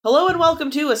Hello and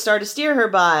welcome to A Star to Steer Her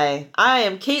By. I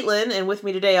am Caitlin, and with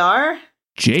me today are...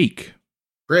 Jake.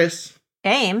 Chris.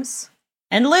 James.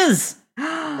 And Liz.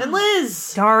 And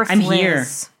Liz. Darth. I'm Liz. here.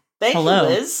 Thank Hello.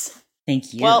 you, Liz.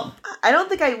 Thank you. Well, I don't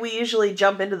think we usually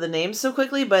jump into the names so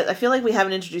quickly, but I feel like we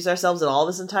haven't introduced ourselves at all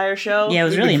this entire show. Yeah, I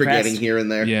was We've really been impressed. forgetting here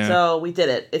and there. Yeah. So we did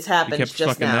it. It's happened We kept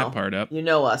just fucking now. that part up. You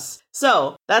know us.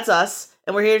 So, that's us,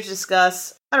 and we're here to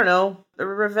discuss, I don't know, the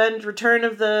Revenge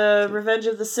of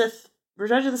the Sith,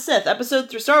 episode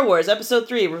 3, Star Wars, episode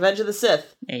 3, Revenge of the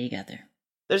Sith. Yeah, you got there.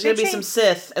 There's gonna be some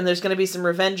Sith, and there's gonna be some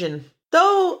revenging.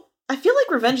 Though, I feel like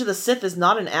Revenge of the Sith is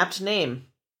not an apt name.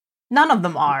 None of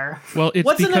them are. Well, it's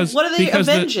What are they because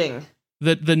avenging?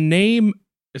 the name.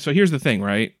 So here's the thing,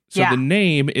 right? So Yeah. the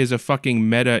name is a fucking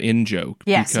meta in joke.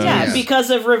 Yes. Because, Yeah, because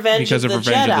of Revenge of the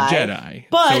Jedi.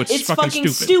 But So it's fucking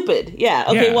stupid. Yeah.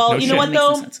 Okay. Yeah, well, no you know shit. what Makes though?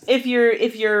 no sense.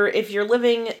 If you're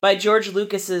living by George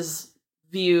Lucas's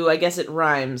view, I guess it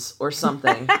rhymes or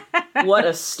something. What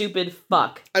a stupid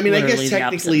fuck. I mean, I Literally guess the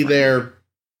technically opposite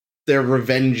they're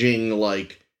revenging,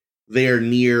 like, their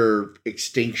near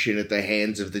extinction at the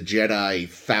hands of the Jedi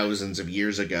thousands of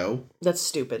years ago. That's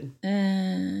stupid.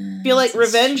 I feel like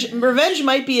revenge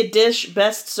might be a dish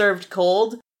best served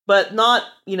cold, but not,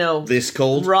 This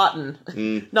cold? rotten.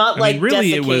 Mm. Not I mean,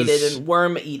 really, it desiccated was- and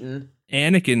worm eaten.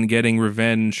 Anakin getting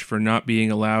revenge for not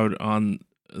being allowed on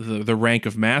the rank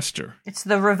of master. It's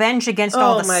the revenge against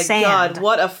all Oh the my sand. god,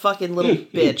 what a fucking little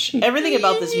bitch. Everything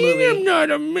about this movie. I'm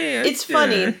not a man. It's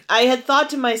funny. I had thought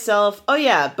to myself, oh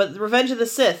yeah, but Revenge of the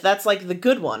Sith, that's like the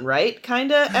good one, right?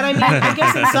 Kinda. And I mean, I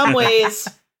guess in some ways,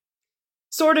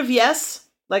 sort of yes.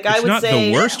 Like I It's would not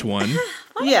say, the worst one.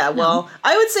 yeah. Well,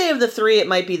 I would say of the three, it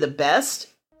might be the best,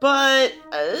 but.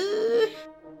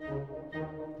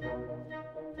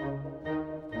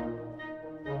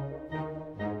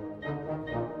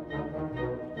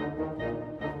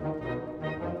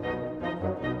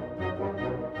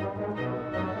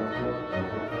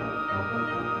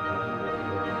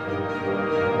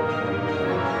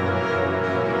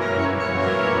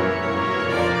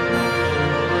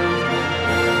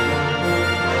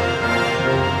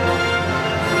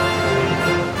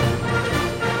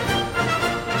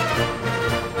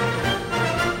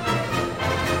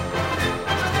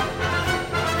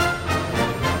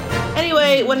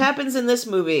 Anyway, what happens in this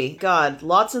movie? God,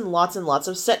 lots and lots and lots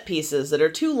of set pieces that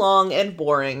are too long and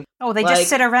boring. Oh, they Like- just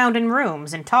sit around in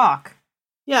rooms and talk.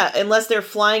 Yeah, unless they're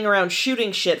flying around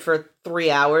shooting shit for 3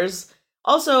 hours.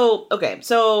 Also, okay,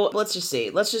 so let's just see.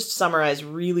 Let's just summarize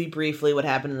really briefly what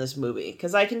happened in this movie,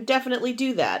 because I can definitely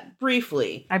do that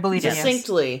briefly, I believe in you.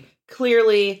 succinctly,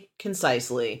 clearly,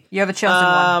 concisely. You're the chosen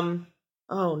one.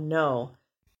 Oh no.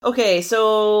 Okay,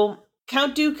 so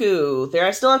Count Dooku.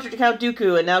 They're still after Count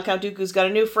Dooku, and now Count Dooku's got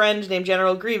a new friend named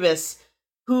General Grievous,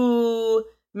 who,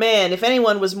 man, if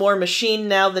anyone was more machine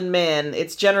now than man,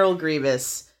 it's General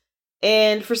Grievous.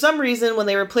 And for some reason, when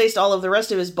they replaced all of the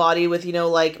rest of his body with,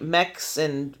 like mechs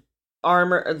and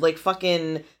armor, or like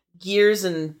fucking gears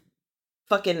and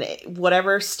fucking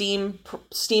whatever, steam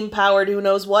powered, who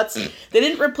knows what's, they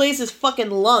didn't replace his fucking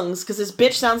lungs, because his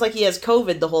bitch sounds like he has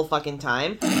COVID the whole fucking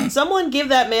time. Someone give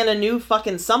that man a new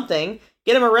fucking something.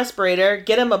 Get him a respirator,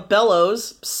 get him a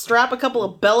bellows, strap a couple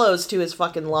of bellows to his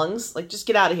fucking lungs. Like, just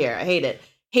get out of here. I hate it.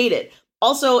 Hate it.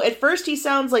 Also, at first he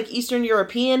sounds like Eastern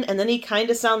European, and then he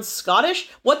kind of sounds Scottish.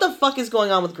 What the fuck is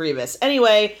going on with Grievous?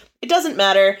 Anyway, it doesn't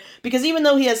matter, because even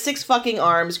though he has 6 fucking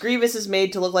arms, Grievous is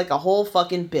made to look like a whole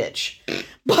fucking bitch.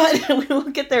 But we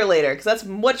will get there later, because that's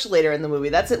much later in the movie.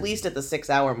 That's at least at the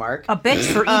 6-hour mark. A bitch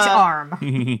for each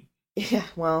arm. Yeah,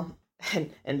 well,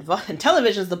 and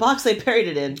television's the box they buried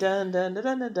it in. Dun, dun, dun,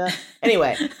 dun, dun, dun.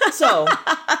 Anyway, so...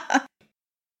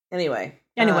 Anyway,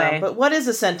 but what is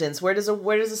a sentence? Where does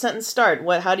a sentence start?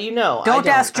 How do you know? Don't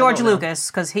ask George I don't know. Lucas,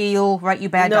 because he'll write you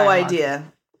bad No dialogue.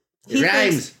 idea. It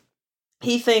rhymes.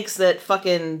 He thinks that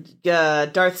fucking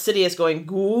Darth Sidious going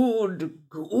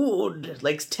good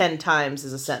like 10 times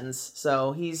is a sentence.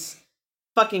 So he's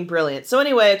fucking brilliant. So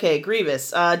anyway, okay,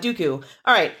 Grievous, Dooku.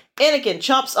 All right, Anakin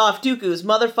chops off Dooku's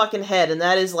motherfucking head, and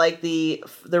that is like the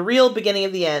real beginning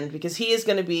of the end, because he is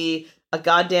going to be a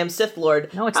goddamn Sith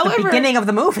Lord. No, it's the beginning of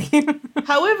the movie.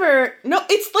 However, no,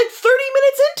 it's like 30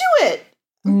 minutes into it.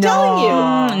 I'm telling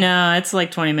you. No, it's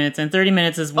like 20 minutes, and 30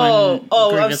 minutes is when.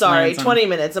 I'm Grievous sorry. lands on- 20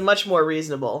 minutes, a much more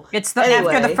reasonable. It's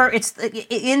Anyway. after the first. It's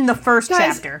in the first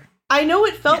Guys, chapter. I know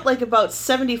it felt like about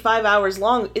 75 hours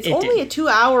long. It's It only did. a 2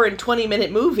 hour and 20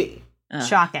 minute movie.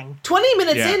 Shocking. 20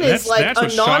 minutes Yeah, in that's is like what a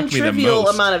shocked me the non-trivial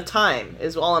most. amount of time,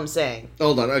 is all I'm saying.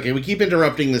 Hold on. Okay, we keep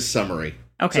interrupting this summary.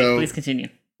 Okay, So, please continue.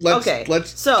 Let's Okay,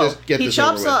 let's so just get he this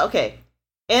chops over with. off. Okay,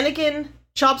 Anakin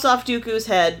chops off Dooku's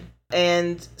head,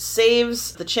 and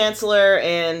saves the Chancellor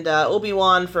and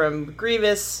Obi-Wan from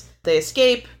Grievous. They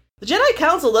escape. The Jedi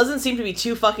Council doesn't seem to be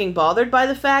too fucking bothered by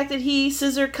the fact that he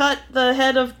scissor cut the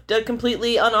head of a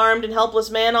completely unarmed and helpless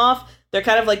man off. They're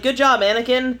kind of like, good job,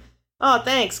 Anakin. Oh,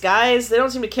 thanks, guys. They don't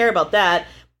seem to care about that.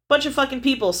 Bunch of fucking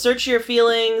people. Search your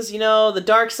feelings, the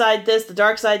dark side this, the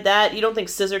dark side that. You don't think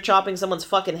scissor chopping someone's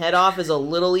fucking head off is a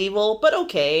little evil, but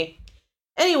okay.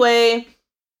 Anyway,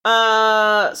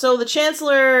 so the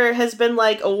Chancellor has been,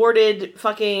 awarded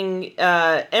fucking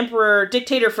Emperor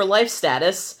Dictator for Life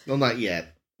status. Well, not yet.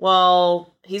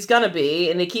 Well, he's gonna be,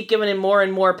 and they keep giving him more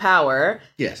and more power.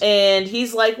 Yes. And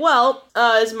he's like, well,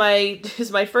 as my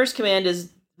first command as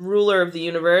ruler of the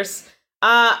universe,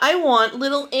 I want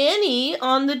little Annie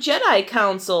on the Jedi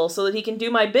Council so that he can do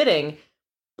my bidding.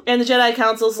 And the Jedi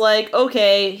Council's like,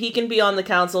 okay, he can be on the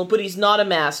council, but he's not a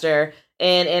master.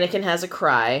 And Anakin has a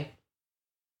cry.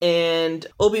 And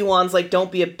Obi-Wan's like,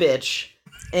 don't be a bitch.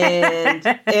 And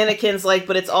Anakin's like,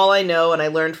 but it's all I know, and I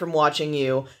learned from watching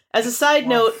you. As a side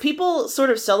note, people sort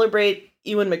of celebrate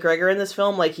Ewan McGregor in this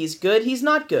film like he's good. He's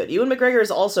not good. Ewan McGregor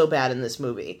is also bad in this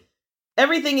movie.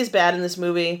 Everything is bad in this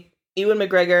movie. Ewan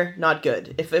McGregor, not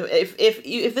good.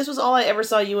 If this was all I ever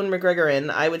saw Ewan McGregor in,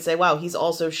 I would say, wow, he's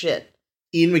also shit.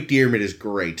 Ian McDiarmid is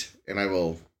great, and I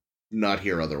will not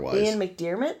hear otherwise. Ian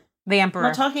McDiarmid? The Emperor. I'm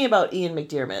not talking about Ian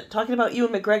McDiarmid. Talking about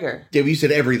Ewan McGregor. Yeah, you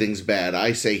said everything's bad.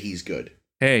 I say he's good.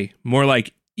 Hey, more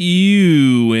like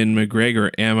Ewan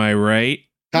McGregor, am I right?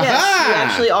 Yes, Ha-ha! you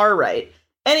actually are right.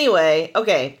 Anyway,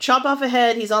 okay, chop off a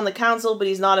head, he's on the council, but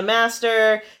he's not a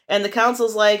master, and the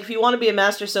council's like, if you want to be a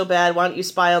master so bad, why don't you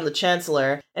spy on the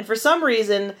Chancellor? And for some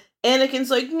reason,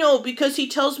 Anakin's like, no, because he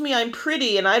tells me I'm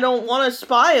pretty, and I don't want to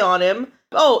spy on him.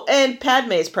 Oh, and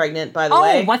Padme's pregnant, by the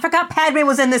way. Oh, I forgot Padme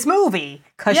was in this movie.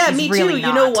 Yeah, she's me really too. not.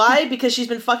 You know why? Because she's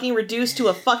been fucking reduced to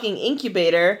a fucking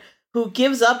incubator who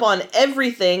gives up on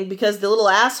everything because the little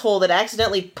asshole that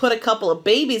accidentally put a couple of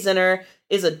babies in her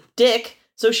is a dick,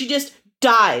 so she just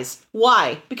dies.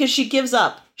 Why? Because she gives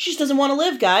up. She just doesn't want to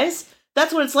live, guys.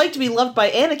 That's what it's like to be loved by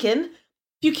Anakin. If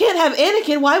you can't have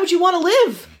Anakin, why would you want to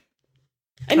live?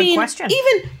 I mean, question.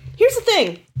 even, here's the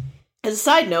thing. As a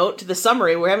side note to the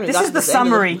summary, we haven't This gotten is to the this end of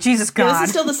summary. Jesus God. Yeah, this is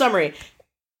still the summary.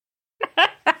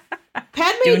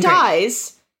 Padme Doing great.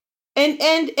 dies, and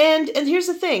here's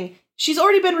the thing. She's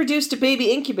already been reduced to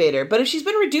baby incubator, but if she's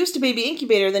been reduced to baby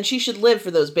incubator, then she should live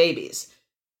for those babies.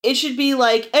 It should be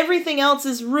like, everything else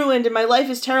is ruined and my life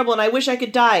is terrible and I wish I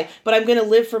could die, but I'm going to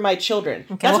live for my children.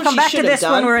 Okay, That's we'll what come she back should to have this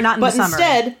done. when we're not in but the summary.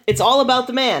 instead, it's all about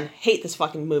the man. Hate this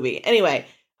fucking movie. Anyway,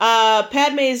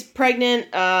 Padme's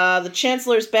pregnant. The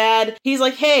Chancellor's bad. He's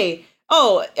like, hey,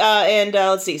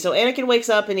 let's see. So Anakin wakes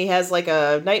up and he has like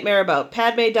a nightmare about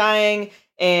Padme dying,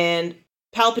 and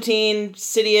Palpatine,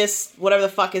 Sidious, whatever the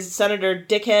fuck is Senator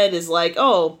Dickhead is like,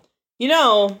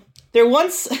 there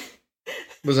once...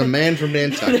 Was a man from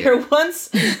Nantucket. There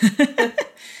once...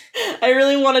 I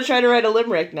really want to try to write a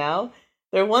limerick now.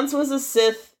 There once was a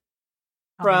Sith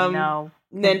from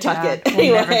Nantucket.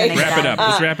 We'll never Anyway, finish Wrap it that. up.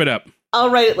 Let's wrap it up.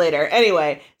 I'll write it later.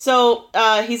 Anyway, so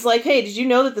he's like, hey, did you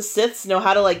know that the Siths know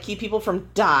how to keep people from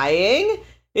dying?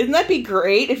 Isn't that be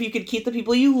great if you could keep the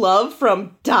people you love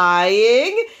from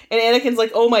dying? And Anakin's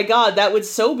like, oh my god, that would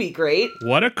so be great.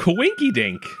 What a coinky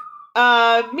dink.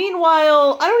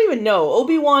 Meanwhile, I don't even know.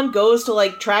 Obi-Wan goes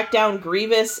to track down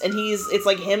Grievous, and it's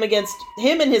like him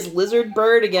and his lizard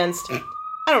bird against, I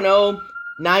don't know,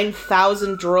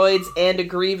 9,000 droids and a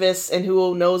Grievous and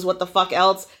who knows what the fuck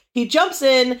else. He jumps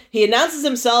in, he announces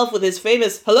himself with his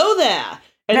famous hello there,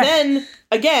 and then,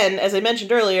 again, as I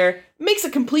mentioned earlier, makes a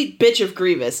complete bitch of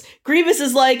Grievous. Grievous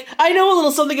is like, I know a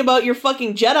little something about your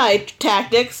fucking Jedi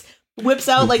tactics, whips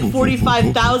out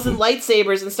 45,000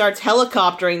 lightsabers and starts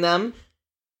helicoptering them.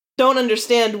 Don't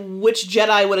understand which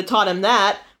Jedi would have taught him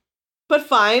that, but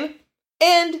fine.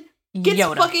 And gets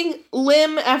Yoda. fucking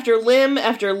limb after limb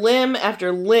after limb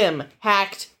after limb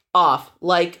hacked off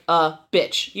like a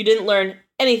bitch. You didn't learn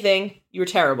anything. You were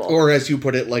terrible. Or as you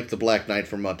put it, like the Black Knight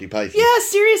from Monty Python. Yeah,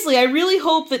 seriously, I really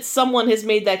hope that someone has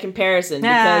made that comparison,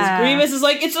 because Grievous is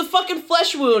like, it's a fucking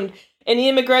flesh wound, and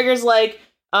Ian McGregor's like,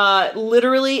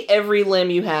 literally every limb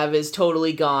you have is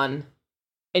totally gone,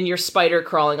 and you're spider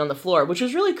crawling on the floor, which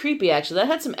was really creepy, actually. That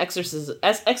had some exorcist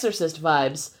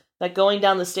vibes. That going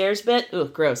down the stairs bit,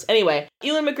 ugh, gross. Anyway,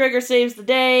 Ewan McGregor saves the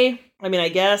day, I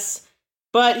guess.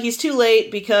 But he's too late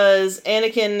because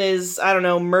Anakin is, I don't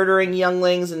know, murdering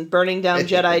younglings and burning down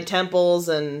Jedi temples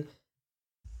and...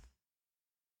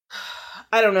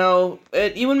 I don't know.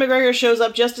 Ewan McGregor shows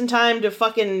up just in time to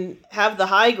fucking have the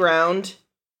high ground.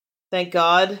 Thank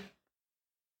God.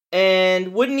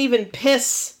 And wouldn't even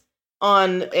piss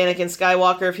on Anakin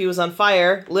Skywalker if he was on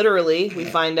fire. Literally, we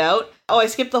find out. Oh, I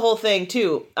skipped the whole thing,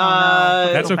 too.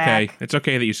 That's Go okay. back. It's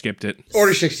okay that you skipped it.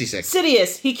 Order 66.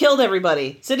 Sidious, he killed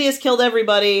everybody. Sidious killed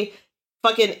everybody.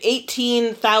 Fucking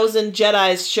 18,000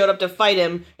 Jedis showed up to fight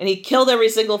him, and he killed every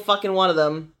single fucking one of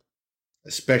them.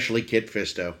 Especially Kit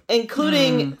Fisto.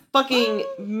 Including fucking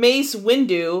Mace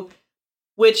Windu,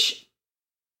 which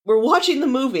we're watching the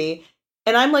movie,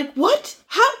 and I'm like, what?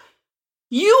 How?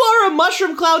 You are a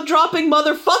mushroom cloud dropping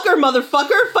motherfucker,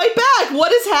 fight back!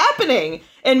 What is happening?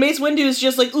 And Mace Windu is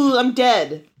just like, ooh, I'm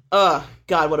dead. Ugh,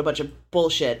 God, what a bunch of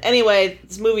bullshit. Anyway,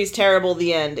 this movie's terrible,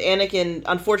 the end. Anakin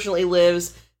unfortunately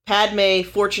lives, Padme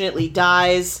fortunately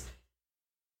dies,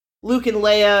 Luke and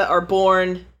Leia are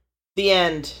born, the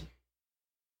end.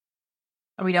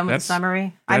 Are we done with the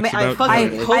summary? that's about I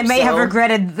right. hope I may have so.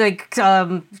 regretted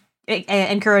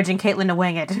encouraging Caitlin to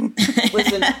wing it.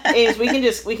 Listen,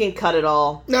 Ames, we can cut it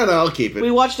all. No, I'll keep it.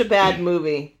 We watched a bad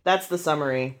movie. That's the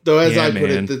summary. Though, as Yeah, I put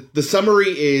man. it, the summary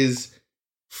is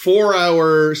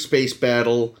 4-hour space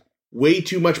battle, way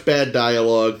too much bad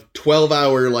dialogue,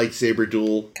 12-hour lightsaber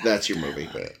duel. That's your movie.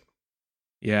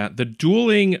 Yeah, the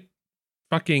dueling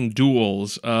fucking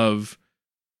duels of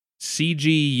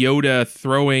CG Yoda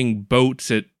throwing boats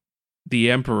at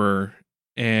the Emperor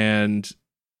and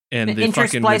the fucking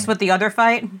Interspliced with the other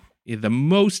fight. the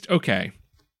most okay.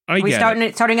 I We get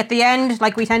it. starting at the end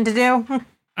like we tend to do.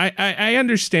 I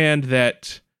understand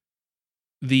that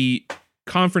the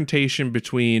confrontation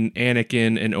between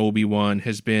Anakin and Obi-Wan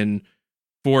has been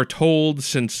foretold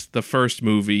since the first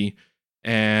movie,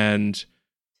 and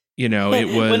you know it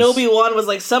was when Obi-Wan was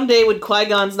like, someday when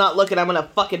Qui-Gon's not looking, I'm gonna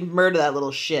fucking murder that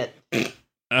little shit.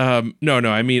 no,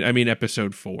 I mean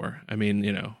episode 4. I mean,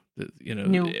 New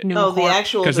Oh, the horror.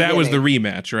 actual because that was the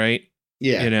beginning. rematch, right?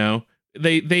 Yeah. You know,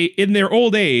 they in their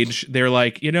old age, they're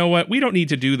like, you know what? We don't need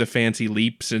to do the fancy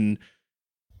leaps and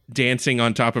dancing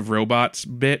on top of robots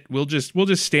bit. We'll just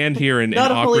stand here and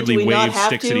Not only do awkwardly we not wave have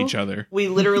sticks to, at each other. We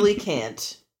literally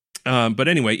can't. But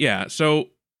anyway, yeah. So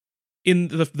in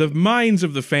the minds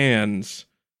of the fans,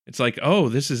 it's like, oh,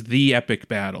 this is the epic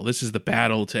battle. This is the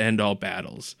battle to end all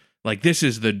battles. Like, this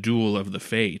is the duel of the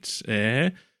fates.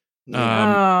 They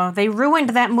ruined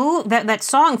that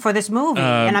song for this movie,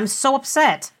 and I'm so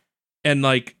upset. And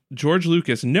like George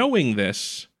Lucas, knowing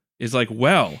this, is like,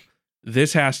 well,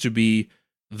 this has to be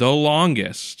the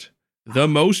longest, the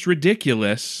most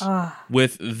ridiculous,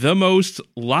 with the most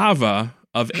lava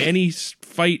of any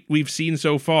fight we've seen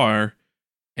so far.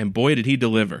 And boy, did he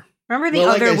deliver. Remember the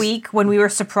other week when we were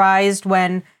surprised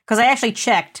because I actually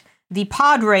checked the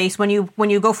pod race when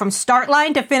you go from start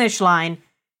line to finish line,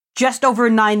 just over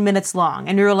 9 minutes long.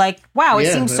 And we were like, wow,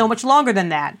 it seems so much longer than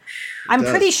that. I'm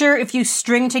pretty sure if you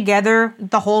string together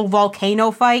the whole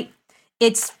volcano fight,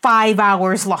 it's 5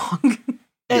 hours long.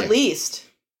 At least.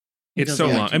 It's so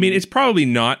long. I mean, it's probably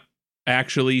not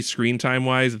actually screen time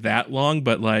wise that long,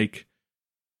 but like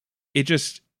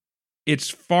it's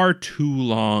far too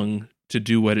long to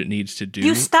do what it needs to do.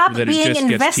 You stop that being it just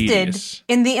gets invested tedious.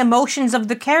 in the emotions of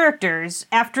the characters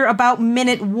after about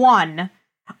minute 1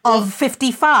 of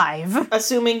 55.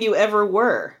 Assuming you ever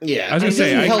were. Yeah. I was gonna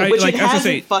say, Which like, it I was gonna hasn't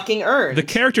say, fucking earned. the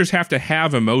characters have to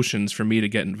have emotions for me to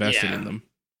get invested in them.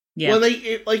 Yeah. Well,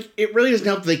 it really doesn't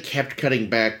help they kept cutting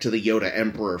back to the Yoda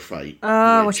Emperor fight.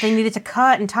 Which they needed to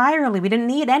cut entirely. We didn't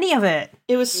need any of it.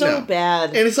 It was so No. bad.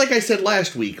 And it's like I said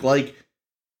last week, like,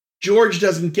 George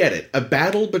doesn't get it. A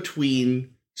battle between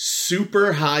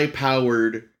super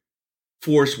high-powered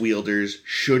force wielders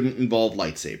shouldn't involve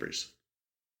lightsabers.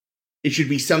 It should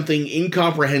be something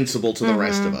incomprehensible to the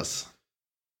rest of us.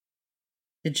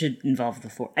 It should involve the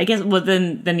Force. I guess, well,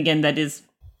 then again, that is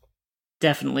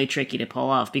definitely tricky to pull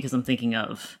off, because I'm thinking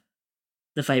of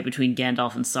the fight between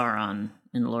Gandalf and Sauron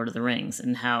in The Lord of the Rings,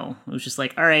 and how it was just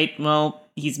like, all right, well,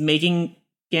 he's making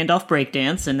Gandalf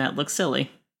breakdance, and that looks silly.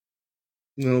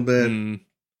 A little bit,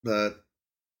 but...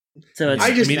 So it's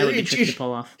I just- that would be it's- tricky to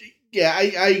pull off. Yeah,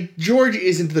 George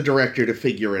isn't the director to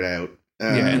figure it out.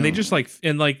 Yeah, and they just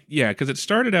because it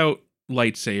started out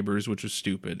lightsabers, which was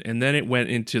stupid, and then it went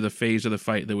into the phase of the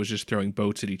fight that was just throwing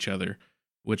boats at each other,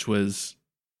 which was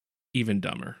even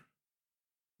dumber.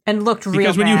 And looked real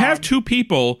Because when you bad. have two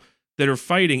people that are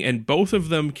fighting and both of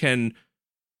them can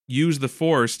use the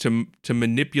Force to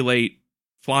manipulate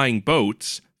flying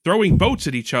boats, throwing boats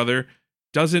at each other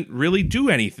doesn't really do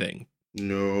anything.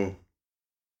 No.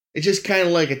 It's just kind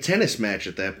of like a tennis match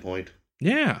at that point.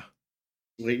 Yeah.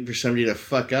 Waiting for somebody to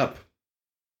fuck up.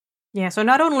 Yeah, so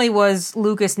not only was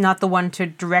Lucas not the one to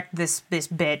direct this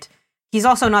bit, he's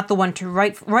also not the one to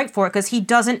write for it, because he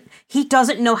doesn't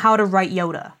know how to write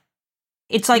Yoda.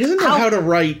 It's like he doesn't know how to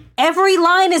write. Every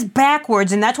line is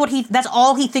backwards, and that's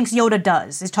all he thinks Yoda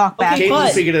does is talk backwards.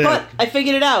 Okay, but I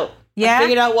figured it out. Yeah? I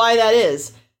figured out why that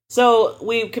is. So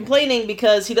we're complaining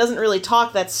because he doesn't really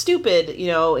talk that stupid,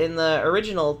 in the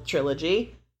original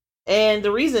trilogy. And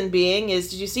the reason being is,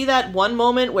 did you see that one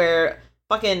moment where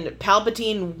fucking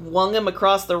Palpatine wung him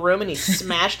across the room and he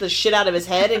smashed the shit out of his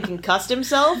head and concussed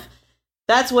himself?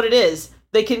 That's what it is.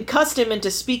 They concussed him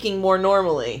into speaking more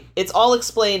normally. It's all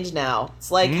explained now.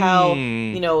 It's like how,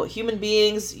 human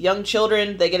beings, young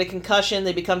children, they get a concussion,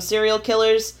 they become serial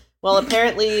killers. Well,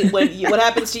 apparently, what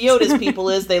happens to Yoda's people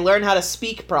is they learn how to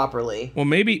speak properly. Well,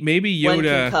 maybe Yoda, when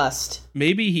concussed.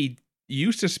 Maybe he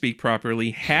used to speak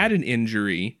properly, had an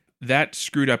injury that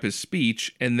screwed up his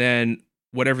speech, and then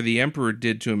whatever the Emperor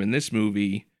did to him in this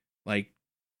movie,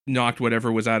 knocked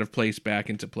whatever was out of place back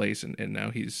into place, and now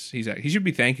he should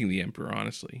be thanking the Emperor,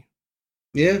 honestly.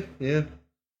 Yeah.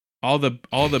 All the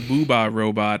boobah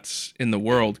robots in the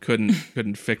world couldn't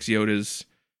fix Yoda's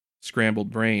scrambled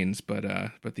brains, but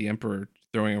the Emperor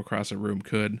throwing him across a room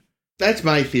could. That's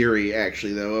my theory,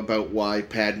 actually, though, about why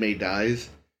Padme dies.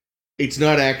 It's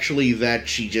not actually that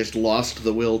she just lost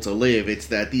the will to live, it's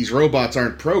that these robots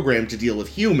aren't programmed to deal with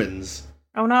humans.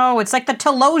 Oh no, it's like the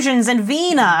Telosians and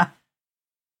Vina.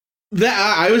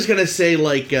 I was going to say,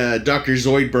 Dr.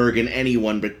 Zoidberg and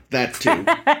anyone, but that too.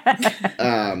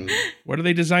 What are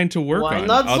they designed to work Why on?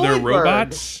 not Other Zoidberg?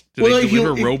 robots? Do they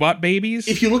deliver robot babies?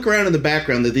 If you look around in the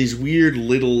background, there are these weird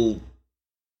little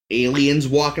aliens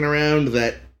walking around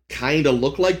that kind of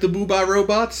look like the Boobah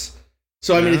robots.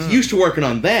 So, it's used to working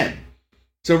on them.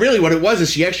 So really what it was is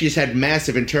she actually just had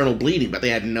massive internal bleeding, but they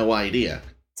had no idea.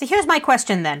 So here's my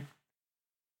question then.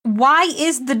 Why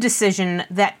is the decision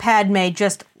that Padme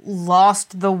just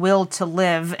lost the will to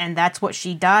live and that's what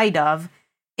she died of,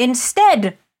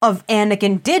 instead of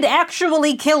Anakin did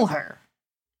actually kill her?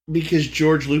 Because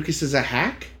George Lucas is a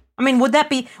hack? I mean,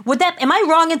 am I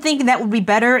wrong in thinking that would be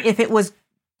better if it was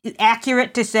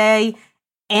accurate to say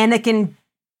Anakin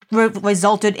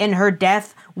resulted in her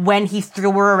death when he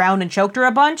threw her around and choked her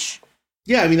a bunch?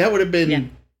 Yeah, that would have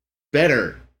been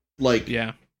better.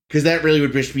 Because that really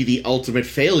would just be the ultimate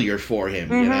failure for him,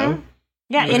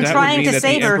 Yeah, but in trying to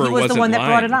save her, he was the one that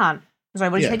brought it on. Sorry,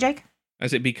 what did you say, Jake? I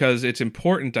said because it's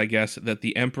important, I guess, that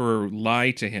the Emperor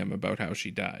lie to him about how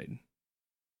she died.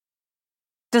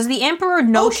 Does the Emperor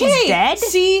know she's dead?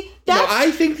 See, No,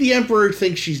 I think the Emperor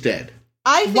thinks she's dead.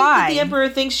 I think that the Emperor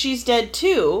thinks she's dead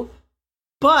too,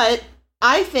 but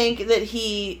I think that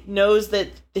he knows that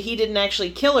he didn't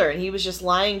actually kill her and he was just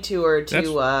lying to her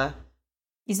to...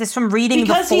 Is this from reading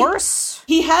the Force?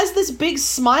 He has this big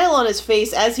smile on his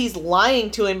face as he's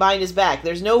lying to him behind his back.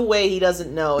 There's no way he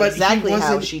doesn't know exactly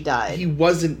how she died. He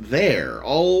wasn't there.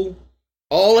 All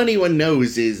anyone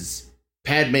knows is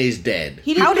Padme's dead.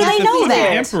 How do they know that?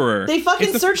 The Emperor. They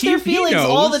fucking search their feelings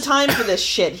all the time for this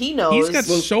shit. He knows. He's got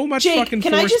so much Jake, fucking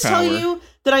can force I just power. tell you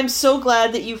that I'm so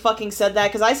glad that you fucking said that,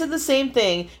 because I said the same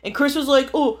thing, and Chris was like,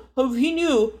 oh, he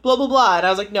knew, blah, blah, blah. And I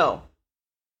was like, no.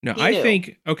 No, He I knew.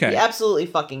 think, okay. He absolutely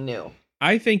fucking knew.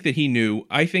 I think that he knew.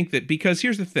 I think that, because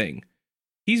here's the thing.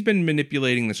 He's been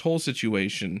manipulating this whole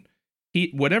situation.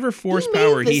 Whatever force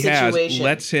power he has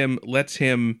lets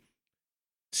him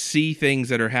see things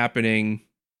that are happening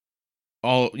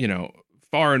all,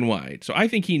 far and wide. So I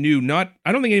think he knew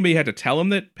I don't think anybody had to tell him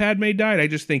that Padme died. I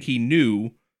just think he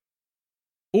knew.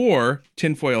 Or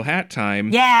tinfoil hat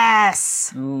time.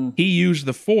 Yes. He used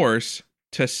the Force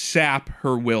to sap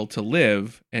her will to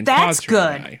live and that's cause her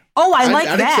good. to die. Oh, I like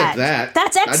I'd that. accept that.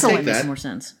 That's excellent. I'd take that. Makes more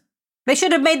sense. They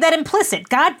should have made that implicit.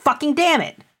 God fucking damn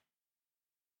it.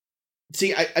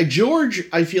 See, George,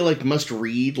 I feel like must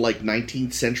read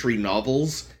 19th century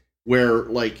novels where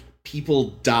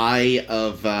people die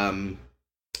of oh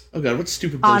god, what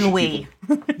stupid bullshit ennui.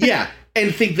 Yeah,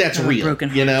 and think that's real. Broken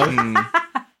heart. You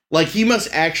know, he must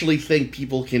actually think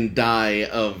people can die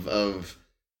of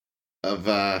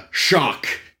shock.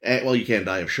 Well, you can't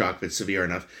die of shock if it's severe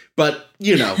enough, but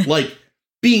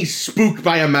being spooked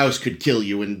by a mouse could kill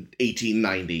you in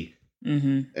 1890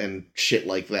 and shit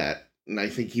like that. And I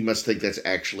think he must think that's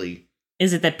actually...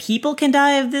 Is it that people can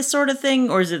die of this sort of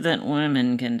thing, or is it that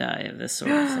women can die of this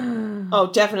sort of thing?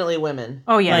 Oh, definitely women.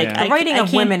 Oh, yeah. The writing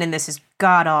of women in this is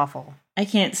god-awful. I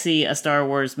can't see a Star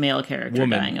Wars male character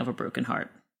dying of a broken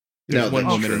heart. There's one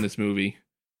woman in this movie.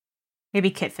 Maybe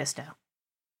Kit Fisto.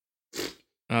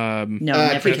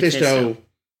 No, Kit Fisto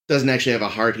doesn't actually have a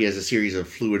heart. He has a series of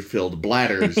fluid-filled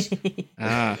bladders.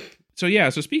 So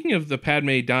speaking of the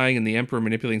Padme dying and the Emperor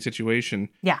manipulating situation...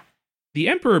 Yeah. The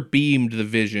Emperor beamed the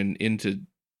vision into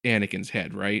Anakin's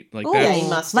head, right? Like Ooh, Yeah, he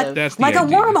must have. that's the like a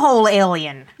idea. wormhole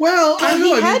alien. Well, I don't know.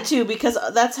 He I mean, had to, because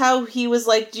that's how he was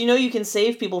like, do you know you can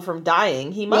save people from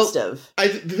dying? He must have.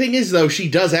 the thing is, though, she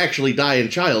does actually die in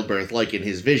childbirth, like in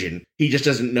his vision. He just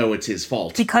doesn't know it's his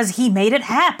fault. Because he made it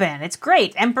happen. It's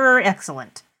great. Emperor,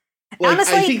 excellent. Like,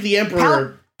 Honestly, I think the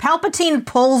Emperor... Palpatine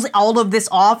pulls all of this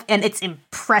off, and it's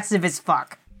impressive as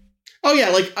fuck. Oh, yeah,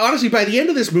 like, honestly, by the end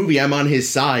of this movie, I'm on his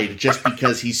side just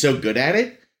because he's so good at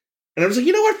it. And I was like,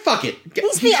 you know what? Fuck it.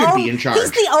 He should be in charge. He's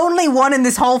the only one in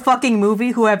this whole fucking movie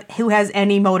who has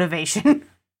any motivation.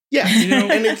 Yeah,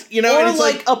 and it's, Or and it's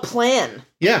like a plan.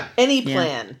 Yeah. Any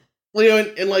plan. Well,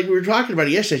 and like we were talking about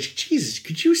it yesterday, Jesus,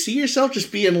 could you see yourself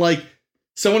just being like,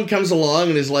 someone comes along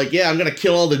and is like, yeah, I'm going to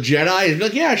kill all the Jedi. And you're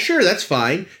like, yeah, sure, that's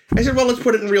fine. I said, well, let's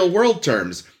put it in real world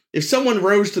terms. If someone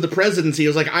rose to the presidency, it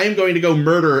was like, I am going to go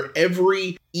murder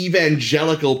every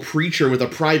evangelical preacher with a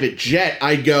private jet,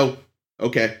 I'd go,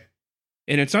 okay.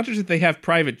 And it's not just that they have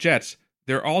private jets,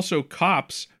 they're also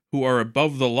cops who are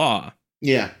above the law.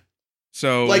 Yeah.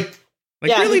 So Like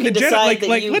really the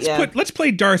Jedi, let's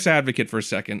play Darth's advocate for a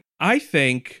second. I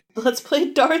think Let's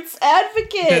play Darth's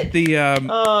advocate. that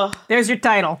the There's your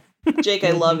title. Jake,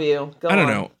 I love you. Go I don't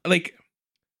on. know. Like,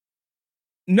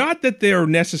 not that they're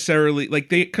necessarily like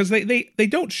because they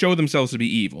don't show themselves to be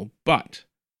evil, but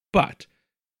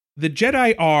the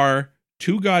Jedi are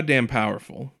too goddamn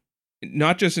powerful,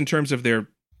 not just in terms of their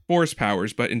force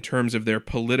powers, but in terms of their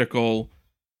political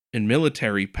and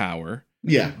military power.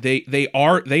 Yeah. They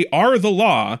are the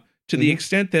law to the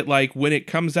extent that, like, when it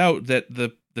comes out that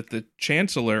the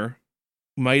Chancellor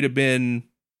might have been,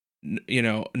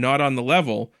 not on the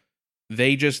level,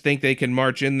 they just think they can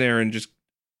march in there and just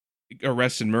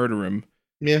arrest and murder him.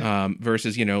 Yeah.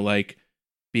 Versus, like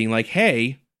being like,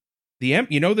 hey,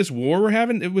 this war we're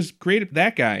having, it was great.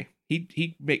 That guy,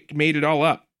 he made it all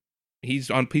up. He's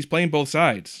playing both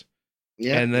sides.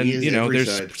 Yeah. And then,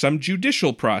 there's some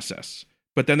judicial process.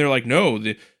 But then they're like, no,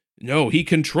 he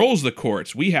controls the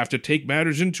courts. We have to take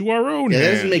matters into our own hands.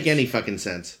 That doesn't make any fucking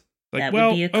sense. Like, That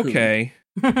well, would be a coup. okay.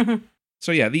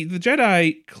 So yeah, the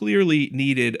Jedi clearly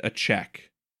needed a check.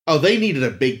 Oh, they needed a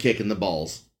big kick in the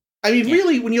balls. I mean,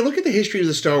 really, when you look at the history of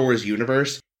the Star Wars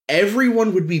universe,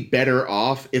 everyone would be better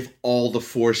off if all the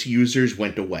Force users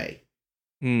went away.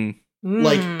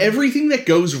 Like, everything that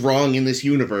goes wrong in this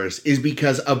universe is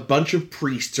because a bunch of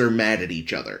priests are mad at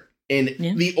each other. And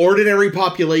the ordinary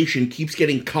population keeps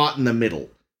getting caught in the middle.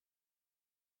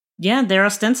 Yeah, they're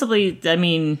ostensibly, I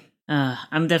mean,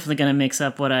 I'm definitely going to mix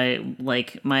up what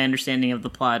my understanding of the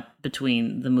plot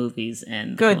between the movies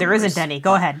and Good, there isn't any.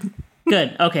 Go ahead.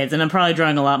 Good. Okay, then I'm probably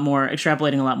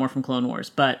extrapolating a lot more from Clone Wars.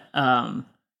 But,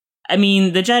 I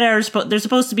mean, the Jedi they're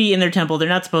supposed to be in their temple. They're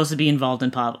not supposed to be involved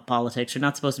in politics. They're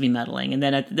not supposed to be meddling. And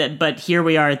then, but here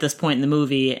we are at this point in the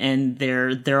movie, and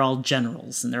they're all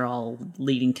generals, and they're all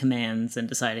leading commands and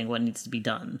deciding what needs to be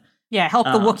done. Yeah, help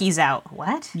the Wookiees out.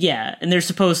 What? Yeah, and they're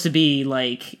supposed to be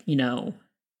like,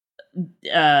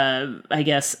 I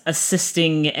guess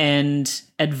assisting and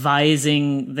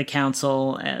advising the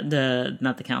council, the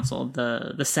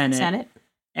Senate,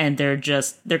 and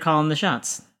they're calling the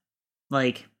shots.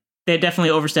 Like, they're definitely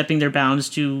overstepping their bounds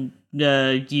to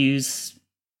use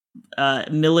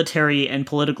military and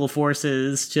political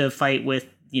forces to fight with,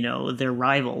 their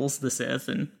rivals, the Sith.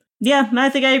 And yeah, I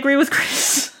think I agree with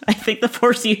Chris. I think the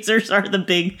Force users are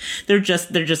they're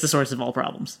just the source of all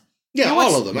problems. Yeah,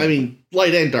 all of them. I mean,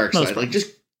 light and dark side.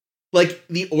 Like,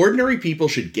 the ordinary people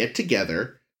should get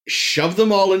together, shove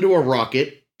them all into a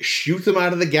rocket, shoot them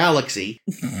out of the galaxy.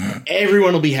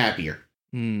 Everyone will be happier.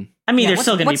 I mean, there's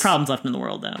still going to be problems left in the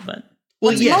world, though. But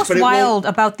what's most wild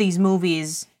about these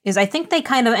movies is I think they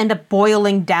kind of end up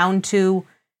boiling down to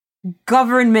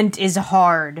government is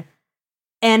hard.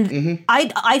 And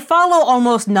I follow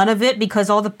almost none of it because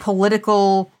all the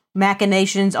political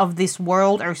machinations of this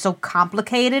world are so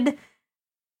complicated.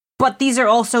 But these are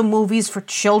also movies for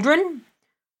children.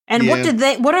 And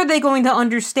what are they going to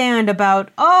understand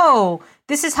about,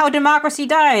 this is how democracy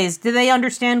dies? Do they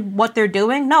understand what they're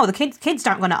doing? No, the kids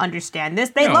aren't going to understand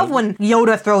this. They love when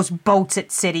Yoda throws boats at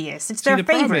Sidious. It's their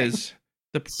favorite. Problem is,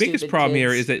 the biggest problem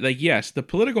here is that, yes, the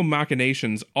political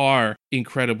machinations are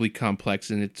incredibly complex,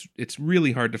 and it's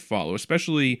really hard to follow.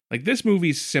 Especially, this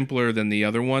movie's simpler than the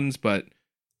other ones, but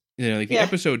the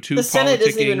episode 2 the Senate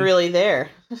isn't even really there.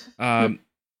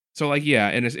 So,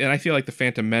 and I feel like the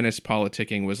Phantom Menace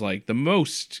politicking was, the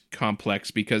most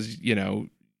complex because,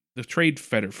 the trade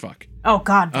fetter fuck. Oh,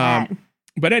 God, that.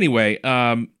 But anyway,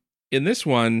 in this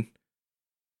one,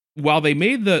 while they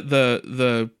made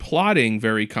the plotting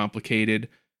very complicated,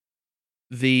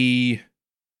 it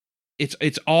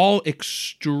it's all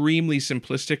extremely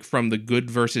simplistic from the good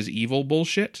versus evil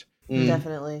bullshit.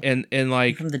 Definitely. And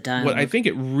like From the dialogue. what I think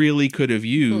it really could have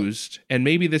used, and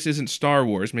maybe this isn't Star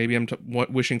Wars, maybe I'm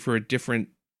wishing for a different,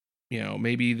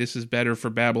 maybe this is better for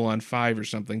Babylon 5 or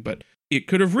something, but it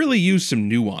could have really used some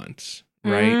nuance,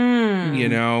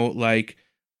 right? Like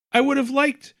I would have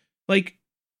liked, like,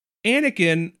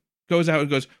 Anakin goes out and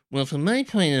goes, well, from my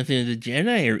point of view, the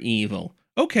Jedi are evil.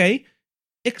 Okay,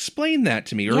 explain that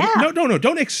to me. Or no,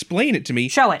 don't explain it to me.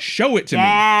 Show it. Show it to me.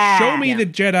 Show me the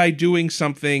Jedi doing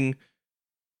something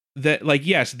that, like,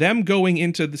 yes, them going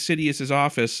into the Sidious's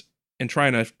office and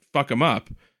trying to fuck him up.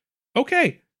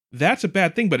 Okay, that's a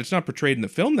bad thing, but it's not portrayed in the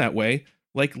film that way.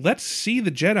 Like, let's see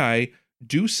the Jedi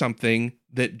do something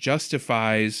that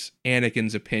justifies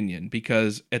Anakin's opinion,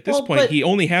 because at this point he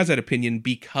only has that opinion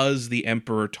because the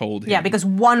Emperor told him. Yeah, because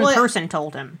one person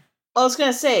told him. I was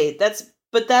gonna say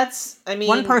I mean,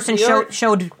 one person didn't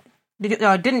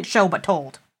show but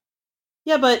told.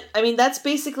 Yeah, but I mean that's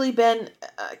basically been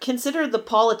consider the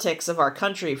politics of our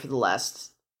country for the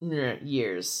last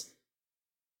years.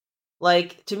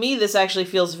 Like, to me, this actually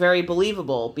feels very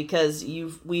believable because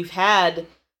we've had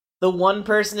the one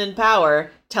person in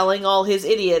power telling all his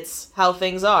idiots how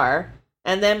things are,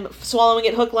 and then swallowing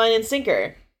it hook, line, and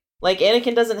sinker. Like,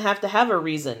 Anakin doesn't have to have a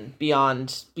reason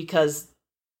because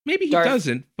maybe he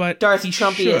doesn't, but Darth he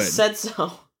Trumpy has should. said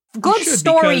so. Good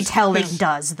storytelling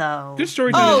does, though. Good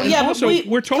storytelling. Oh, yeah, also,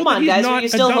 we're told come on, that he's guys, not were you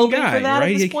still a dumb hoping guy, for that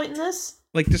right? at this point in this?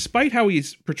 Like, despite how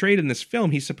he's portrayed in this film,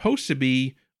 he's supposed to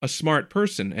be a smart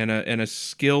person and a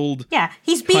skilled,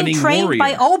 he's being trained warrior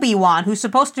by Obi-Wan, who's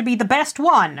supposed to be the best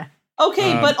one.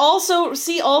 Okay, but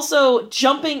also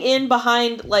jumping in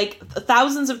behind, like,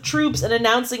 thousands of troops and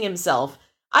announcing himself.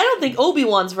 I don't think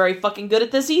Obi-Wan's very fucking good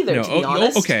at this either, to be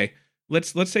honest. Okay,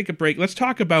 let's take a break. Let's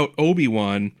talk about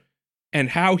Obi-Wan and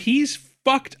how he's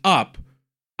fucked up.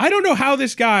 I don't know how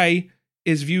this guy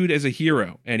is viewed as a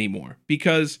hero anymore,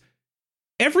 because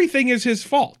everything is his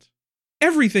fault.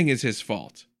 Everything is his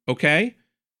fault. Okay?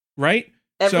 Right?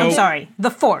 I'm sorry.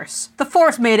 The Force. The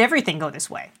Force made everything go this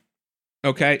way.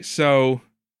 Okay, so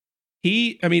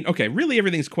really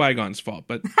everything's Qui-Gon's fault,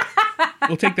 but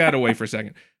we'll take that away for a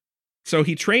second. So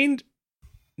he trained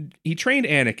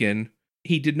Anakin.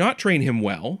 He did not train him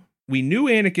well. We knew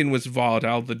Anakin was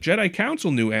volatile. The Jedi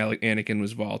Council knew Anakin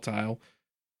was volatile.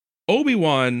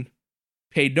 Obi-Wan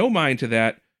paid no mind to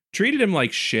that, treated him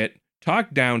like shit,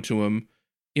 talked down to him,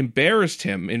 embarrassed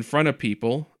him in front of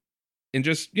people, and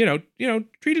just, treated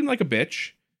him like a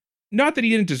bitch. Not that he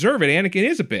didn't deserve it. Anakin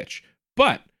is a bitch.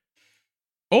 But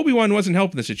Obi-Wan wasn't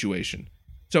helping the situation.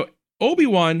 So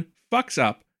Obi-Wan fucks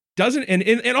up, doesn't,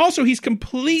 and also he's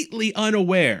completely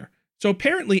unaware. So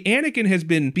apparently Anakin has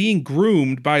been being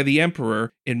groomed by the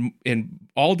Emperor in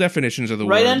all definitions of the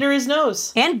word. Right under his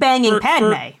nose. And banging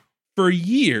Padme. For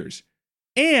years.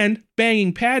 And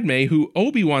banging Padme, who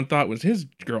Obi-Wan thought was his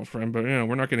girlfriend, but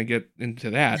we're not going to get into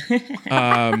that.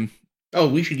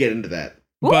 We should get into that.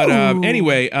 But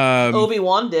anyway,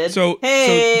 Obi-Wan did. So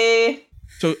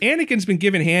Anakin's been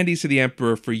giving handies to the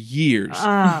Emperor for years,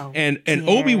 and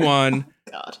Obi-Wan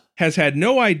has had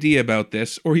no idea about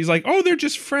this, or he's like, oh, they're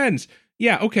just friends.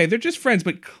 Yeah, okay, they're just friends,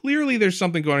 but clearly there's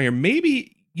something going on here.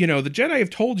 Maybe the Jedi have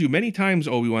told you many times,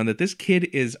 Obi-Wan, that this kid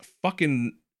is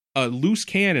fucking a loose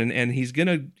cannon, and he's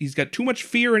got too much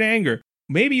fear and anger.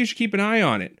 Maybe you should keep an eye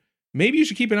on it. Maybe you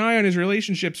should keep an eye on his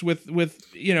relationships with Padme.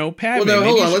 Well, no,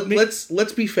 hold on.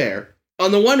 Let's be fair.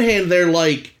 On the one hand, they're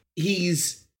like,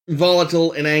 he's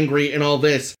volatile and angry and all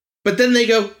this. But then they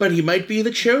go, but he might be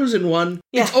the chosen one.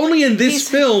 Yeah. It's only in this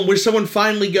film where someone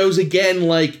finally goes again,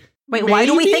 like, wait, why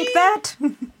do we think that?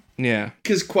 Yeah.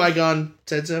 Because Qui-Gon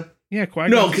said so? Yeah, Qui-Gon.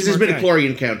 No, because his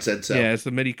midichlorian count said so. Yeah, it's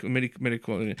the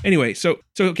midichlorian. Anyway, so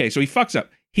he fucks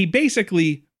up. He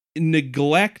basically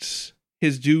neglects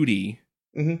his duty.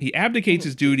 Mm-hmm. He abdicates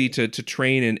his duty to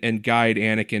train and guide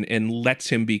Anakin and lets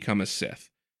him become a Sith.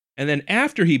 And then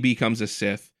after he becomes a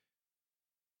Sith,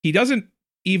 he doesn't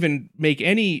even make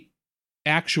any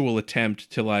actual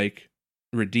attempt to, like,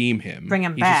 redeem him. Bring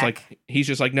him back. He's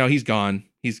just like, no, he's gone.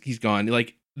 He's gone.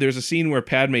 Like, there's a scene where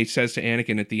Padme says to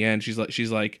Anakin at the end, she's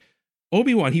like,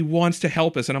 Obi-Wan, he wants to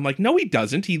help us. And I'm like, no, he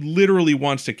doesn't. He literally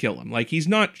wants to kill him. Like, he's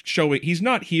not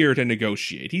here to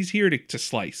negotiate. He's here to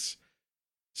slice.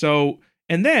 So,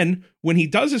 and then when he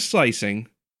does his slicing,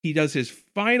 he does his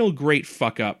final great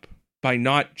fuck up by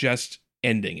not just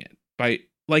ending it.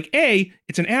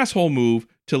 It's an asshole move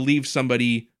to leave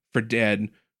somebody for dead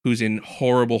who's in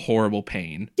horrible, horrible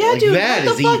pain. Yeah, dude, that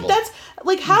what the fuck? Evil. That's,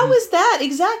 like, how is that?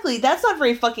 Exactly. That's not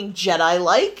very fucking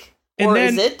Jedi-like. Or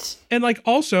is it? And, like,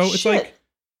 also, it's like,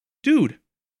 dude,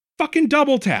 fucking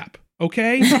double tap.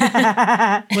 Okay?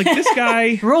 Like, this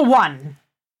guy... Rule 1.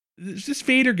 This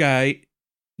Vader guy,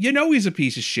 you know he's a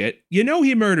piece of shit. You know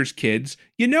he murders kids.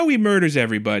 You know he murders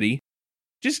everybody.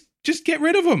 Just get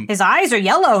rid of him. His eyes are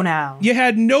yellow now. You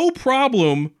had no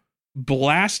problem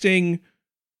blasting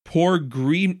poor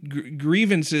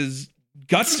Grievance's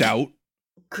guts out.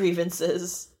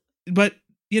 Grievances. But,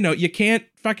 you can't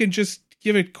fucking just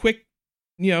give a quick,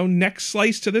 neck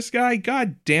slice to this guy.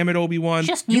 God damn it, Obi-Wan.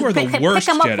 You are the worst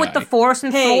Pick him Jedi. up with the Force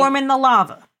and throw him in the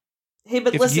lava. Hey,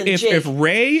 but listen, Jake. If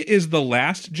Rey is the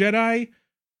last Jedi,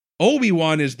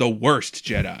 Obi-Wan is the worst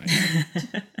Jedi.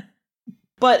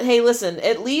 But hey, listen,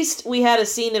 at least we had a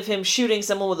scene of him shooting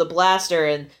someone with a blaster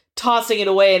and tossing it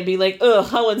away and be like, ugh,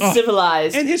 how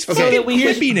uncivilized. And his fucking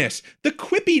quippiness. The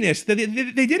quippiness. They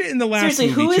did it in the last Seriously,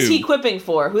 movie, who is too. he quipping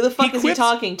for? Who the fuck is he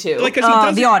talking to? Like, he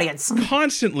does the audience.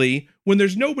 Constantly when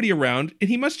there's nobody around, and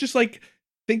he must just, like,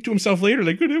 think to himself later,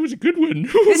 like, oh, that was a good one.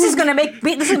 This is gonna be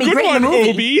great in the movie.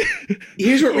 Obi.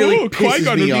 Here's what really pisses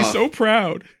Qui-Gon me would off be so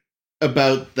proud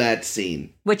about that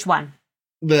scene. Which one?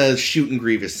 The shooting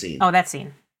Grievous scene. Oh, that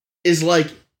scene. Is like,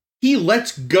 he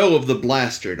lets go of the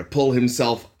blaster to pull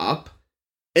himself up,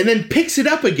 and then picks it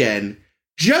up again,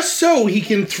 just so he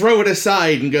can throw it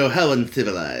aside and go, how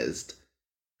uncivilized.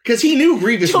 Because he knew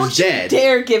Grievous was dead. Don't you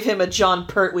dare give him a John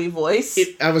Pertwee voice.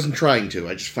 I wasn't trying to,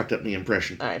 I just fucked up the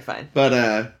impression. Alright, fine. But,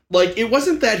 it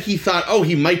wasn't that he thought, oh,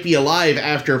 he might be alive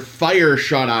after fire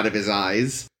shot out of his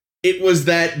eyes. It was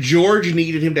that George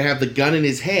needed him to have the gun in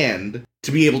his hand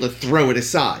to be able to throw it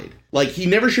aside. Like, he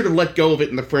never should have let go of it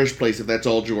in the first place if that's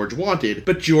all George wanted,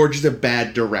 but George is a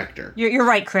bad director. You're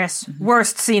right, Chris.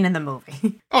 Worst scene in the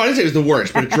movie. Oh, I didn't say it was the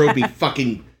worst, but it drove me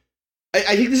fucking...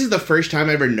 I think this is the first time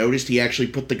I ever noticed he actually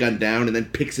put the gun down and then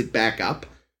picks it back up.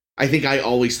 I think I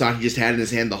always thought he just had it in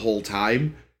his hand the whole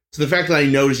time. So the fact that I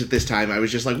noticed it this time, I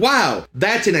was just like, wow,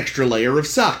 that's an extra layer of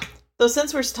suck. So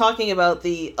since we're talking about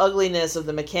the ugliness of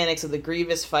the mechanics of the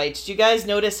Grievous fight, did you guys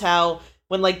notice how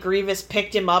when, like, Grievous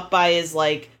picked him up by his,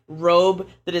 like, robe,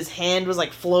 that his hand was,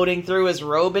 like, floating through his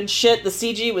robe and shit? The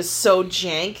CG was so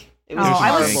jank. It was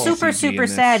I was horrible. super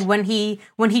sad when he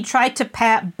tried to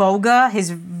pat Boga,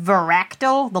 his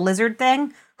Varactyl, the lizard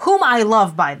thing, whom I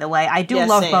love, by the way. I do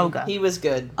love same. Boga. He was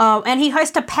good. And he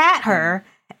has to pat her,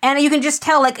 and you can just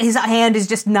tell, like, his hand is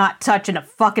just not touching a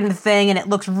fucking thing, and it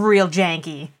looks real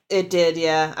janky. It did,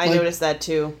 yeah. I noticed that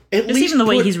too. At least even the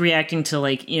way he's reacting to,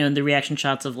 like, the reaction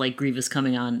shots of, like, Grievous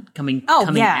coming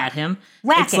at him.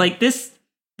 Lacking. It's like this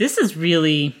is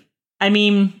really, I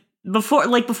mean, before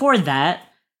that,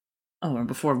 or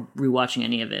before rewatching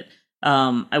any of it,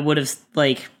 I would have,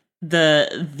 like,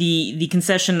 the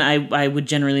concession I would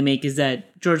generally make is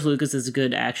that George Lucas is a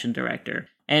good action director.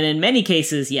 And in many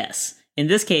cases, yes. In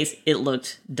this case, it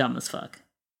looked dumb as fuck.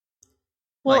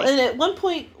 Well, and at one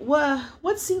point,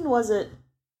 what scene was it?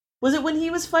 Was it when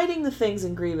he was fighting the things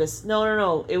in Grievous?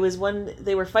 No. It was when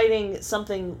they were fighting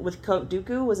something with Count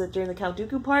Dooku. Was it during the Count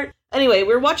Dooku part? Anyway,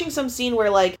 we were watching some scene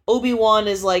where, like, Obi-Wan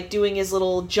is, like, doing his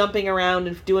little jumping around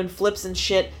and doing flips and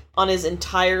shit on his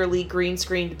entirely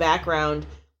green-screened background.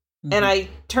 Mm-hmm. And I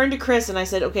turned to Chris and I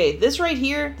said, okay, this right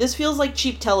here, this feels like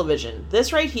cheap television.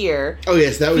 This right here... Oh,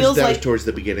 yes, that was towards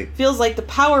the beginning. Feels like the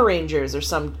Power Rangers or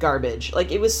some garbage.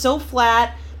 Like, it was so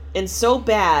flat and so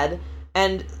bad,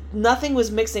 and nothing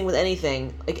was mixing with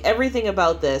anything. Like, everything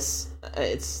about this,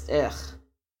 it's... ugh.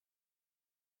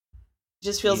 It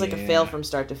just feels like a fail from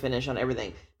start to finish on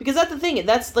everything. Because that's the thing,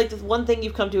 that's, like, the one thing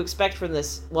you've come to expect from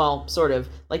this, well, sort of,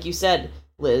 like you said,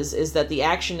 Liz, is that the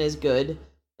action is good,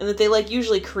 and that they, like,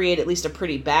 usually create at least a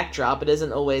pretty backdrop. It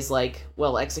isn't always, like,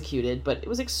 well executed, but it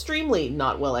was extremely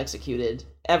not well executed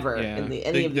ever in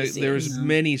any of the scenes. There's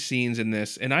many scenes in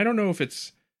this, and I don't know if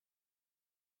it's,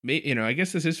 I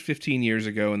guess this is 15 years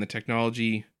ago, and the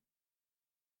technology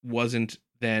wasn't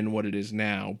then what it is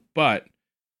now, but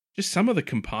just some of the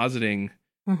compositing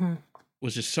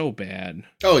was just so bad.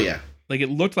 Oh, yeah. Like, it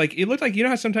looked like,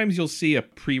 how sometimes you'll see a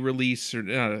pre-release, or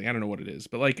I don't know what it is,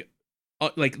 but like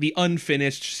the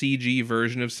unfinished CG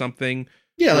version of something.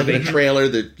 Yeah, like in a trailer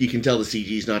that you can tell the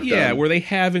CG's not done. Yeah, where they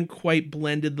haven't quite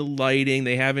blended the lighting,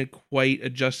 they haven't quite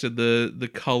adjusted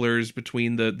the colors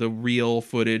between the real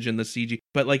footage and the CG.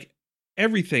 But, like,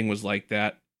 everything was like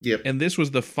that. Yep. And this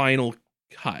was the final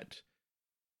cut.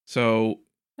 So...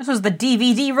 This was the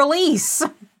DVD release.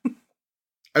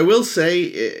 I will say,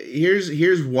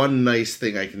 here's one nice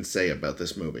thing I can say about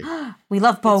this movie. We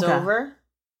love Boga. It's over?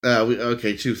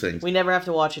 Okay, 2 things. We never have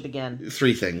to watch it again.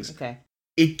 3 things. Okay.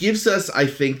 It gives us, I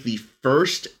think, the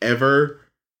first ever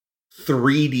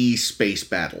 3D space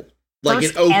battle. Like,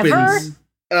 First it opens...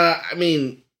 ever? I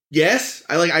mean, yes.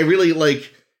 I really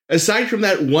like... aside from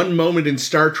that one moment in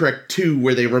Star Trek 2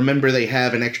 where they remember they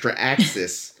have an extra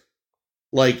axis,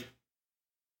 like,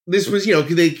 this was,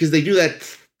 because they do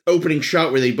that opening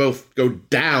shot where they both go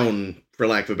down, for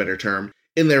lack of a better term,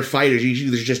 in their fighters.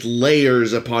 Usually there's just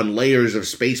layers upon layers of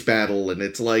space battle, and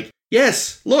it's like,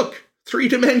 yes, look, 3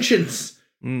 dimensions.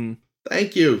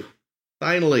 Thank you.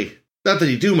 Finally. Not that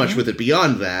you do much with it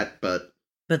beyond that, but...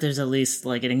 But there's at least,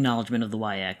 like, an acknowledgement of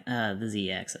the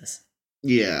Z-axis.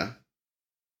 Yeah.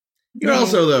 You're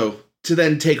also, though, to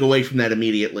then take away from that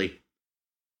immediately,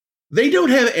 they don't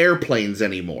have airplanes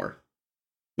anymore.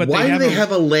 But why do they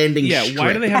have a landing strip? Yeah,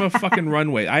 why do they have a fucking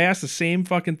runway? I asked the same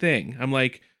fucking thing. I'm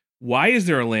like, why is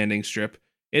there a landing strip?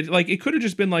 It could have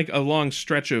just been like a long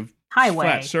stretch of highway,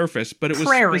 flat surface, but it was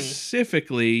prairie.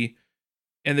 Specifically,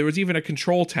 and there was even a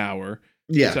control tower.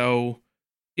 Yeah. So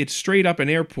it's straight up an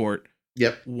airport.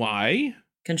 Yep. Why?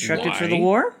 Constructed for the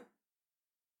war?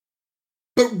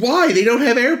 But why? They don't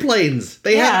have airplanes.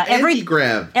 They have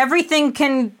anti-grav. Everything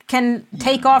can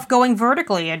take off going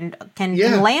vertically and can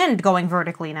land going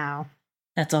vertically now.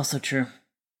 That's also true.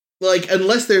 Like,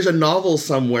 unless there's a novel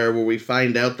somewhere where we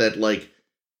find out that, like,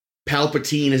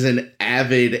 Palpatine is an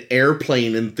avid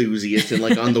airplane enthusiast, and,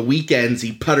 like, on the weekends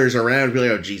he putters around and be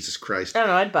like, oh, Jesus Christ. I don't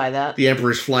know, I'd buy that. The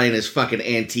Emperor's flying his fucking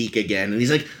antique again, and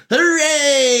he's like,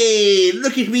 hooray!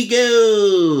 Look at me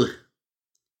go!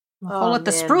 Call it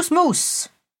the Spruce Moose.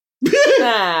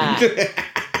 Ah.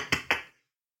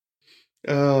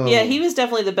 Yeah, he was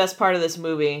definitely the best part of this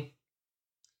movie.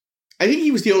 I think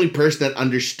he was the only person that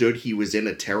understood he was in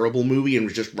a terrible movie and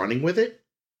was just running with it.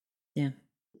 Yeah.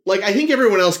 Like, I think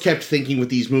everyone else kept thinking with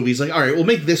these movies, like, all right, we'll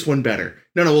make this one better.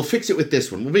 No, we'll fix it with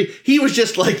this one. He was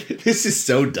just like, this is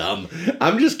so dumb.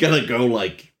 I'm just gonna go,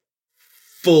 like,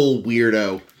 full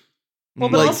weirdo. Well,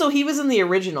 but also, he was in the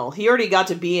original. He already got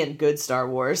to be in good Star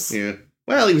Wars. Yeah.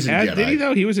 Well, he was in Jedi. Did he,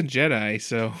 though? He was in Jedi,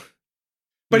 so...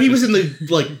 But he was in the,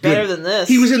 like... Better than this.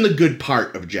 He was in the good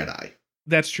part of Jedi.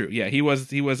 That's true. Yeah, he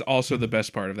was also the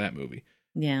best part of that movie.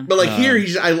 Yeah. But, like, here, I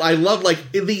his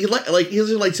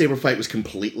lightsaber fight was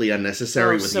completely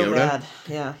unnecessary with Yoda. Bad.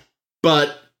 Yeah.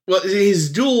 But... Well,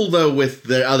 his duel, though, with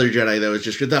the other Jedi, though, is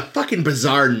just the fucking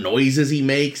bizarre noises he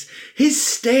makes. His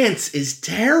stance is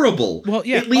terrible. Well,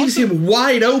 yeah. It leaves him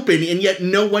wide open, and yet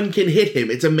no one can hit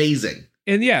him. It's amazing.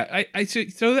 And yeah,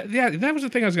 that was the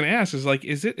thing I was going to ask, is like,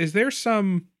 is there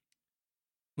some,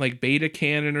 like, beta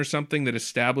canon or something that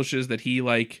establishes that he,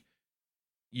 like,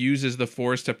 uses the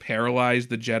Force to paralyze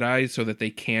the Jedi so that they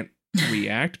can't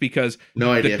react? Because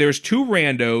no idea. There's 2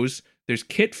 randos, there's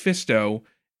Kit Fisto,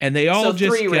 and they all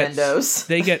just 3 randos.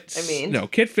 They get. I mean, no,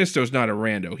 Kit Fisto's not a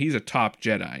rando. He's a top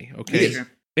Jedi. Okay. Yeah.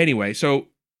 Anyway, so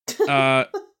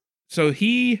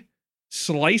he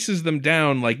slices them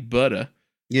down like butter.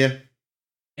 Yeah.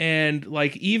 And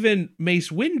like even Mace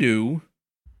Windu,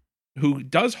 who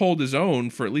does hold his own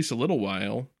for at least a little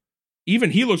while, even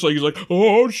he looks like he's like,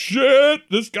 oh shit,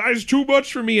 this guy's too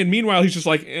much for me. And meanwhile, he's just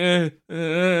like, Well,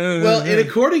 and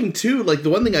according to, like,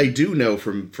 the one thing I do know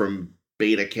from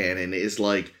beta canon is,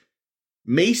 like,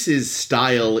 Mace's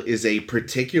style is a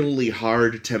particularly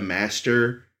hard to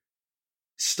master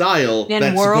style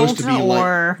that's supposed to be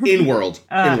like in world.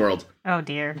 Oh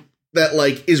dear. That,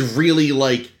 like, is really,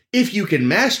 like, if you can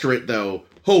master it, though,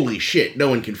 holy shit, no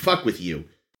one can fuck with you.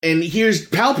 And here's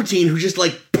Palpatine, who just,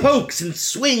 like, pokes and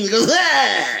swings, goes,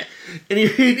 ah! And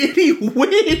he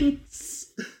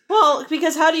wins. Well,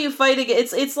 because how do you fight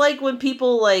against... It's like when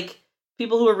people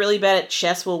who are really bad at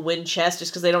chess will win chess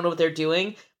just because they don't know what they're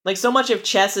doing. Like, so much of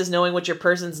chess is knowing what your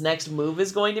person's next move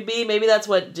is going to be. Maybe that's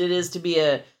what it is to be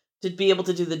able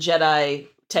to do the Jedi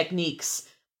techniques,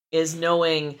 is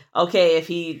knowing, okay, if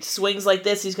he swings like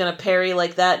this, he's going to parry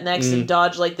like that next and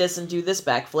dodge like this and do this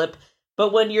backflip.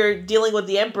 But when you're dealing with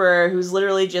the Emperor, who's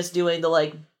literally just doing the,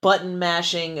 like, button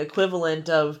mashing equivalent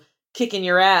of kicking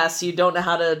your ass, you don't know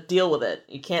how to deal with it.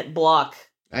 You can't block.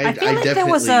 I feel like there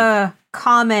was a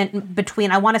comment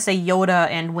between, I want to say Yoda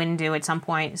and Windu at some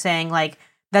point, saying, like,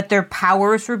 that their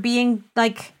powers were being,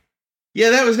 like...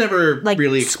 Yeah, that was never like,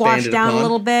 really squashed expanded down upon. a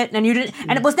little bit, and you didn't,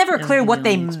 and it was never clear what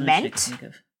they meant.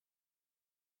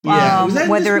 Yeah, was that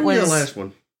whether this it movie or was the last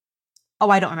one? Oh,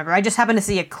 I don't remember. I just happened to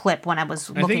see a clip when I was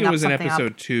looking up something up. I think it was in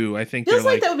episode 2. I think feels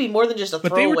like that would be more than just a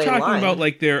throwaway line. But they were talking about,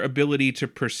 like, their ability to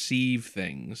perceive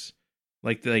things,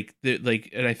 and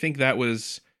I think that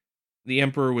was the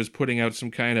Emperor was putting out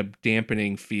some kind of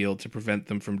dampening field to prevent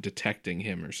them from detecting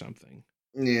him or something.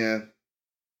 Yeah.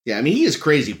 Yeah, I mean, he is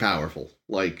crazy powerful.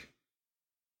 Like,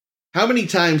 how many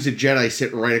times did Jedi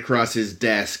sit right across his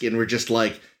desk and were just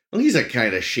like, well, he's a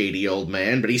kind of shady old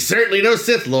man, but he's certainly no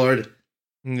Sith Lord.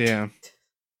 Yeah.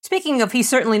 Speaking of, he's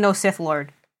certainly no Sith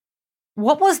Lord.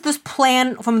 what was this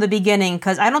plan from the beginning?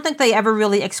 Because I don't think they ever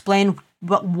really explained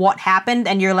what happened,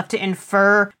 and you're left to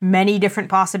infer many different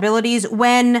possibilities.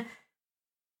 When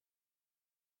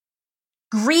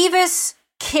Grievous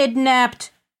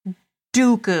kidnapped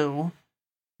Dooku.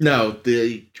 No,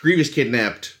 the Grievous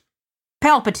kidnapped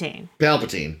Palpatine.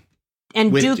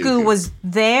 And Dooku was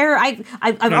there? I've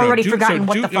already forgotten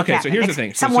what the fuck happened. Okay, so here's the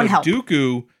thing. Someone help.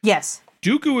 Dooku... Yes.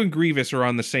 Dooku and Grievous are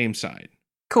on the same side.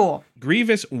 Cool.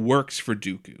 Grievous works for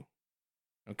Dooku.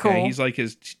 Okay, cool. He's like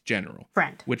his general.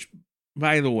 Friend. Which,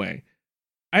 by the way,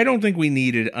 I don't think we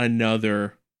needed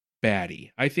another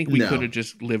baddie. I think we could have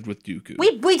just lived with Dooku.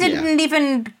 We didn't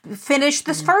even finish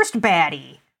this first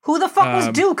baddie. Who the fuck was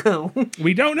Dooku?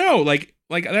 We don't know. Like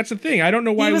that's the thing. I don't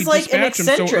know why we dispatched him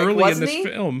so early in this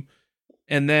film.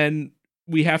 And then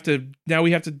we have to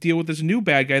deal with this new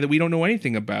bad guy that we don't know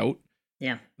anything about.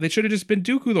 Yeah. They should have just been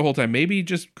Dooku the whole time. Maybe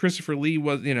just Christopher Lee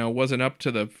wasn't up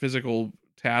to the physical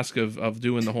task of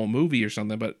doing the whole movie or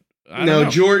something, but I don't know.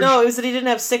 George. No, it was that he didn't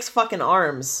have 6 fucking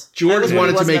arms. George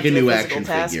wanted to make a new action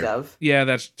figure. Yeah,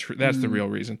 that's true. That's the real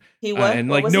reason. He was, and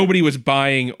nobody was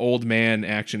buying old man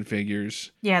action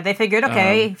figures. Yeah, they figured,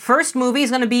 okay, first movie is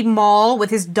going to be Maul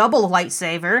with his double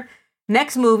lightsaber.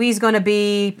 Next movie is going to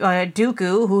be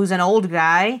Dooku, who's an old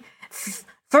guy.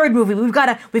 Third movie, we've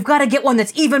got to get one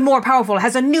that's even more powerful. It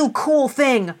has a new cool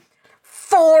thing.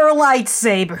 4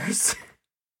 lightsabers.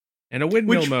 And a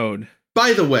windmill mode.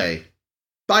 By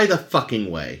the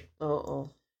fucking way.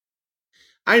 Uh-oh.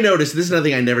 I noticed, this is another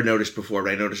thing I never noticed before,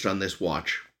 but I noticed on this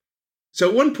watch. So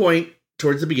at one point,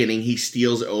 towards the beginning, he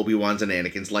steals Obi-Wan's and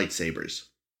Anakin's lightsabers.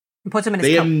 And puts them in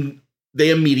his coat. They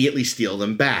immediately steal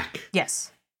them back.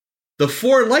 Yes. The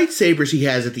 4 lightsabers he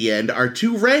has at the end are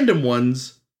 2 random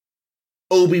ones,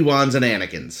 Obi-Wan's and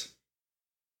Anakin's.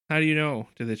 How do you know?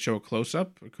 Did it show a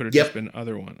close-up? Or could it just been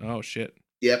other one? Oh, shit.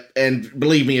 Yep, and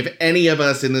believe me, if any of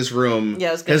us in this room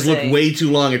has looked way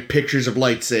too long at pictures of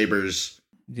lightsabers...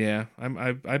 Yeah,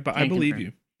 I believe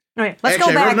you. All right, let's go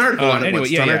back. I wrote an article on it anyway,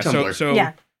 once. It's on our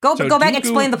Tumblr. Go Dooku, back and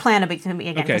explain the plan to me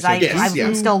again, because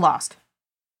I'm still lost.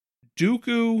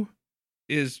 Dooku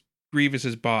is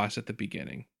Grievous's boss at the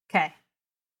beginning. Okay.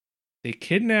 They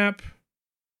kidnap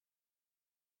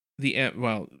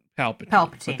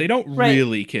Palpatine. But they don't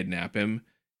really kidnap him.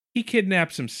 He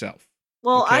kidnaps himself.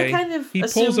 Well, okay? I kind of he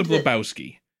pulls a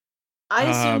Lebowski. I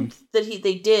assumed that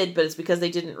they did, but it's because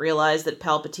they didn't realize that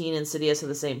Palpatine and Sidious are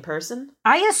the same person.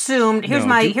 I assumed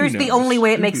here's the only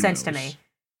way it makes sense to me.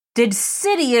 Did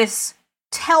Sidious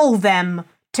tell them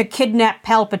to kidnap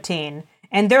Palpatine,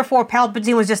 and therefore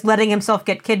Palpatine was just letting himself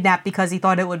get kidnapped because he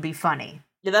thought it would be funny?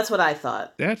 Yeah, that's what I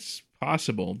thought. That's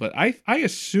possible, but I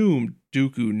assumed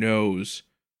Dooku knows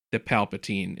that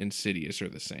Palpatine and Sidious are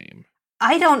the same.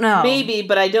 I don't know. Maybe,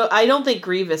 but I don't think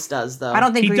Grievous does, though. I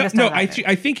don't think Grievous does. No, I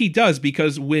think he does,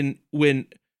 because when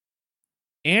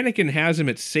Anakin has him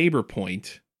at saber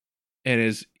point and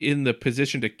is in the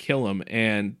position to kill him,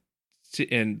 and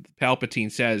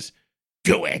Palpatine says,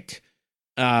 "Do it,"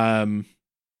 Dooku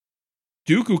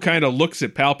kind of looks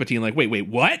at Palpatine like, "Wait,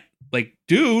 what? Like,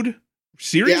 dude,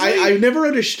 seriously?" Yeah, I've never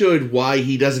understood why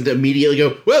he doesn't immediately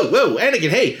go, "Whoa, Anakin,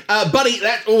 hey, buddy,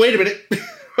 wait a minute,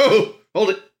 oh,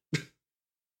 hold it."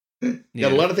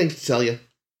 Got a lot of things to tell you.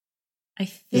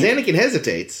 Because Anakin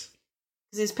hesitates.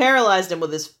 Because he's paralyzed him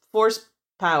with his force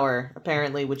power,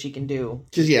 apparently, which he can do.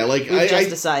 Because, I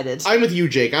just decided. I'm with you,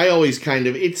 Jake. I always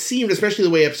it seemed, especially the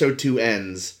way episode 2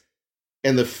 ends,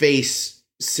 and the face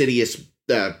Sidious,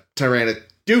 Tyrannus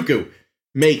Dooku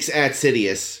makes at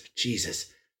Sidious.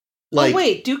 Jesus. Oh,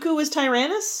 wait, Dooku is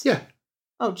Tyrannus? Yeah.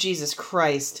 Oh, Jesus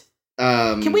Christ.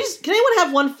 Can anyone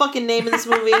have one fucking name in this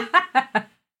movie?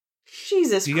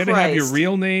 Jesus Christ. You gotta have your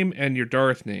real name and your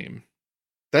Darth name.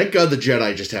 Thank God the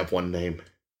Jedi just have one name.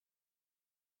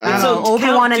 So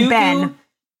Obi-Wan and Ben.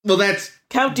 Well, that's...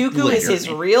 Count Dooku is his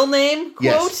real name, quote?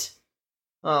 Yes.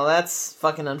 Oh, that's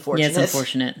fucking unfortunate. Yeah, it's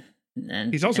unfortunate.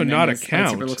 He's also not a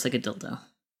count. Lightsaber looks like a dildo.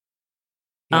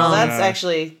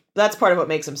 That's part of what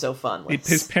makes him so fun.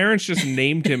 His parents just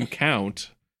named him Count,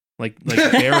 like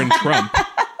Baron Trump.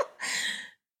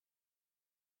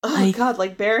 Oh, God,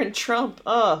 like Baron Trump.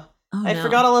 I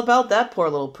forgot all about that poor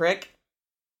little prick.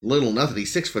 Little nothing.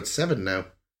 He's 6'7" now.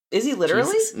 Is he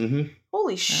literally? Mm-hmm.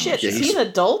 Holy shit! Is he an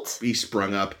adult? He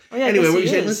sprung up. Oh, yeah, anyway, what were you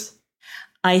saying, Liz?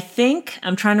 I think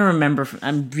I'm trying to remember.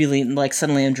 I'm really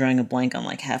suddenly I'm drawing a blank on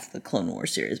half the Clone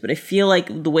Wars series, but I feel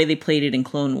like the way they played it in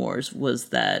Clone Wars was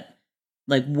that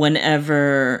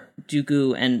whenever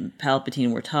Dooku and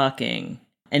Palpatine were talking,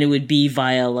 and it would be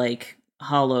via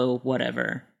hollow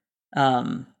whatever.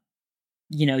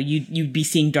 You'd be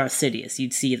seeing Darth Sidious.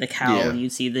 You'd see the cowl, and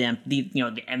you'd see the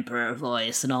Emperor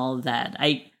voice and all of that.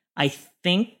 I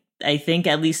think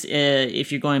at least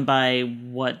if you're going by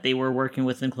what they were working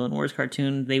with in Clone Wars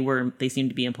cartoon, they seem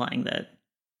to be implying that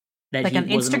like he an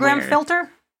wasn't Instagram aware.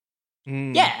 filter.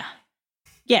 Yeah.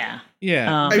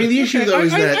 I mean, the issue though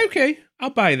is that okay, I'll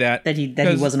buy that he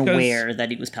wasn't aware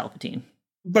that he was Palpatine.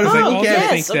 But if I look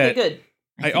at it, okay, good.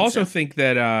 I also think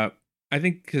that I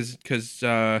think because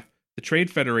the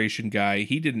Trade Federation guy,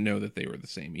 he didn't know that they were the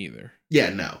same either. yeah,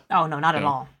 no. Oh no, not at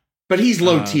all. But he's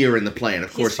low tier in the plan.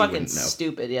 Of course, He's he fucking wouldn't know.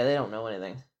 stupid. Yeah, they don't know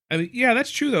anything. I mean, yeah,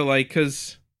 that's true though. Like,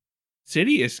 because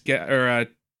Sidious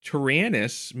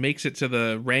Tyrannus makes it to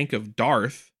the rank of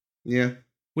Darth, Yeah.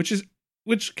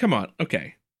 which come on,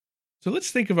 okay. So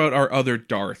let's think about our other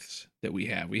Darths that we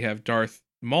have. We have Darth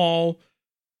Maul,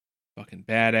 fucking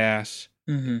badass.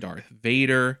 Mm-hmm. Darth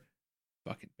Vader,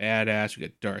 fucking badass. We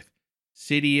got Darth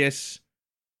Sidious,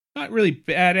 not really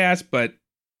badass, but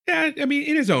yeah, I mean,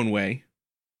 in his own way.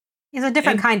 He's a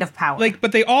different kind of power. Like,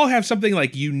 but they all have something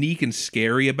like unique and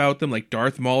scary about them. Like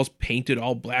Darth Maul's painted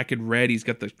all black and red. He's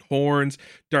got the horns.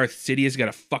 Darth Sidious got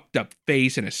a fucked up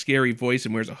face and a scary voice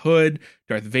and wears a hood.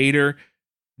 Darth Vader,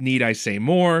 need I say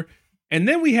more? And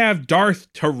then we have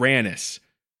Darth Tyrannus,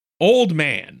 old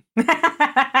man,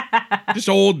 just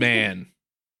old man.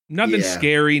 Nothing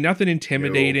scary, nothing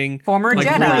intimidating. Former like,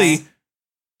 Jedi. Really,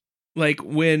 like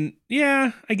when,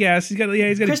 I guess he's got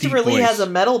Christopher a deep Lee voice. has a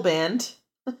metal band.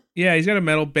 Yeah, he's got a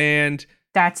metal band.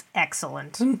 That's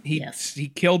excellent.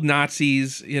 He killed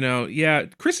Nazis, Yeah,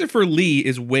 Christopher Lee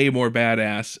is way more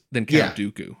badass than Count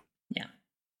Dooku. Yeah.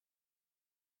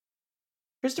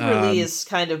 Christopher Lee is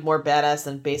kind of more badass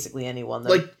than basically anyone. Though,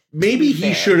 Like, maybe he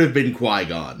fair. should have been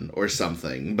Qui-Gon or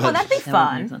something. But Oh, that'd be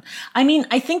fun. I mean,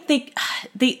 I think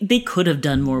they could have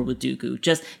done more with Dooku.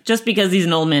 Just because he's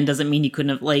an old man doesn't mean he couldn't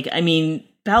have. Like, I mean,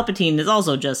 Palpatine is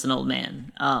also just an old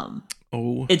man.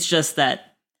 It's just that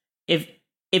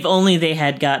if only they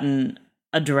had gotten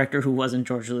a director who wasn't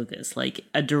George Lucas, like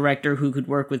a director who could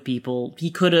work with people, he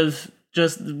could have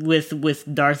just with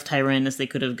Darth Tyrannus, they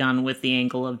could have gone with the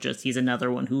angle of just he's another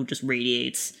one who just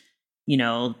radiates,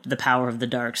 the power of the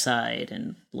dark side,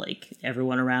 and like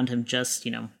everyone around him just,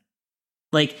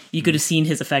 like you could have seen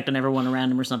his effect on everyone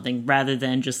around him or something, rather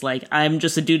than just like I'm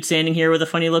just a dude standing here with a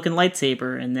funny looking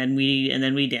lightsaber, and then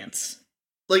we dance.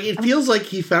 Like, it feels like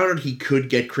he found out he could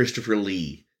get Christopher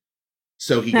Lee,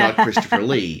 so he got Christopher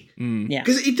Lee. Yeah,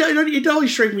 Because it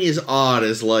always struck me as odd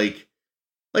as like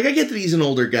I get that he's an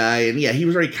older guy, and yeah, he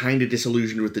was already kind of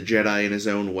disillusioned with the Jedi in his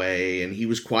own way, and he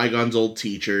was Qui-Gon's old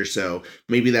teacher, so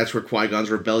maybe that's where Qui-Gon's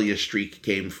rebellious streak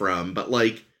came from. But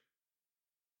like,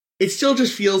 it still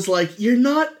just feels like you're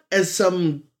not, as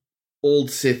some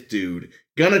old Sith dude,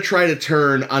 gonna try to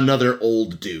turn another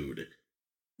old dude.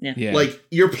 Yeah. Like,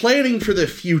 you're planning for the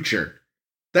future.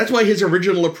 That's why his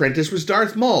original apprentice was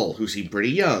Darth Maul, who seemed pretty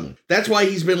young. That's why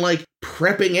he's been, like,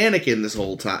 prepping Anakin this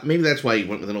whole time. Maybe that's why he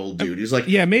went with an old dude. He's like,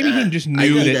 yeah, maybe he just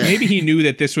knew that. Maybe he knew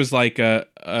that this was like a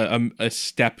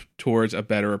step towards a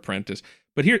better apprentice.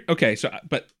 But here, okay, so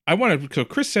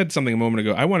Chris said something a moment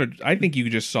ago. I think you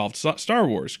just solved Star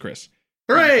Wars, Chris.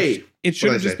 Hooray! It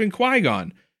should have just been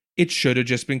Qui-Gon. It should have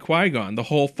just been Qui-Gon the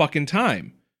whole fucking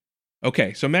time.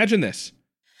 Okay, so imagine this.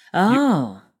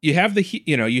 Oh. You have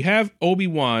you have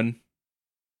Obi-Wan.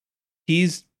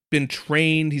 He's been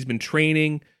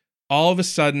training. All of a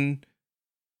sudden,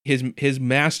 his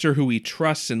master, who he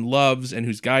trusts and loves and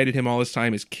who's guided him all this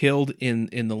time, is killed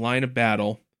in the line of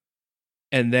battle,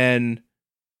 and then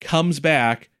comes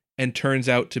back and turns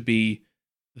out to be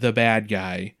the bad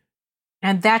guy.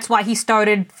 And that's why he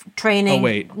started training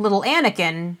little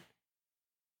Anakin.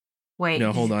 Wait.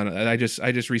 No, hold on. I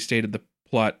just restated the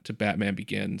plot to Batman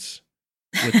Begins.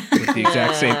 With the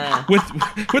exact same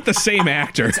with the same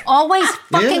actor. It's always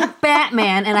fucking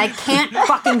Batman, and I can't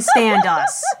fucking stand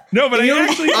us. No, but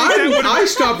I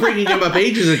stopped bringing him up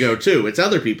ages ago too. It's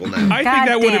other people now. I think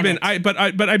that would have been.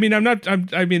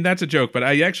 I mean, that's a joke, but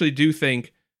I actually do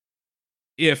think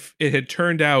if it had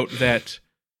turned out that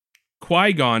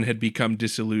Qui-Gon had become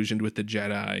disillusioned with the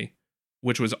Jedi,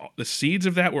 which was the seeds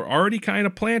of that were already kind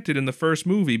of planted in the first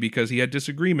movie because he had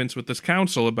disagreements with this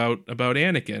council about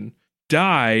Anakin.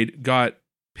 Died, got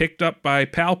picked up by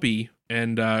Palpy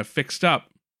and fixed up,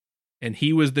 and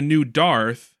he was the new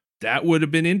Darth. That would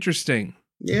have been interesting.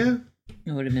 Yeah,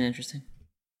 it would have been interesting.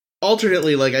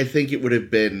 Alternately, like, I think it would have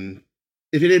been,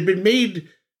 if it had been made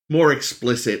more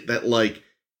explicit that, like,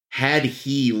 had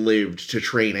he lived to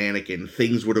train Anakin,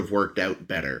 things would have worked out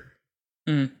better.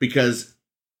 Because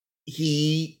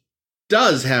he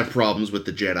does have problems with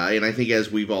the Jedi, and I think, as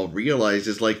we've all realized,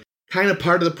 is like, kind of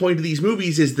part of the point of these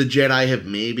movies is the Jedi have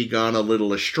maybe gone a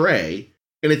little astray,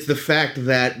 and it's the fact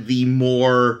that the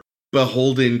more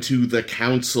beholden to the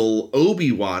council.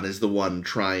 Obi-Wan is the one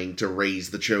trying to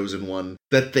raise the chosen one,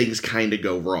 that things kind of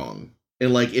go wrong.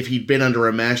 And, like, if he'd been under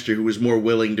a master who was more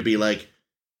willing to be like,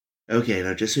 okay,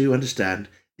 now just so you understand,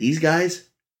 these guys,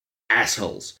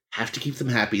 assholes. Have to keep them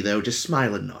happy, though. Just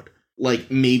smile and nod. Like,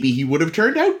 maybe he would have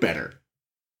turned out better.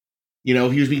 You know,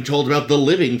 if he was being told about the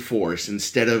living force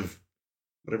instead of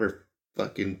whatever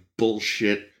fucking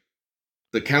bullshit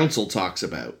the council talks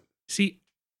about. See,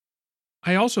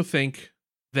 I also think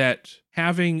that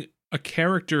having a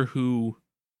character who,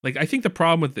 like, I think the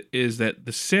problem with is that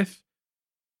the Sith,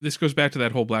 this goes back to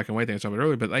that whole black and white thing I was talking about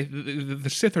earlier, but the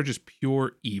Sith are just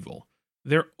pure evil.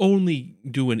 They're only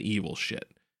doing evil shit.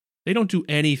 They don't do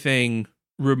anything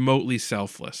remotely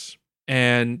selfless.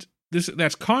 And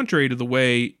that's contrary to the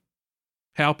way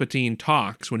Palpatine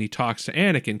talks when he talks to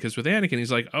Anakin, because with Anakin,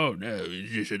 he's like, oh no,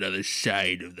 it's just another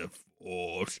side of the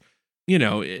Force. You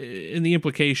know, and the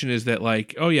implication is that,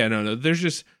 like, oh yeah, no,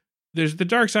 there's the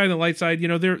dark side and the light side, you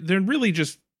know, they're really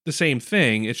just the same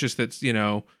thing. It's just that, you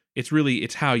know,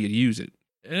 it's how you use it.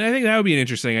 And I think that would be an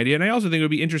interesting idea. And I also think it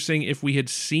would be interesting if we had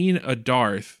seen a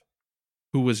Darth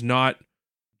who was not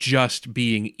just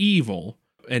being evil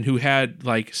and who had,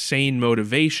 like, sane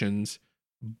motivations,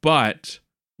 but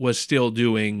was still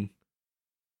doing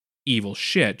evil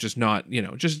shit, just not,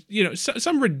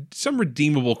 some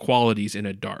redeemable qualities in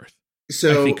a Darth.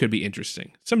 So I think could be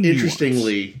interesting.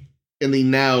 Interestingly, nuance. In the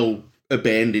now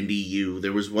abandoned EU,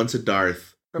 there was once a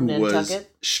Darth from who Nantucket was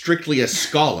strictly a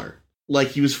scholar. Like,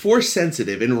 he was force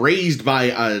sensitive and raised by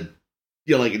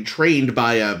and trained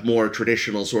by a more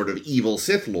traditional sort of evil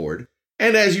Sith Lord.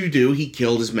 And as you do, he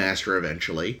killed his master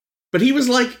eventually. But he was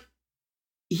like,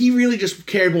 he really just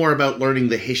cared more about learning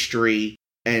the history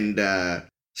and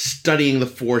studying the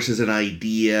Force as an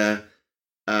idea,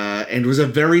 and was a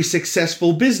very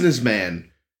successful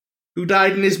businessman who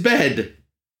died in his bed,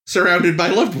 surrounded by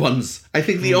loved ones. I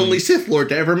think the only Sith Lord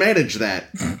to ever manage that.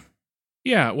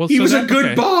 Yeah, well, he was a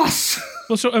good boss.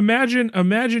 Well, so imagine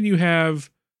you have,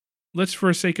 let's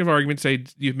for sake of argument say,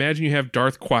 you imagine you have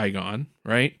Darth Qui-Gon,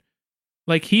 right?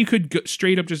 Like, he could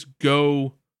straight up just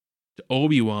go to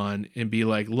Obi-Wan and be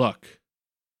like, look,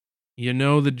 you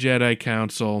know, the Jedi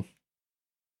Council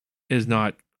is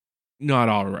not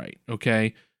all right,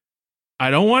 okay? I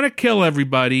don't want to kill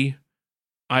everybody.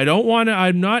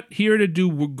 I'm not here to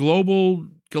do global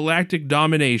galactic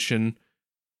domination.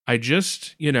 I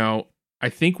just, I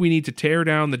think we need to tear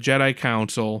down the Jedi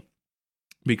Council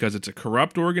because it's a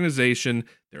corrupt organization.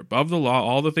 They're above the law,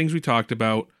 all the things we talked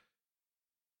about.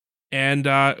 And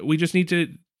we just need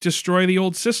to destroy the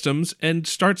old systems and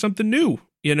start something new,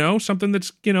 something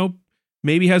that's,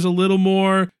 maybe has a little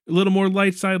more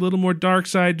light side, a little more dark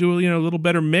side, do a little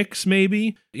better mix,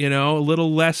 maybe, a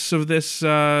little less of this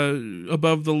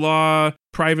above the law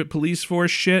private police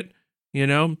force shit.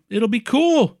 It'll be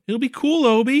cool. It'll be cool,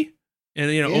 Obi.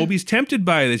 And, Obi's tempted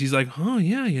by this. He's like, oh,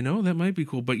 yeah, that might be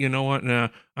cool. But you know what? Nah,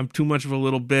 I'm too much of a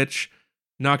little bitch.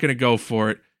 Not going to go for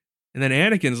it. And then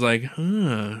Anakin's like,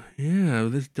 yeah,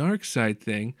 this dark side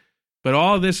thing. But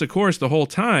all this, of course, the whole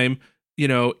time,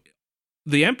 the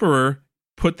Emperor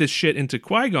put this shit into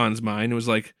Qui-Gon's mind and was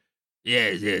like, yeah.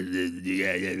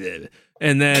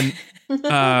 And then,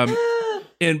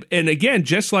 and again,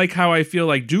 just like how I feel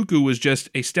like Dooku was just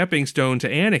a stepping stone to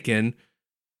Anakin,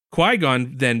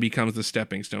 Qui-Gon then becomes the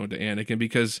stepping stone to Anakin,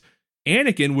 because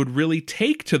Anakin would really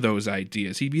take to those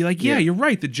ideas. He'd be like, yeah, you're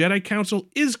right. The Jedi Council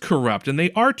is corrupt and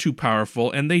they are too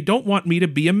powerful and they don't want me to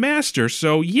be a master.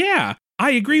 So yeah,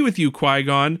 I agree with you,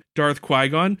 Qui-Gon, Darth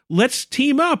Qui-Gon. Let's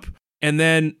team up. And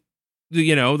then,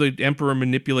 the Emperor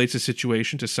manipulates the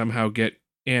situation to somehow get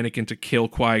Anakin to kill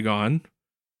Qui-Gon,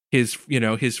 his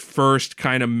first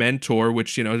kind of mentor,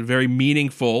 which, is very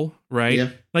meaningful, right? Yeah.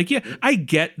 Like, yeah, I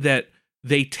get that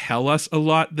they tell us a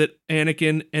lot that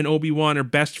Anakin and Obi-Wan are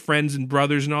best friends and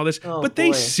brothers and all this, but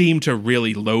they seem to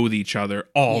really loathe each other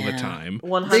all the time.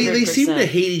 100%. They seem to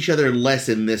hate each other less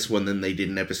in this one than they did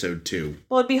in episode 2.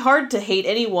 Well, it'd be hard to hate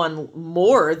anyone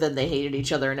more than they hated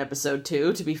each other in episode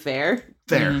 2, to be fair.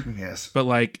 Fair, yes. But,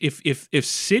 like, if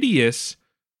Sidious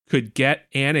could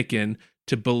get Anakin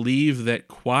to believe that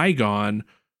Qui-Gon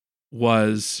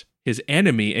was his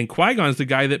enemy, and Qui-Gon's the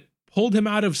guy that pulled him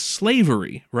out of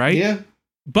slavery, right? Yeah.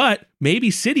 But maybe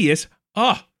Sidious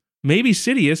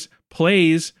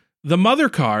plays the mother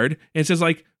card and says,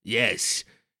 like, yes,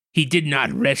 he did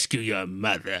not rescue your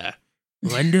mother.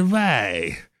 Wonder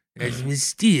why? That's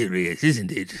mysterious,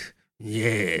 isn't it?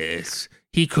 Yes.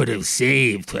 He could have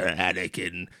saved her,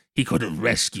 Anakin. He could have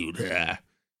rescued her.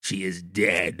 She is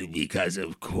dead because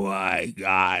of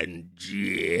Qui-Gon.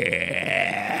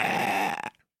 Yeah.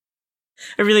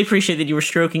 I really appreciate that you were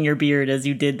stroking your beard as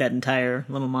you did that entire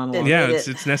little monologue. Yeah,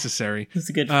 it's necessary. It's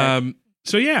a good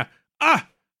so yeah. I'm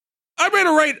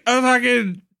gonna write a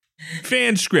fucking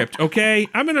fan script, okay?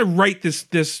 I'm gonna write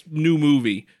this new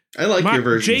movie. I like your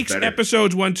version. Jake's better.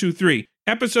 episodes 1, 2, 3.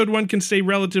 Episode 1 can stay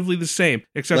relatively the same,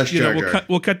 except Less Jar Jar.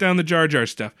 we'll cut down the Jar Jar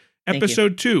stuff.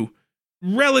 Episode 2,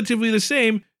 relatively the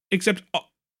same, except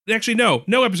actually no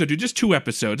episode 2, just 2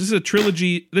 episodes. This is a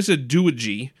trilogy. This is a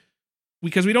duology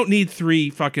because we don't need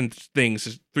 3 fucking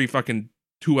things, 3 fucking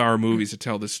 2-hour movies to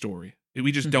tell this story.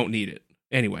 We just don't need it.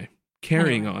 Anyway,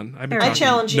 carrying on. I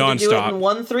challenge you to do it in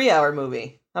 1 3-hour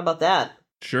movie. How about that?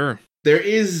 Sure. There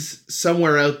is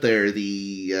somewhere out there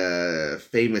the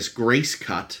famous Grace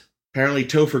cut. Apparently,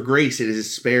 Topher Grace, in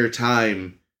his spare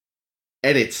time,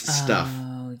 edits stuff.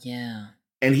 Oh, yeah.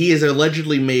 And he has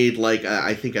allegedly made, like,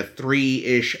 I think a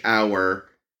 3-ish hour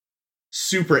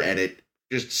super edit,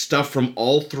 just stuff from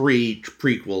all 3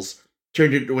 prequels,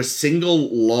 turned into a single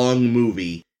long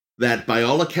movie that, by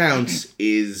all accounts,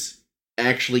 is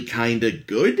actually kind of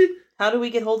good. How do we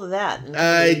get hold of that?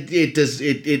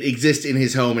 It exists in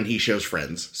his home, and he shows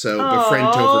friends. So, befriend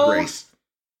Topher Grace.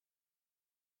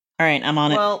 All right, I'm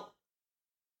on it.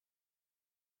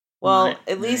 Well,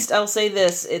 at least I'll say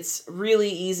this. It's really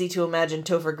easy to imagine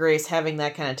Topher Grace having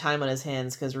that kind of time on his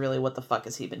hands, because really, what the fuck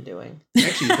has he been doing?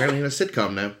 Actually, he's apparently in a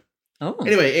sitcom now. Oh.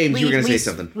 Anyway, Ames, you were going to say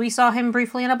something. We saw him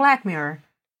briefly in a Black Mirror.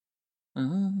 He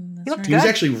looked He was good.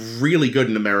 actually really good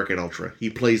in American Ultra. He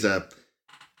plays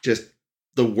just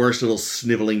the worst little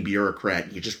sniveling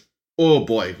bureaucrat. You just, oh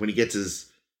boy, when he gets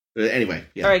his... Anyway,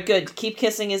 yeah. All right, good. Keep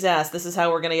kissing his ass. This is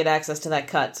how we're going to get access to that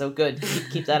cut, so good.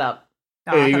 Keep that up.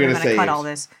 Oh, I thought we were going to cut all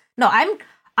this. No,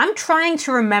 I'm trying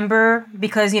to remember,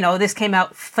 because, this came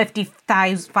out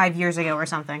 55 years ago or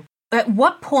something. At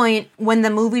what point, when the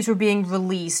movies were being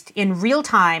released in real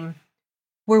time,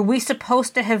 were we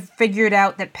supposed to have figured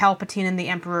out that Palpatine and the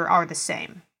Emperor are the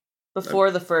same?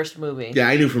 Before the first movie. Yeah,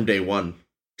 I knew from day one,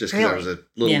 just because I was a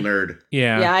little nerd.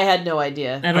 Yeah. Yeah, I had no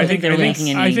idea. I don't think they were making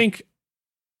any... I think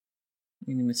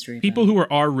mystery people who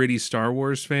are already Star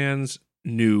Wars fans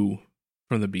knew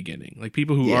from the beginning. Like,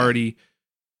 people who already...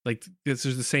 Like, this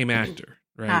is the same actor,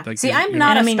 right? Like, see, I'm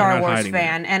not a Star Wars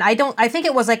fan, and I think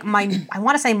it was like I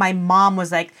want to say my mom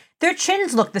was like, their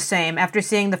chins look the same after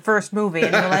seeing the first movie,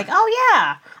 and we're like, oh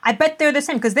yeah, I bet they're the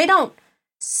same, because they don't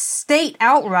state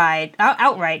outright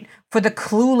for the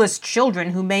clueless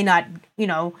children who may not,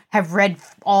 have read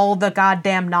all the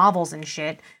goddamn novels and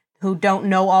shit, who don't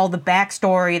know all the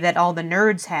backstory that all the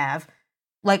nerds have.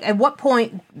 Like, at what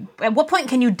point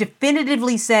can you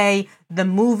definitively say the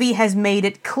movie has made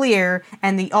it clear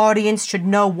and the audience should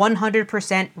know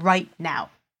 100% right now?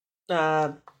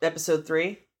 Episode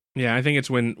 3? Yeah, I think it's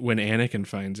when Anakin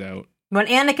finds out. When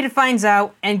Anakin finds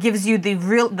out and gives you the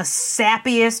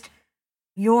sappiest,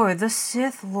 "You're the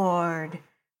Sith Lord,"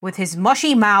 with his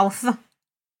mushy mouth,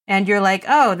 and you're like,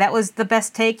 oh, that was the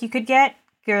best take you could get?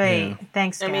 Great. Yeah.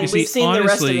 Thanks, guys. I mean, we've seen the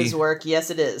rest of his work.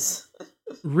 Yes, it is.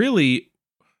 Really...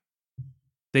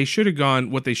 They should have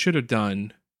gone. What they should have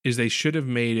done is they should have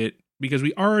made it, because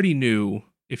we already knew,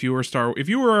 if you were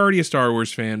already a Star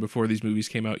Wars fan before these movies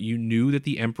came out, you knew that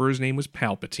the Emperor's name was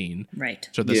Palpatine. Right.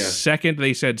 So the second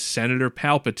they said Senator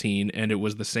Palpatine and it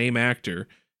was the same actor,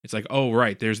 it's like, oh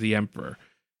right, there's the Emperor.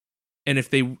 And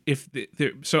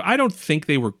so I don't think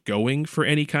they were going for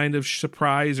any kind of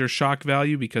surprise or shock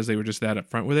value, because they were just that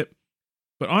upfront with it.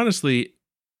 But honestly,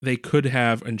 they could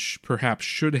have and perhaps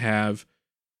should have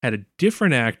had a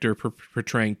different actor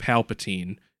portraying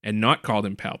Palpatine and not called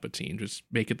him Palpatine, just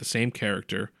make it the same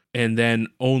character, and then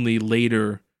only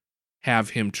later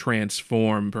have him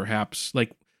transform, perhaps,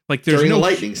 like there's during no the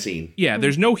lightning scene. Yeah,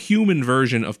 there's no human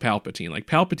version of Palpatine. Like,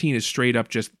 Palpatine is straight up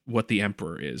just what the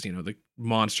Emperor is, the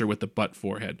monster with the butt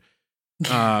forehead.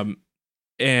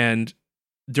 And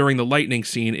during the lightning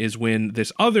scene is when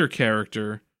this other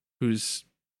character, who's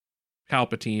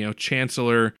Palpatine,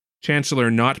 Chancellor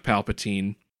not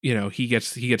Palpatine, he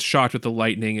gets shocked with the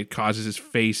lightning. It causes his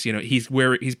face,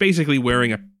 he's basically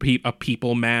wearing a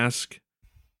people mask,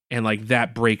 and like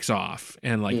that breaks off,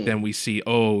 and like then we see,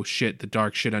 oh shit, the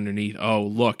dark shit underneath. Oh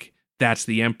look, that's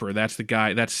the Emperor. That's the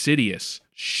guy. That's Sidious.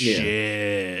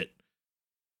 Shit.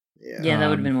 Yeah, that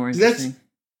would have been more interesting.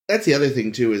 That's the other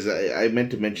thing too. Is I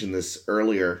meant to mention this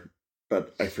earlier,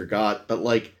 but I forgot. But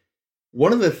like,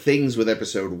 one of the things with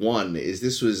episode 1 is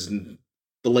this was the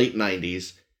late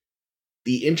 90s.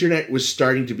 The internet was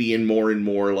starting to be in more and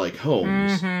more like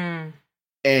homes. Mm-hmm.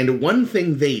 And one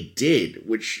thing they did,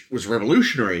 which was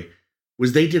revolutionary,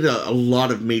 was they did a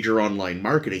lot of major online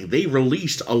marketing. They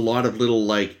released a lot of little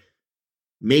like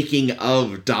making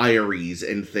of diaries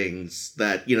and things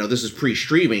that, this is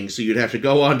pre-streaming, so you'd have to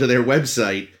go onto their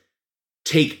website,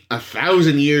 take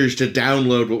 1,000 years to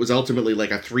download what was ultimately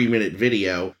like a 3-minute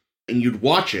video, and you'd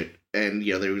watch it. And,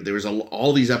 there was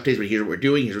all these updates, but here's what we're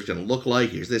doing, here's what it's going to look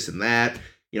like, here's this and that.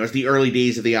 It's the early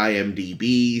days of the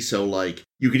IMDb, so, like,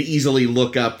 you could easily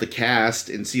look up the cast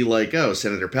and see, like, oh,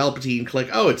 Senator Palpatine, click,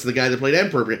 oh, it's the guy that played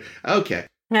Emperor. Okay.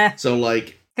 So,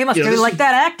 like... They must really like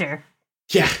that actor.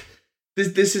 Yeah.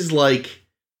 This is like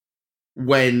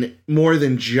when more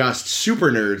than just super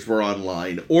nerds were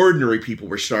online, ordinary people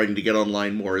were starting to get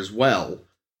online more as well.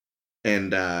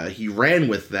 And he ran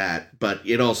with that, but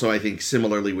it also, I think,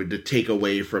 similarly would take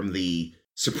away from the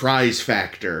surprise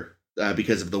factor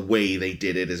because of the way they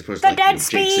did it, as opposed to Jake's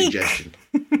suggestion.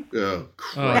 Oh,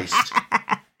 Christ.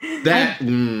 That...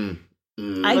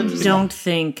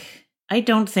 I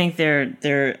don't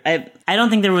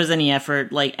think there was any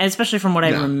effort, like, especially from what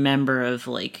I remember of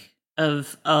the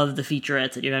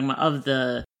featurettes that you're talking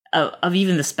about, of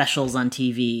even the specials on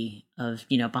TV, of,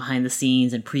 behind the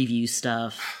scenes and preview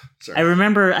stuff.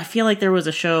 Sorry. I feel like there was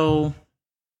a show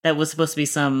that was supposed to be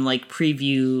some, like,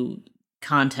 preview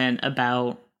content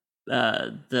about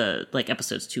the, like,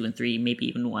 episodes 2 and 3, maybe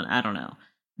even 1, I don't know.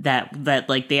 That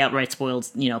like they outright spoiled,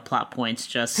 plot points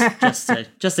just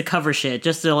to cover shit,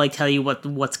 just to like tell you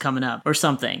what's coming up or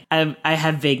something. I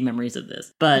have vague memories of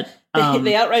this, but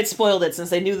they outright spoiled it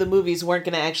since they knew the movies weren't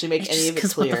going to actually make any of it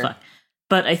clear. What the fuck?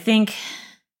 But I think,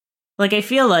 like, I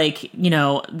feel like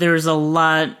there's a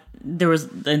lot. There was,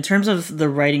 in terms of the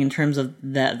writing, in terms of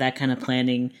that kind of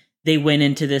planning, they went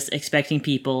into this expecting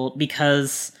people,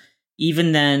 because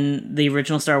even then the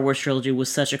original Star Wars trilogy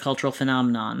was such a cultural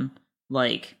phenomenon.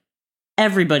 Like,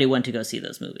 everybody went to go see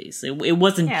those movies. It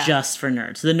wasn't just for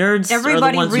nerds. The nerds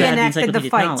everybody are the ones who had the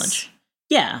encyclopedic fights. Knowledge.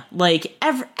 Yeah, like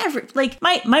like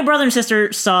my brother and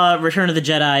sister saw Return of the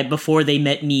Jedi before they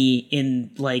met me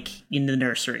in the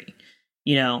nursery.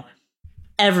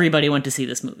 Everybody went to see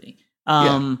this movie.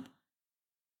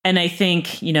 And I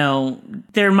think,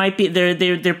 there might be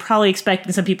they're probably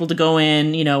expecting some people to go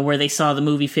in, where they saw the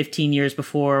movie 15 years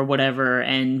before or whatever,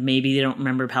 and maybe they don't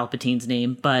remember Palpatine's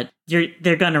name, but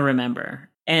they're gonna remember.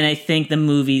 And I think the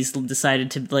movies decided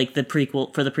to, like, for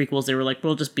the prequels, they were like,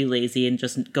 we'll just be lazy and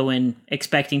just go in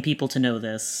expecting people to know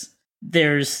this.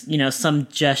 There's, some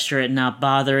gesture at not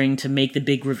bothering to make the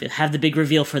big have the big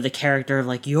reveal for the character of,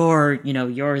 like, you're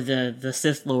the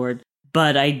Sith Lord.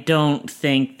 But I don't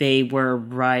think they were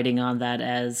riding on that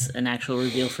as an actual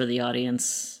reveal for the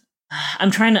audience.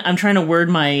 I'm trying to word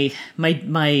my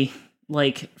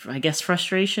like, I guess,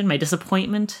 frustration, my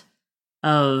disappointment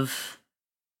of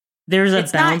there's a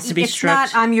balance to be struck.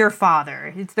 It's not I'm your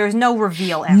father. There's no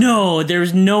reveal ever. No,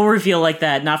 there's no reveal like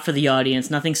that. Not for the audience.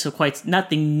 Nothing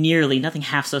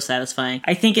half so satisfying.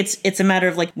 I think it's a matter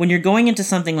of, like, when you're going into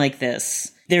something like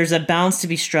this, there's a balance to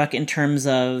be struck in terms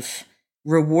of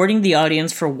rewarding the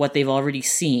audience for what they've already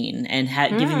seen and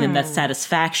giving them that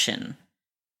satisfaction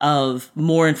of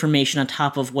more information on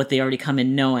top of what they already come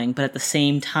in knowing, but at the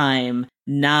same time,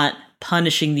 not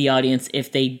punishing the audience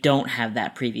if they don't have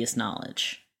that previous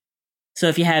knowledge. So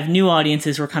if you have new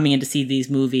audiences who are coming in to see these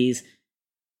movies,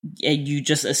 you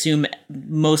just assume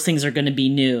most things are going to be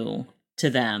new to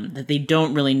them, that they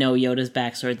don't really know Yoda's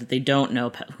backstory, that they don't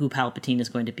know who Palpatine is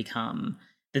going to become,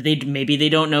 that maybe they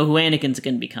don't know who Anakin's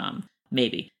going to become.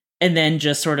 Maybe. And then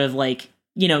just sort of, like,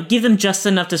 give them just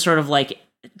enough to sort of, like,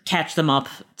 catch them up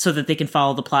so that they can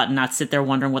follow the plot and not sit there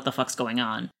wondering what the fuck's going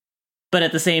on. But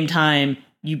at the same time,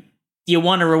 you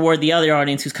want to reward the other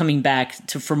audience who's coming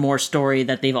back for more story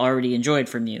that they've already enjoyed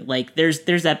from you. Like, there's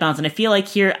that balance. And I feel like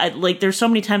here, there's so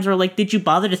many times where, like, did you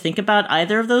bother to think about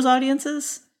either of those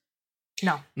audiences?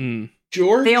 No.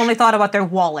 George? They only thought about their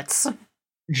wallets.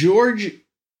 George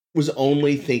was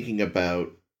only thinking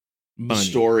about the Money.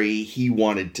 story he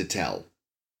wanted to tell.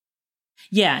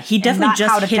 Yeah, he definitely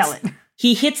just hits. Tell it.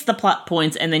 He hits the plot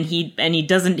points, and then he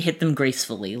doesn't hit them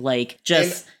gracefully. Like,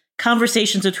 just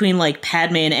conversations between, like,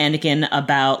 Padme and Anakin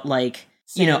about, like,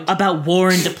 about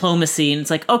war and diplomacy, and it's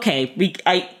like, okay,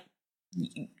 I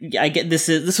get this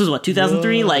was what,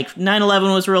 2003. Like,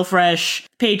 9/11 was real fresh.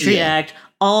 Patriot Act,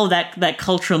 all of that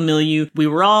cultural milieu. We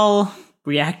were all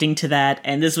reacting to that,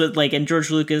 and this was, like, and George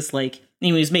Lucas, like,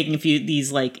 he was making a few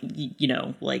these, like,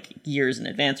 like, years in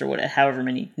advance or whatever, however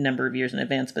many number of years in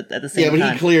advance, but at the same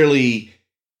time, he clearly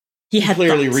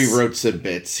thoughts. rewrote some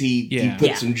bits. He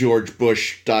put some George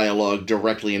Bush dialogue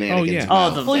directly in Anakin's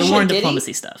mouth. The war and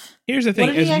diplomacy stuff. Here's the thing: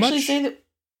 what did he actually say?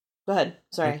 Go ahead.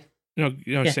 Sorry. No.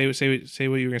 Say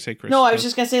what you were gonna say, Chris. No, I was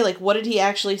just gonna say, like, what did he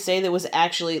actually say that was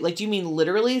actually, like, do you mean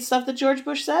literally stuff that George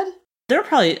Bush said? There are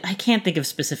probably, I can't think of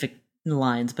specific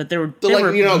lines, but there were with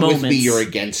moments. me, you're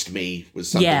against me, was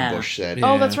something Bush said.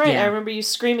 Yeah. Oh, that's right. Yeah. I remember you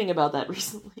screaming about that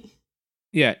recently.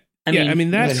 Yeah. I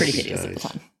mean that's pretty hideous at the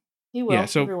time. He will. Yeah,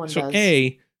 so Everyone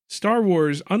does. Star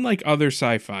Wars, unlike other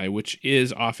sci-fi, which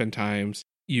is oftentimes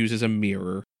used as a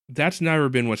mirror, that's never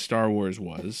been what Star Wars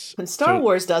was. When Star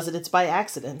Wars does it, it's by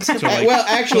accident. So Well,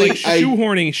 actually,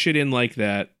 shoehorning shit in like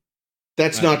that.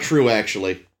 That's not true,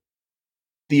 actually.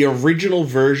 The original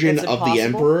version Is it of possible? the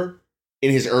Emperor,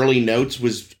 in his early notes,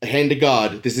 was, hand to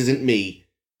God, this isn't me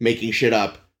making shit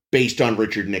up, based on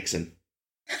Richard Nixon.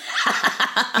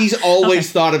 He's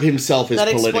always thought of himself as that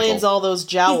political. explains all those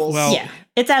jowls. Well, Yeah,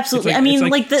 it's absolutely. it's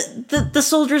like- the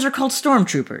soldiers are called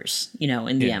stormtroopers,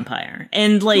 in the Empire,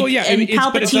 and Well, yeah, and it's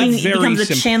Palpatine very becomes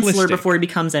a chancellor simplistic. before he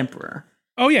becomes emperor.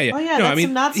 Oh yeah. Oh, yeah, No, that's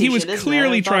some Nazi he was shit, isn't it? I clearly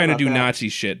hadn't thought trying to about do that. Nazi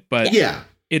shit, but Yeah.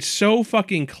 it's so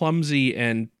fucking clumsy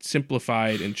and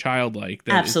simplified and childlike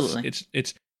that Absolutely.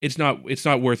 it's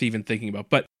not worth even thinking about.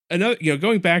 But another,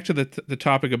 going back to the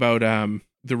topic about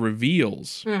the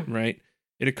reveals, right?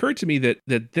 It occurred to me that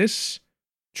this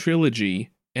trilogy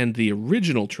and the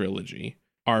original trilogy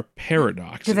are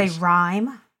paradoxes. Do they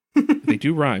rhyme? They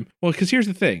do rhyme. Well, because here's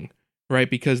the thing, right?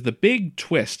 Because the big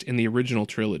twist in the original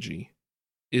trilogy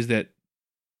is that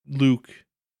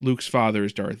Luke's father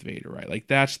is Darth Vader, right? Like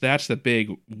that's the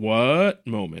big what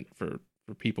moment for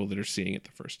people that are seeing it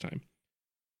the first time.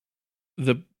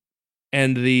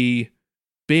 The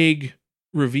big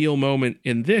reveal moment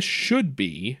in this should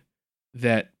be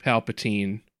that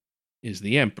Palpatine is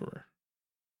the Emperor,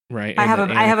 right? I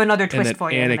have another twist and that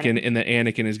for you. in a minute.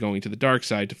 Anakin is going to the dark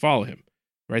side to follow him,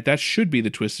 right? That should be the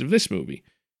twist of this movie.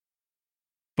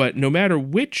 But no matter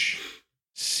which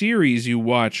series you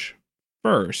watch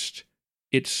first,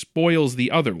 it spoils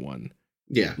the other one.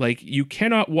 Yeah. Like, you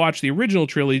cannot watch the original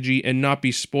trilogy and not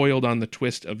be spoiled on the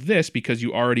twist of this because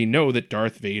you already know that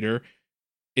Darth Vader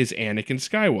is Anakin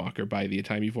Skywalker by the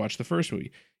time you've watched the first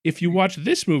movie. If you watch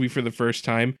this movie for the first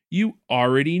time, you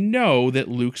already know that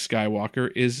Luke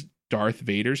Skywalker is Darth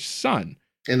Vader's son.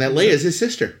 And that Leia's his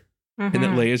sister. And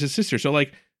that Leia is his sister. So,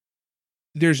 like,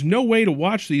 there's no way to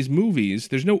watch these movies.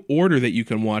 There's no order that you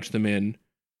can watch them in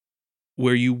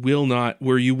where you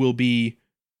will be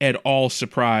at all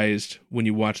surprised when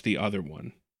you watch the other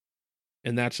one.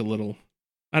 And that's a little,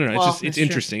 I don't know. Well, it's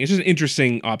interesting. It's just an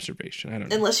interesting observation. I don't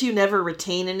know. Unless you never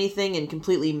retain anything and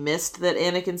completely missed that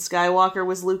Anakin Skywalker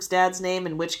was Luke's dad's name,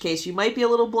 in which case you might be a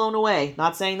little blown away.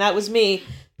 Not saying that was me,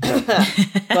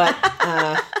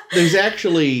 but There's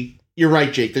actually, you're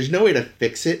right, Jake, there's no way to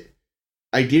fix it.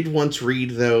 I did once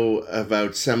read, though,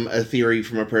 about a theory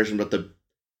from a person about the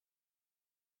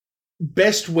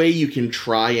best way you can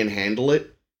try and handle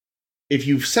it. If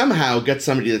you've somehow got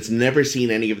somebody that's never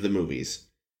seen any of the movies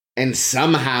and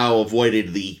somehow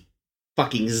avoided the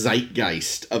fucking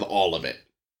zeitgeist of all of it,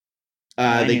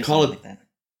 they call it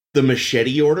the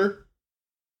machete order.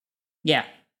 Yeah.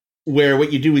 Where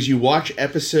what you do is you watch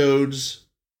episodes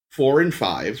 4 and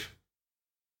 5,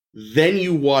 then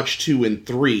you watch 2 and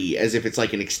 3 as if it's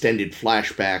like an extended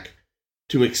flashback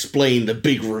to explain the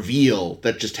big reveal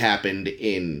that just happened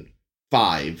in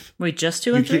 5. Wait, just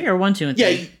 2 and 3 or 1, 2, and 3?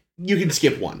 Yeah, you can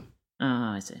skip 1. Oh,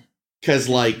 I see. Because,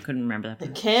 I couldn't remember that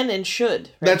part. it can and should.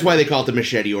 Right? that's why they call it the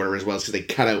machete order as well, because they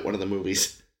cut out one of the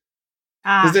movies.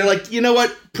 Ah, Because they're like, you know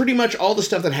what? Pretty much all the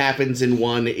stuff that happens in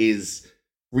 1 is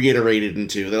reiterated in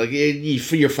 2. They're like,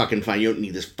 you're fucking fine. You don't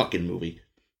need this fucking movie.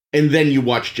 And then you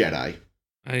watch Jedi.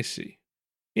 I see.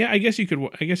 Yeah, I guess you could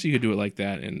do it like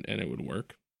that and it would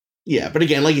work. Yeah, but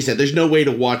again, like you said, there's no way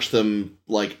to watch them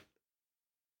like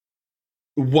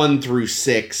 1 through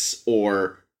 6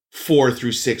 or 4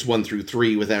 through 6, 1 through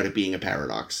 3 without it being a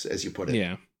paradox, as you put it.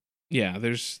 Yeah. Yeah,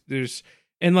 there's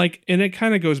and it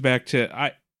kind of goes back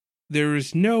to there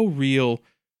is no real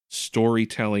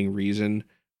storytelling reason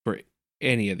for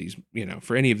any of these,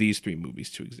 for any of these 3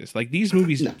 movies to exist. Like, these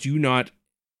movies No. do not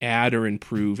add or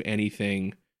improve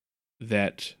anything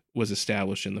that was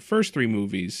established in the first 3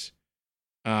 movies.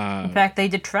 in fact, they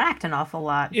detract an awful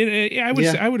lot. I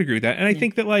would agree with that. And I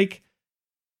think that like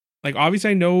obviously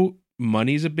I know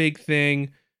money's a big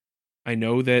thing. I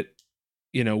know that,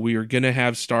 we are going to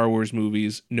have Star Wars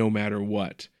movies no matter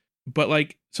what. But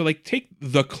take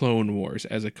the Clone Wars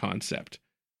as a concept.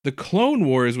 The Clone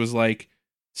Wars was like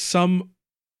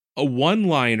a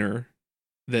one-liner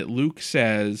that Luke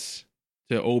says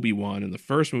to Obi-Wan in the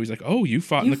first movie. He's like, "Oh, you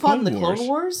fought in the Clone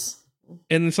Wars?"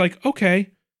 And it's like,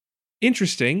 okay,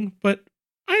 interesting, but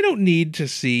I don't need to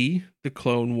see the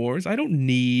Clone Wars. I don't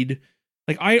need,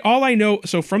 all I know,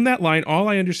 so from that line, all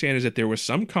I understand is that there was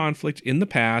some conflict in the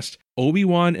past.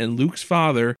 Obi-Wan and Luke's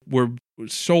father were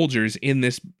soldiers in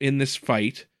this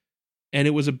fight, And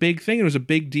it was a big thing. It was a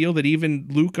big deal that even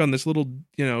Luke on this little,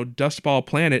 dustball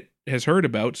planet has heard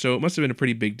about. So it must have been a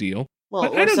pretty big deal. Well,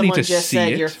 but or I don't someone need to just see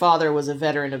said it. your father was a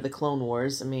veteran of the Clone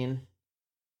Wars. I mean,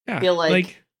 Yeah, I feel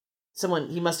like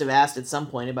he must have asked at some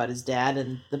point about his dad,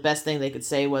 and the best thing they could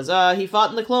say was, he fought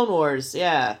in the Clone Wars.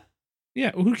 Yeah.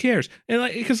 Yeah, well, who cares?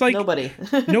 And because nobody.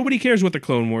 nobody cares what the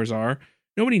Clone Wars are.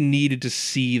 Nobody needed to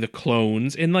see the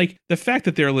clones. And the fact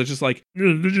that they're just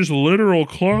they're just literal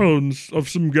clones of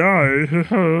some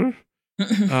guy.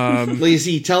 Well, you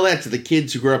see, tell that to the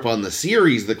kids who grew up on the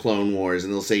series, The Clone Wars,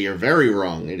 and they'll say you're very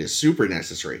wrong. It is super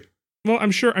necessary. Well,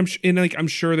 I'm sure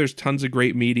there's tons of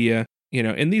great media.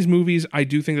 In these movies, I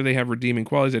do think that they have redeeming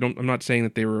qualities. I'm not saying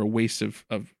that they were a waste of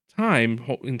time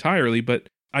entirely, but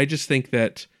I just think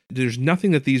that there's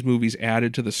nothing that these movies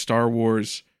added to the Star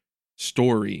Wars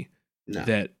story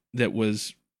that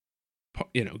was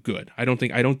good. I don't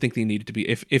think they needed to be.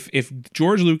 If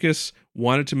George Lucas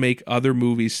wanted to make other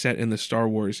movies set in the Star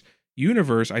Wars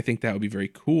universe, I think that would be very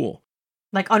cool.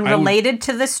 Unrelated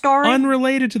to this story?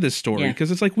 Unrelated to this story,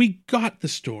 because it's we got the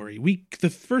story. The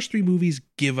first 3 movies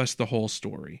give us the whole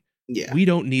story. Yeah. We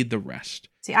don't need the rest.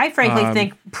 See, I frankly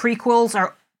think prequels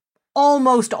are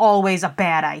almost always a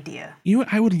bad idea. You know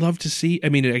what I would love to see? I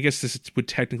mean, I guess this would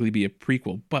technically be a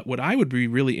prequel, but what I would be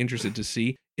really interested to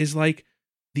see is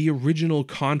the original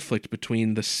conflict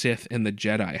between the Sith and the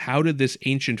Jedi. How did this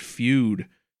ancient feud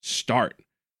start?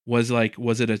 Was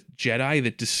it a Jedi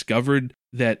that discovered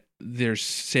that there's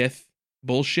Sith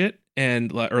bullshit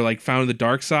and or found the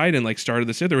dark side and started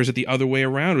the Sith, or is it the other way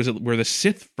around? Were the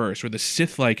Sith first? Were the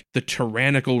Sith the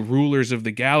tyrannical rulers of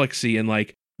the galaxy and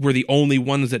were the only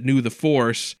ones that knew the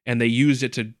Force, and they used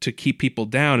it to keep people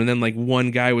down? And then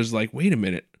one guy was wait a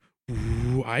minute,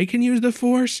 I can use the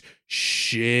Force?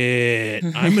 Shit,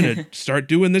 I'm gonna start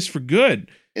doing this for good.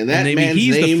 And that maybe man's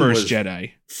he's name the first was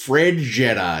Jedi. Fred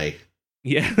Jedi.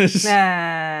 Yes.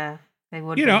 They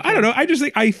would. I don't know.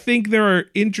 I think there are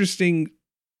interesting,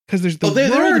 because there's the there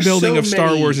world building so of Star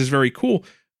many... Wars is very cool,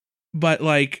 but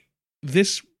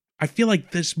this, I feel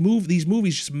these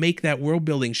movies just make that world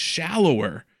building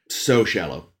shallower. So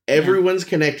shallow. Everyone's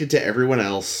connected to everyone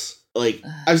else.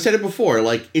 I've said it before,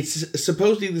 it's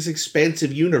supposed to be this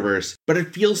expansive universe, but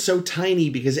it feels so tiny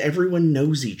because everyone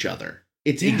knows each other.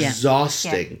 It's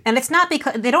exhausting. Yeah. And it's not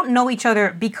because they don't know each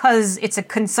other because it's a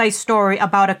concise story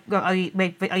about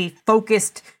a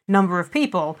focused number of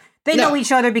people. They know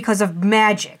each other because of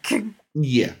magic.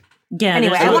 Yeah. Yeah,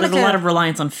 anyway, there's a lot of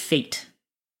reliance on fate.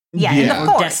 Yeah, and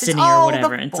the Force. Destiny or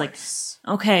whatever. It's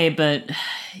okay, but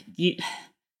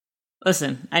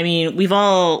listen, I mean, we've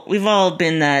all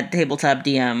been that tabletop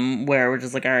DM where we're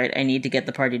just all right, I need to get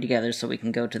the party together so we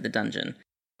can go to the dungeon.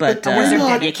 But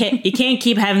you can't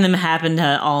keep having them happen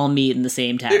to all meet in the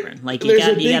same tavern. You got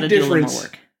to do a little more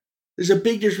work. There's a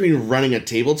big difference between running a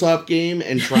tabletop game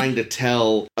and trying to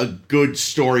tell a good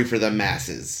story for the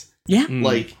masses. Yeah.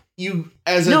 You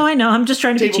as a I know. I'm just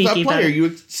trying to be cheeky player, you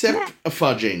accept a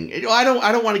fudging. I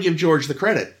don't want to give George the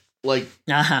credit.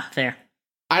 Fair.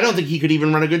 I don't think he could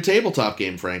even run a good tabletop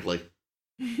game, frankly.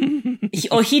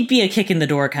 He'd be a kick in the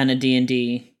door kind of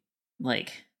D&D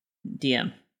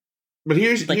DM. But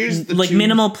here's the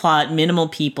minimal plot, minimal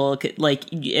people,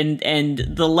 and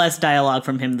the less dialogue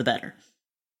from him, the better.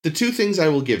 The 2 things I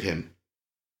will give him.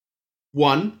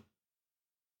 1,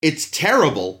 it's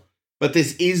terrible, but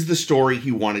this is the story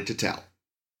he wanted to tell.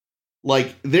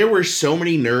 There were so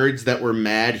many nerds that were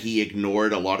mad he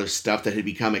ignored a lot of stuff that had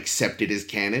become accepted as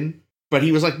canon. But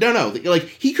he was no.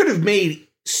 He could have made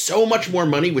so much more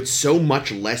money with so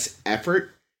much less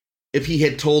effort if he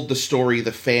had told the story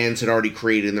the fans had already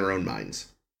created in their own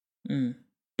minds. Mm.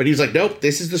 But he was nope,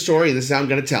 this is the story, and this is how I'm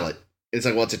going to tell it. It's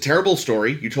it's a terrible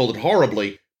story. You told it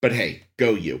horribly, but hey,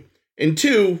 go you. And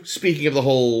 2, speaking of the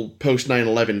whole post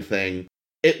 9/11 thing,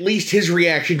 at least his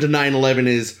reaction to 9/11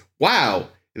 is, wow,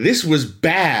 this was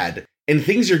bad, and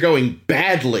things are going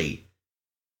badly.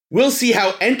 We'll see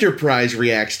how Enterprise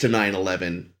reacts to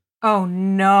 9/11. Oh,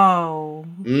 no.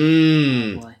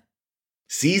 Oh, boy.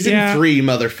 Season 3,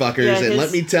 motherfuckers, and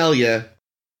let me tell you.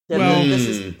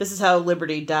 This is how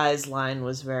Liberty Dies line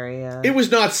was very... It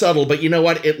was not subtle, but you know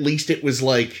what? At least it was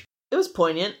It was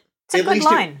poignant. It's a good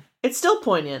line. It's still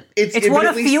poignant. It's one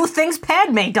of few things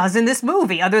Padme does in this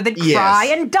movie, other than cry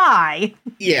and die.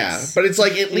 Yeah, but it's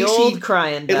at least cry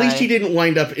and die. At least he didn't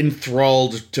wind up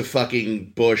enthralled to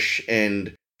fucking Bush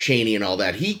and Cheney and all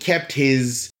that. He kept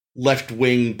his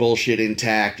left-wing bullshit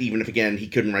intact, even if, again, he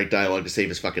couldn't write dialogue to save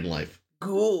his fucking life.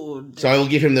 Good. So I will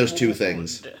give him those 2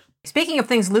 things. Speaking of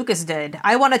things Lucas did,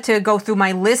 I wanted to go through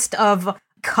my list of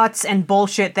cuts and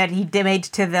bullshit that he made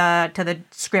to the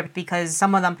script, because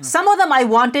some of them I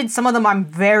wanted, some of them I'm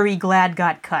very glad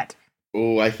got cut.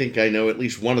 Oh, I think I know at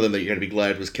least one of them that you're going to be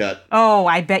glad was cut. Oh,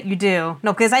 I bet you do.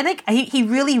 No, because I think he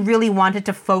really, really wanted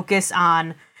to focus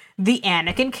on the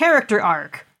Anakin character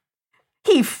arc.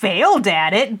 He failed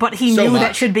at it, but he knew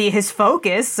that should be his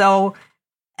focus, so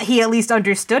he at least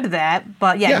understood that.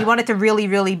 But yeah, he wanted to really,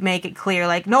 really make it clear,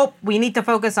 like, nope, we need to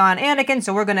focus on Anakin,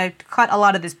 so we're going to cut a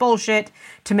lot of this bullshit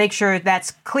to make sure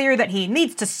that's clear that he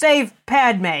needs to save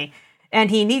Padme, and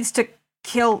he needs to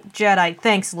kill Jedi.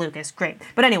 Thanks, Lucas. Great.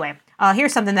 But anyway,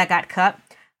 here's something that got cut.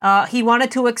 He wanted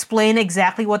to explain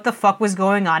exactly what the fuck was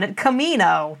going on at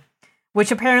Kamino, which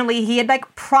apparently he had,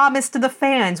 like, promised to the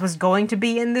fans was going to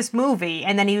be in this movie,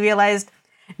 and then he realized,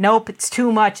 nope, it's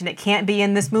too much, and it can't be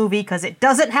in this movie because it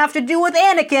doesn't have to do with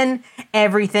Anakin.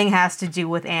 Everything has to do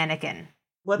with Anakin.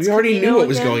 We already knew what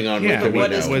was going on with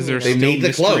Kamino. Was there they made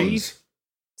the clones.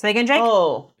 Say again, Jake?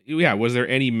 Oh. Yeah, was there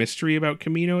any mystery about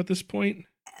Kamino at this point?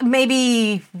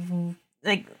 Maybe,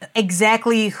 like,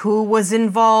 exactly who was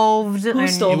involved. Who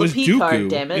stole the P card,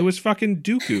 damn it. It was fucking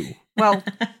Dooku. Well,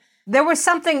 there was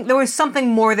something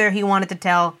more there he wanted to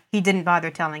tell. He didn't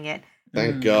bother telling it.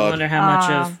 Thank God. I wonder how much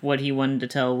of what he wanted to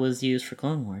tell was used for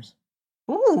Clone Wars.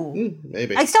 Ooh.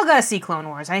 Maybe. I still gotta see Clone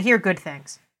Wars. I hear good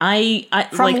things. I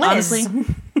From like, Liz. honestly,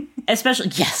 especially,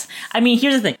 yes. I mean,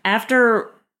 here's the thing. After,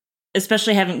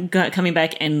 especially coming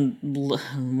back and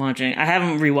watching, I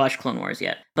haven't rewatched Clone Wars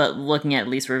yet, but looking at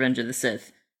least Revenge of the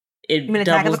Sith, it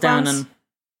doubles down on...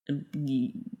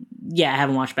 Yeah, I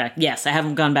haven't watched back. Yes, I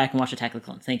haven't gone back and watched Attack of the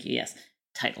Clones. Thank you, yes.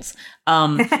 Titles.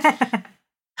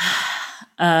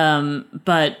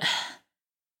 But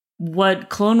what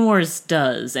Clone Wars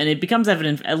does, and it becomes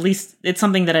evident, at least it's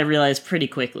something that I realized pretty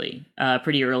quickly,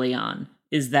 pretty early on,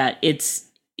 is that it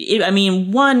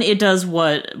does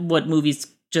what movies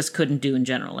just couldn't do in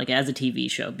general, like as a TV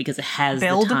show, because it has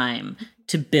the time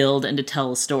to build and to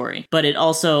tell a story. But it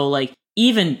also, like,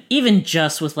 even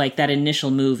just with, like, that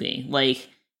initial movie, like,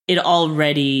 it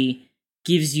already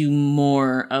gives you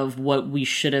more of what we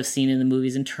should have seen in the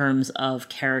movies in terms of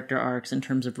character arcs, in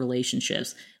terms of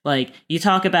relationships. Like, you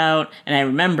talk about, and I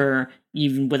remember,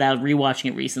 even without rewatching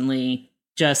it recently,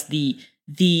 just the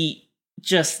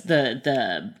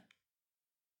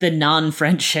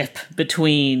non-friendship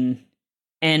between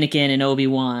Anakin and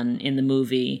Obi-Wan in the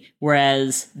movie,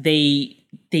 whereas they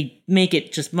make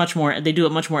it just much more, they do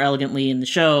it much more elegantly in the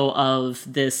show of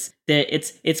this, that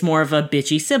it's more of a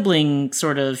bitchy sibling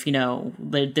sort of, you know,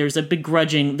 there's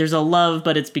a love,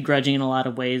 but it's begrudging in a lot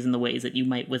of ways, in the ways that you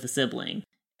might with a sibling.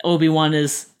 Obi-Wan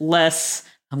is less,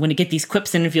 I'm going to get these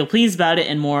quips in and feel pleased about it,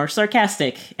 and more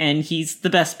sarcastic, and he's the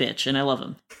best bitch, and I love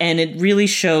him. And it really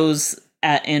shows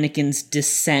at Anakin's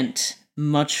descent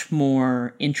much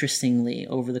more interestingly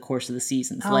over the course of the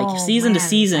seasons. Like, season to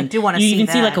season, you can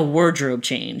see like a wardrobe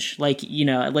change. Like, you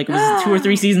know, like it was 2 or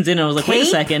 3 seasons in, and I was like, wait a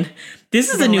second,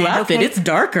 this is a new outfit. Cape? It's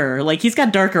darker. Like, he's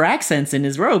got darker accents in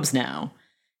his robes now.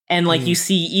 And like, you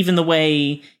see even the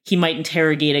way he might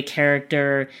interrogate a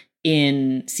character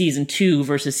in season 2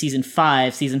 versus season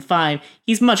 5. Season 5,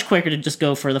 he's much quicker to just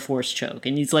go for the Force choke,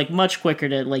 and he's like much quicker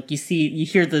to, like, you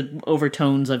hear the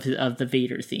overtones of the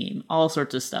Vader theme, all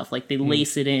sorts of stuff. Like, they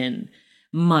lace it in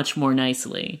much more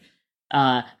nicely.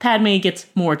 Padme gets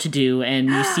more to do, and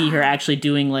you see her actually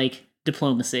doing, like,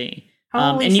 diplomacy.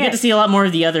 And you get to see a lot more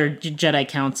of the other Jedi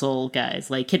Council guys.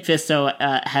 Like, Kit Fisto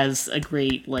has a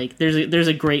great, like, there's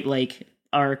a great, like,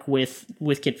 arc with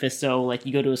Kit Fisto. Like,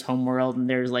 you go to his homeworld, and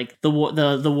there's like the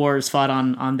wars fought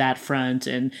on that front,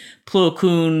 and Plo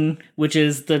Koon, which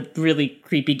is the really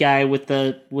creepy guy with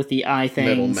the eye things,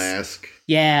 metal mask.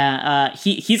 Yeah,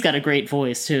 he's got a great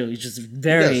voice too. He's just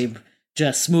very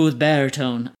just smooth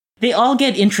baritone. They all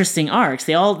get interesting arcs.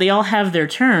 They all have their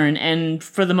turn, and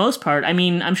for the most part, I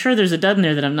mean, I'm sure there's a dud in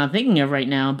there that I'm not thinking of right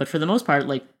now, but for the most part,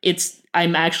 like,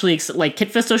 I'm actually, like, Kit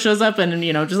Fisto shows up, and,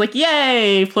 you know, just like,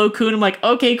 yay, Plo Koon, I'm like,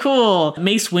 okay, cool.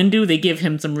 Mace Windu, they give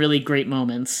him some really great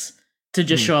moments to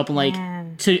just show up and,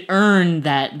 like, to earn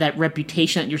that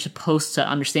reputation that you're supposed to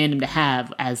understand him to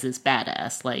have as this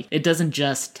badass. Like, it doesn't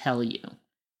just tell you.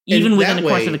 Even within the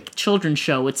course of a children's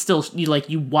show, it's still,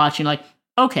 you watch, and like,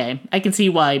 okay, I can see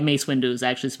why Mace Windu is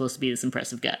actually supposed to be this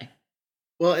impressive guy.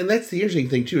 Well, and that's the interesting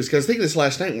thing, too, is because I think this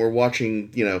last night we're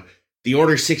watching, you know, the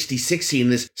Order 66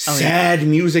 and this sad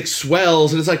music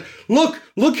swells, and it's like, look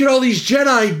at all these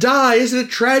Jedi die. Isn't it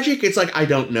tragic? It's like, I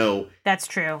don't know. That's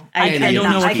true. I don't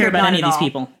know or care about any of these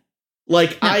people.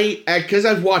 Like, no. Because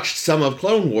I've watched some of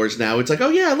Clone Wars now, it's like, oh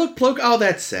yeah, look, Plo, oh,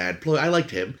 that's sad. I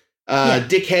liked him.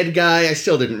 Dickhead guy, I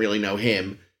still didn't really know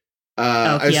him.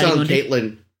 I was telling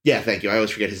Caitlin, yeah, thank you, I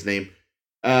always forget his name.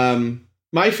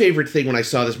 My favorite thing when I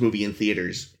saw this movie in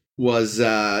theaters was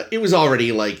it was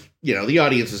already like, the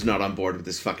audience was not on board with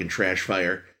this fucking trash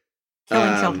fire.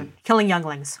 Killing children. Killing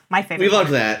younglings. My favorite. We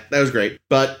loved that. That was great.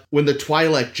 But when the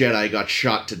Twi'lek Jedi got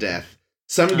shot to death,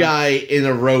 some guy in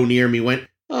a row near me went,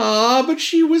 but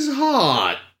she was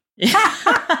hot.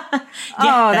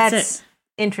 That's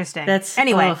interesting.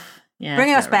 Anyway,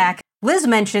 bringing us back. Liz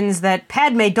mentions that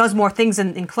Padme does more things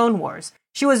in Clone Wars.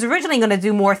 She was originally going to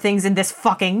do more things in this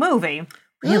fucking movie.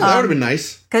 Yeah, that would have been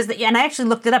nice. And I actually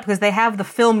looked it up because they have the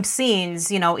filmed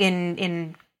scenes,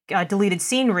 in deleted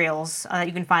scene reels that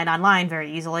you can find online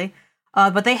very easily.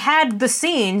 But they had the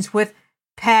scenes with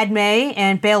Padme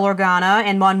and Bail Organa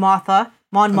and Mon Mothma.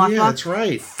 Yeah, that's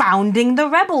right. Founding the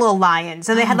Rebel Alliance.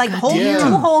 And they had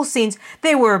two whole scenes.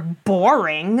 They were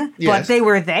boring, but they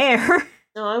were there.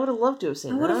 No, I would have loved to have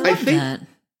seen that. I think that.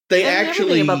 They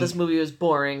everything about this movie was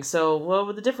boring, so what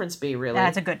would the difference be, really?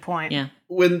 That's a good point. Yeah.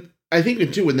 When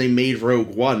they made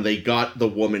Rogue One, they got the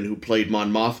woman who played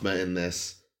Mon Mothma in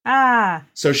this.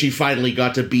 So she finally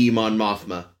got to be Mon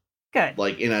Mothma. Good.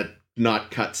 Like, in a not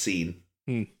cut scene.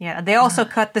 Yeah, they also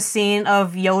cut the scene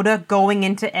of Yoda going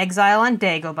into exile on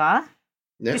Dagobah.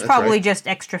 Yeah, it's probably just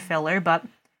extra filler, but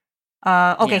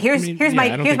here's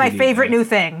my favorite new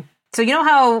thing. So you know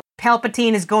how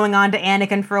Palpatine is going on to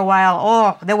Anakin for a while?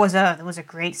 Oh, there was a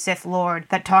great Sith Lord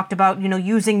that talked about,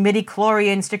 using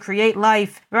midi-chlorians to create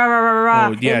life. Rah, rah, rah, rah.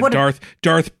 Oh, yeah,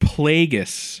 Darth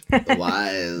Plagueis. The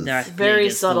wise. Darth Very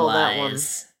Plagueis, subtle, the that one.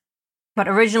 wise. But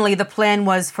originally the plan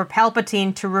was for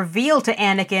Palpatine to reveal to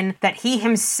Anakin that he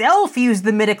himself used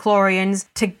the midichlorians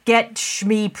to get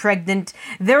Shmi pregnant.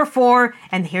 Therefore,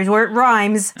 and here's where it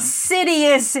rhymes,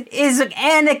 Sidious is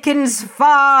Anakin's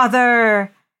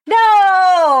father.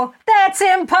 No! That's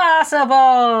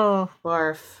impossible!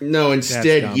 Barf. No,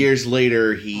 instead, years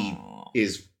later, he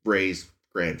is Rey's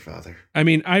grandfather. I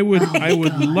mean, I would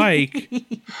like,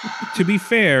 to be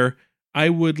fair, I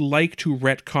would like to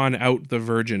retcon out the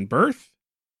virgin birth,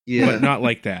 but not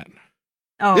like that.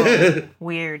 Oh,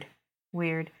 weird.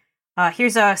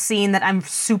 Here's a scene that I'm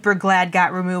super glad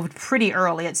got removed pretty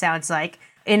early, it sounds like,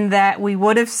 in that we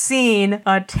would have seen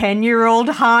a 10-year-old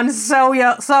Han Solo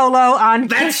on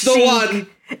That's Kashyyyk, the one!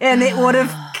 And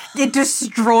it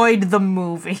destroyed the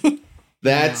movie.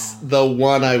 That's the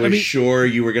one I was sure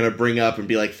you were going to bring up and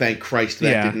be like, thank Christ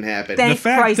that didn't happen. Thank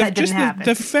Christ that didn't happen.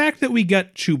 The fact that we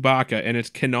got Chewbacca, and it's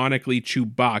canonically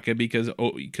Chewbacca because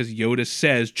Yoda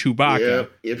says Chewbacca.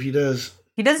 Yep, he does.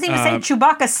 He doesn't even say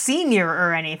Chewbacca Senior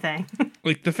or anything.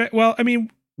 Like the fact, well, I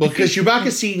mean... Well, because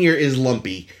Chewbacca Senior is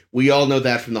lumpy. We all know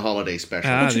that from the holiday special.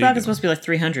 Chewbacca's supposed to be like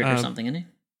 300 or something, isn't he?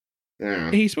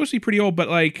 Yeah. He's supposed to be pretty old, but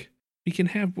like... We can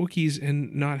have Wookiees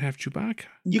and not have Chewbacca.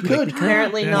 You could.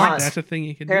 Apparently not. That's a thing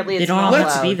you can Apparently do. They don't all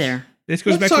have to be there. This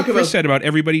goes back to what Chris said about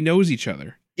everybody knows each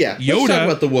other. Yeah. Yoda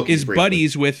about the Wookiees is briefly.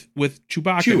 buddies with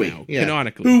Chewbacca Chewie, now,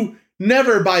 canonically. Who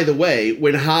never, by the way,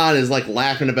 when Han is like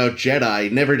laughing about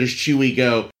Jedi, never does Chewie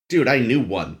go, dude, I knew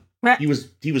one. He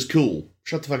was cool.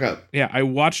 Shut the fuck up. Yeah, I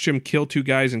watched him kill 2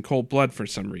 guys in cold blood for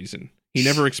some reason. He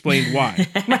never explained why.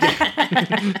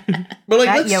 But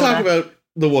let's talk about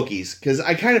the Wookiees, because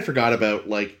I kind of forgot about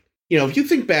if you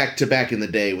think back in the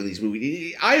day when these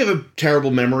movies... I have a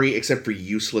terrible memory, except for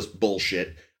useless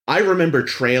bullshit. I remember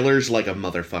trailers like a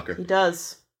motherfucker. He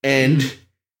does. And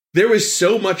there was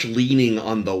so much leaning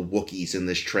on the Wookiees in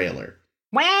this trailer.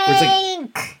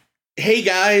 Wank! Hey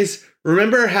guys,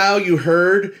 remember how you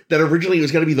heard that originally it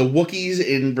was going to be the Wookiees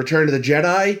in Return of the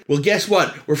Jedi? Well, guess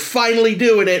what? We're finally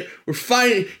doing it. We're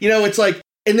finally... it's like...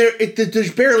 And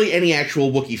there's barely any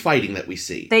actual Wookiee fighting that we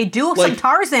see. They do some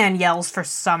Tarzan yells for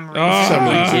some reason.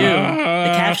 They do.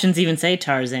 The captions even say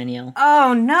Tarzan yell.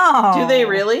 Oh, no. Do they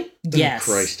really? Yes.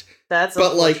 Oh, Christ. That's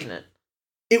unfortunate.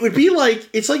 It would be like...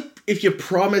 It's like if you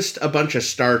promised a bunch of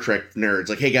Star Trek nerds,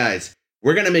 like, hey guys,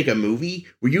 we're going to make a movie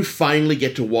where you finally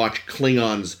get to watch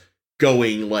Klingons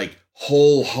going, like,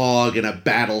 whole hog in a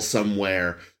battle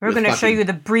somewhere. We're going to show you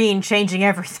the Breen changing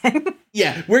everything.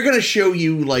 Yeah, we're going to show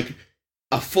you, like...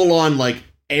 a full-on,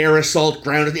 air assault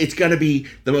ground. It's going to be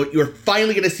you're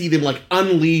finally going to see them,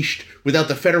 unleashed without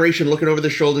the Federation looking over their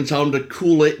shoulder and telling them to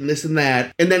cool it and this and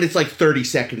that. And then it's 30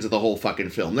 seconds of the whole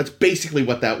fucking film. That's basically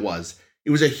what that was.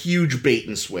 It was a huge bait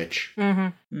and switch. Mm-hmm.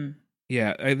 Mm.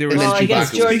 Yeah, there was... Well, I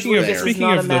guess George Lucas is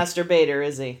not a the masturbator,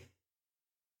 is he?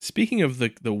 Speaking of the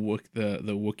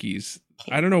Wookiees,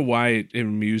 I don't know why it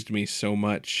amused me so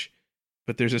much,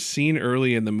 but there's a scene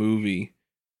early in the movie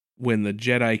when the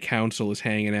Jedi Council is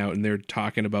hanging out and they're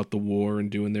talking about the war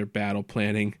and doing their battle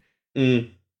planning.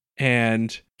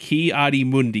 And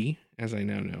Ki-Adi-Mundi, as I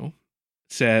now know,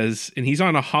 says, and he's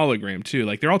on a hologram too,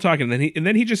 they're all talking, and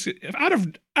then he just,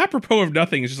 apropos of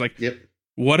nothing, is just like, yep.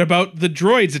 what about the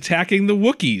droids attacking the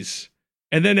Wookiees?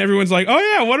 And then everyone's like, oh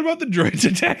yeah, what about the droids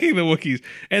attacking the Wookiees?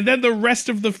 And then the rest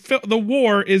of the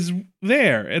war is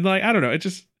there. And like, I don't know.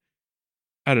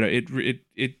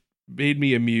 It made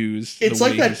me amused. It's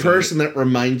like that person that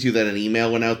reminds you that an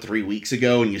email went out 3 weeks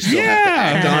ago and you still have to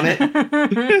act on it.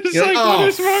 It's like, what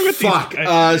is wrong with fuck.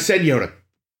 Send Yoda.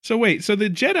 So wait, so the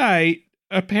Jedi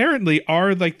apparently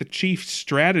are like the chief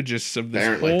strategists of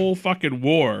this whole fucking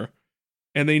war.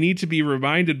 And they need to be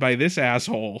reminded by this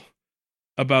asshole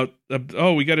about,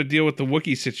 we got to deal with the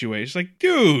Wookiee situation. It's like,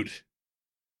 dude,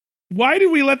 why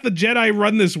did we let the Jedi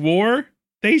run this war?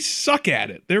 They suck at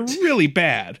it. They're really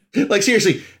bad. Like,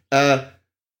 seriously, Dear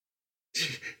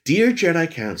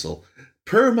Jedi Council,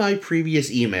 per my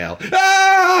previous email,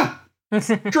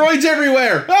 droids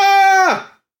everywhere!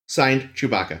 Signed,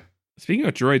 Chewbacca. Speaking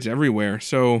of droids everywhere,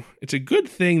 so it's a good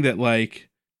thing that, like,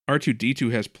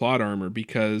 R2-D2 has plot armor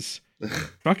because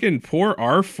fucking poor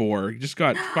R4 just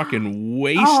got fucking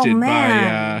wasted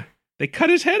by, they cut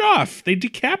his head off. They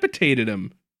decapitated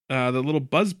him. The little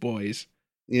buzz boys.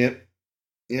 Yep.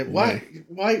 Yeah, why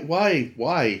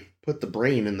put the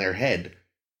brain in their head?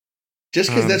 Just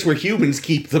because that's where humans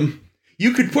keep them.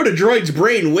 You could put a droid's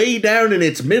brain way down in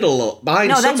its middle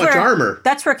behind so much armor.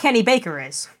 That's where Kenny Baker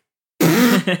is.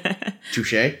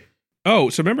 Touche. Oh,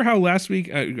 so remember how last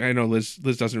week, I know Liz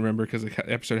doesn't remember because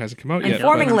the episode hasn't come out yet.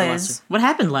 Informing Liz. What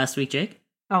happened last week, Jake?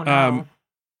 Oh, no.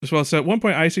 Well, so at one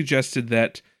point I suggested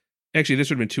that, actually this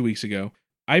would have been 2 weeks ago,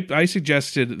 I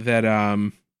suggested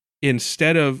that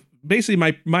instead of,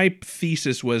 basically my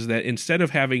thesis was that instead of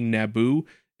having Naboo,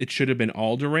 it should have been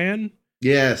Alderaan.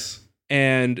 Yes.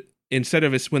 And instead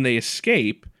of when they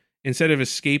escape, instead of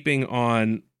escaping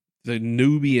on the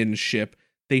Nubian ship,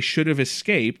 they should have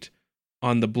escaped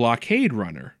on the blockade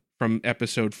runner from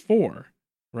episode 4,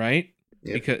 right?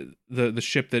 Yep. Because the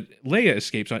ship that Leia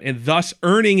escapes on, and thus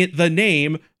earning it the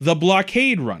name the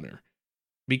blockade runner,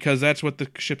 because that's what the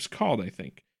ship's called, I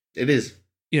think. It is.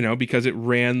 You know, because it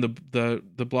ran the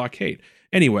blockade.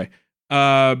 Anyway,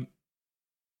 but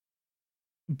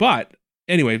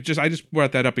anyway, I just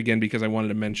brought that up again because I wanted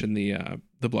to mention the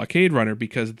blockade runner,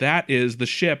 because that is the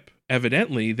ship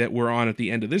evidently that we're on at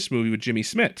the end of this movie with Jimmy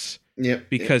Smits. Yep.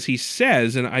 Because he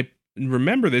says, and I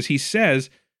remember this, he says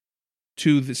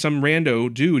to some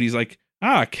rando dude, he's like,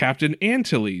 Captain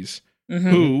Antilles,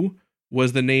 who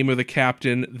was the name of the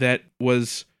captain that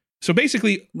was, so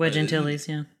basically Wedge Antilles,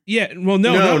 yeah. Yeah, well,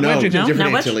 not Wedge Antilles.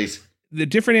 Different Antilles. The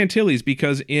different Antilles,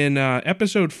 because in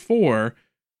episode 4,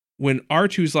 when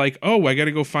R2's like, I got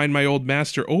to go find my old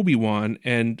master Obi-Wan,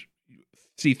 and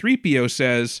C-3PO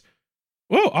says,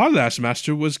 well, our last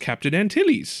master was Captain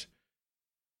Antilles.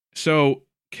 So,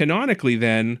 canonically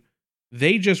then,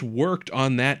 they just worked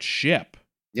on that ship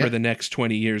for the next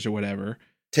 20 years or whatever.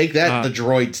 Take that, the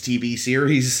Droids TV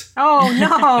series. Oh,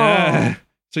 no!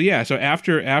 So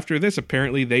after this,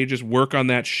 apparently they just work on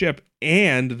that ship,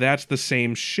 and that's the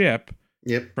same ship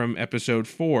from episode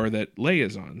 4 that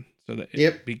Leia's on. So that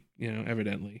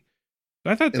evidently.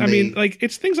 So I thought,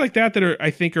 it's things like that are,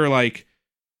 I think, are like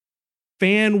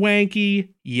fan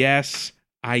wanky. Yes,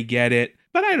 I get it.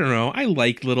 But I don't know. I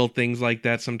like little things like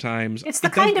that sometimes. It's the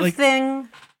kind of thing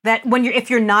that if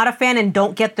you're not a fan and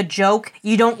don't get the joke,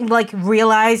 you don't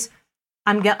realize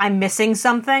I'm missing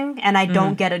something and I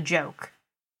don't get a joke.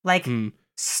 Like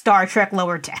Star Trek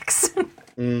Lower Decks.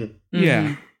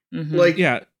 Yeah. Mm-hmm.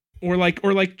 Or like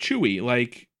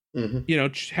Chewie.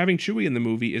 Having Chewie in the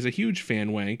movie is a huge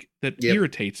fan wank that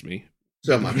irritates me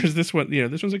so much. Because this one's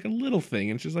like a little thing,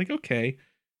 and it's just like, okay.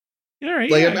 All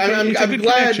right, I'm glad.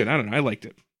 Connection. I don't know. I liked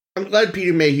it. I'm glad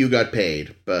Peter Mayhew got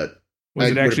paid, but was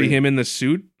it actually him in the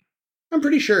suit? I'm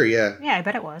pretty sure. Yeah. Yeah, I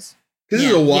bet it was. This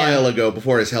is a while ago,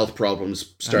 before his health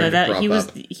problems started to crop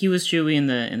up. He was Chewie in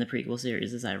the prequel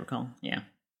series, as I recall. Yeah.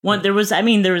 There was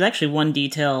actually one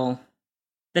detail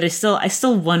that I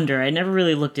still wonder. I never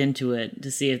really looked into it to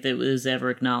see if it was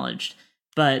ever acknowledged,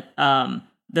 but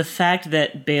the fact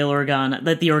that the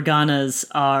Organas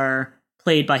are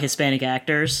played by Hispanic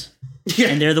actors. Yeah.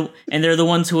 And they're the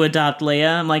ones who adopt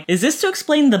Leia. I'm like, is this to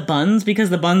explain the buns?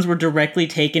 Because the buns were directly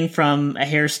taken from a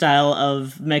hairstyle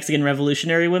of Mexican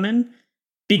revolutionary women?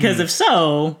 Because if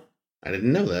so, I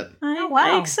didn't know that.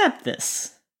 I accept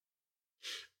this.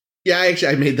 Yeah,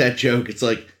 I made that joke. It's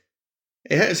like,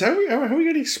 hey, so how are we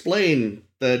going to explain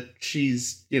that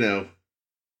she's, doesn't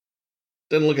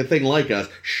look a thing like us?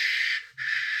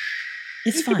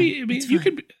 It's fine.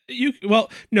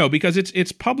 No, because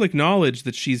it's public knowledge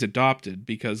that she's adopted,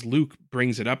 because Luke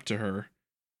brings it up to her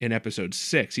in episode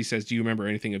 6. He says, "Do you remember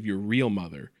anything of your real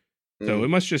mother?" So it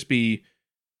must just be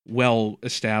well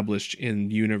established in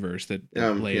the universe that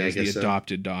Leia is the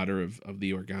adopted daughter of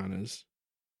the Organas.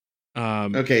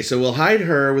 Okay, so we'll hide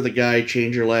her with a guy,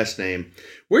 change her last name.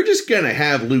 We're just gonna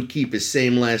have Luke keep his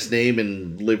same last name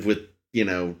and live with,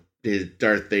 his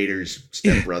Darth Vader's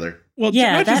stepbrother. Well,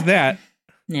 not just that.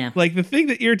 Yeah. Like, the thing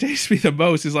that irritates me the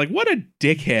most is, like, what a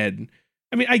dickhead.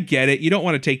 I mean, I get it. You don't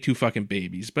want to take two fucking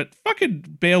babies, but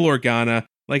fucking Bail Organa,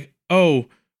 like, oh,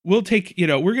 we'll take,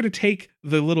 we're going to take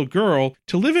the little girl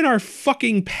to live in our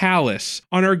fucking palace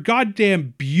on our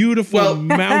goddamn beautiful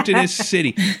mountainous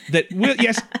city that will,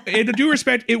 yes, in due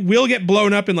respect, it will get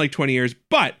blown up in like 20 years.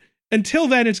 But until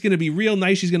then, it's going to be real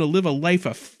nice. She's going to live a life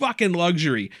of fucking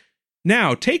luxury.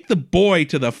 Now, take the boy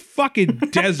to the fucking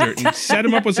desert and set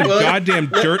him up with some goddamn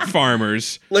dirt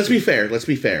farmers. Let's be fair.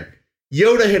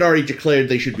 Yoda had already declared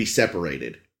they should be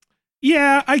separated.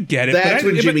 Yeah, I get it. That's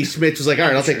when Jimmy Smith was like, all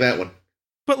right, I'll take that one.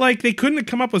 But, like, they couldn't have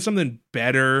come up with something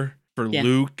better for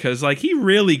Luke, because, like, he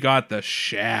really got the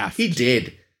shaft. He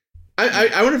did.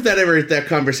 I wonder if that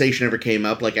conversation ever came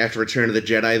up, like, after Return of the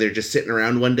Jedi, they're just sitting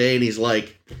around one day, and he's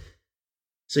like,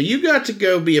 so you got to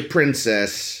go be a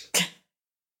princess.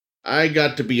 I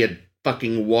got to be a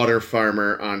fucking water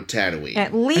farmer on Tatooine.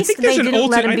 At least they didn't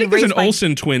let him be raised by... I think there's an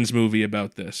Olsen Twins movie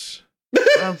about this.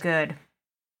 Oh, good.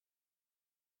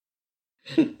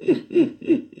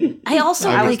 I also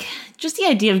like just the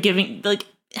idea of giving, like,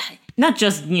 not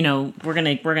just, we're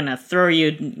gonna throw you,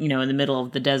 in the middle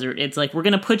of the desert. It's like, we're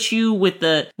gonna put you with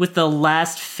the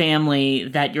last family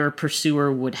that your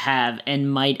pursuer would have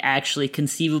and might actually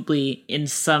conceivably in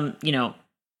some,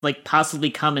 like, possibly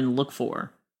come and look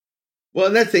for. Well,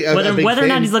 and that's the whether or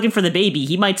not he's looking for the baby,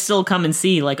 he might still come and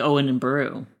see, like, Owen and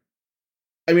Beru.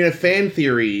 I mean, a fan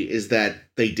theory is that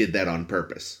they did that on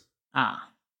purpose. Ah.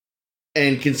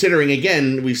 And considering,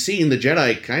 again, we've seen the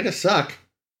Jedi kind of suck.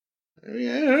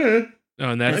 Yeah. Oh,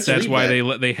 and that's why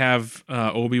they have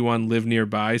Obi-Wan live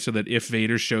nearby, so that if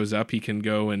Vader shows up, he can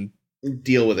go and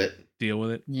deal with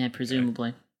it. Yeah,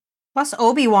 presumably. Plus,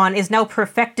 Obi-Wan is now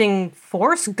perfecting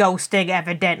Force ghosting,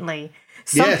 evidently.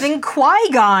 Something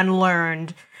Qui-Gon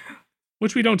learned.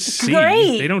 Which we don't see.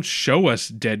 Great. They don't show us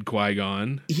dead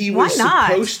Qui-Gon. He was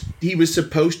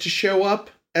supposed to show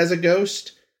up as a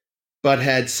ghost, but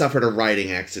had suffered a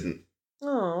riding accident.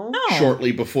 Oh.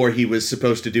 Shortly before he was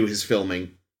supposed to do his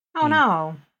filming. Oh,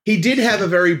 no. He did have a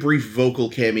very brief vocal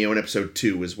cameo in episode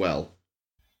 2 as well.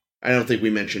 I don't think we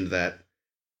mentioned that.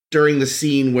 During the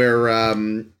scene where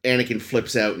Anakin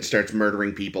flips out and starts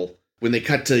murdering people. When they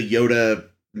cut to Yoda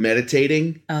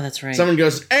meditating. Oh, that's right. Someone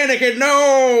goes, Anakin,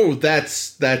 no!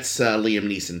 That's Liam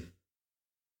Neeson.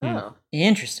 Oh.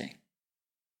 Interesting.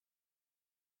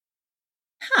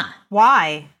 Huh.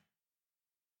 Why?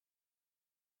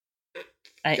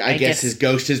 I guess his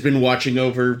ghost has been watching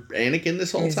over Anakin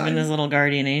this whole time. He's been his little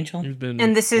guardian angel. He's been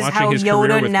and this is watching how his Yoda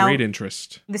career with now, great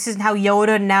interest. This is how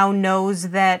Yoda now knows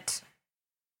that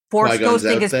Force Qui-Gon's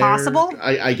ghosting is possible?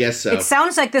 I guess so. It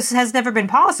sounds like this has never been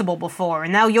possible before,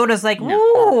 and now Yoda's like,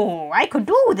 ooh, I could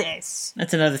do this.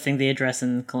 That's another thing they address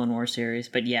in the Clone Wars series,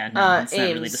 but it's not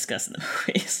really discussed in the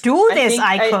movies. Do this,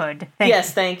 I could.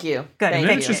 Thank you. Good. And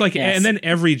then it's just like, and then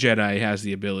every Jedi has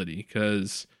the ability,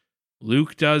 because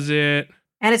Luke does it.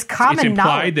 And it's common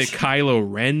implied knowledge that Kylo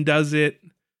Ren does it.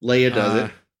 Leia does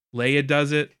it. Leia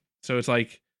does it. So it's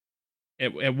like,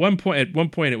 at one point,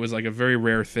 it was like a very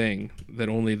rare thing that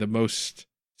only the most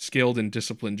skilled and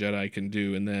disciplined Jedi can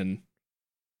do, and then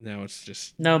now it's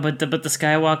just but the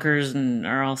Skywalkers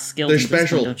are all skilled. They're and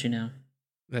special, don't you know?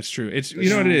 That's true. It's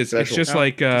you know what it is. Special. It's just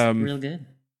like real good.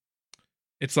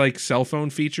 It's like cell phone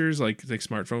features, like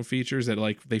smartphone features that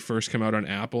like they first come out on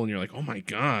Apple, and you're like, oh my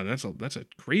god, that's a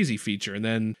crazy feature, and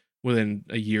then within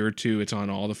a year or two, it's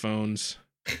on all the phones.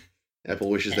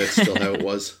 Apple wishes that's still how it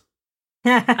was.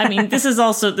 I mean, this is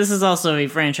also a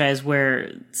franchise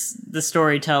where the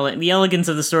storytelling, the elegance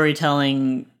of the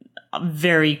storytelling,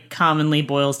 very commonly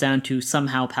boils down to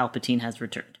somehow Palpatine has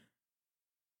returned.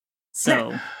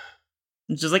 So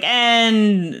it's just like,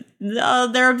 and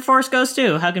there are Force Ghosts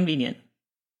too. How convenient.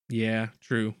 Yeah,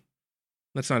 true.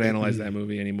 Let's not analyze that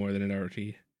movie any more than it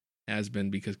already has been,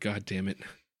 because god damn it.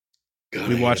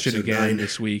 We watched it again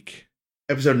this week.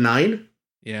 Episode 9?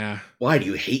 Yeah. Why, do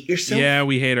you hate yourself? Yeah,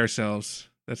 we hate ourselves.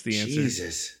 That's the answer.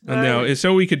 Jesus. No, it's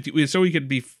so we could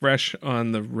be fresh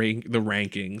on the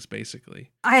rankings, basically.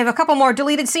 I have a couple more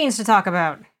deleted scenes to talk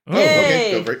about. Oh,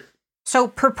 okay, go for it. So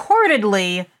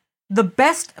purportedly, the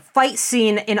best fight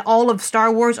scene in all of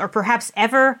Star Wars, or perhaps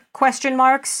ever,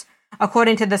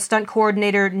 according to the stunt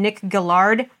coordinator Nick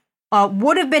Gillard,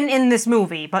 would have been in this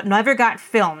movie, but never got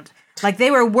filmed. Like,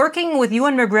 they were working with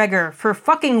Ewan McGregor for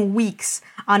fucking weeks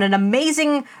on an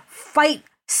amazing fight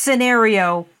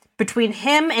scenario between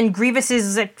him and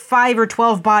Grievous's 5 or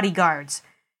 12 bodyguards.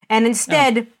 And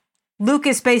instead,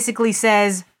 Lucas basically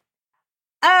says,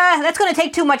 that's going to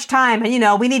take too much time,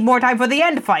 and, we need more time for the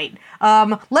end fight.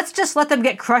 Let's just let them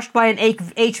get crushed by an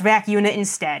HVAC unit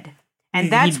instead.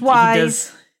 And that's why... He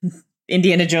does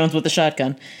Indiana Jones with the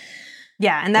shotgun.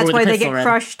 Yeah, and that's why they get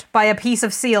crushed by a piece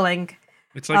of ceiling.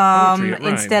 It's like poetry,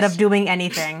 instead of doing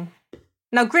anything.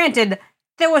 Now, granted,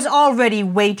 there was already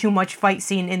way too much fight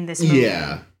scene in this movie.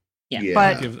 Yeah.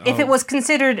 But if it was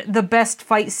considered the best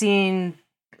fight scene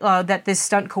that this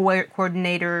stunt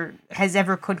coordinator has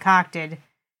ever concocted,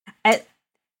 at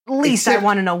least I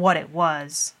want to know what it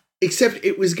was. Except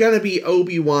it was going to be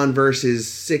Obi-Wan versus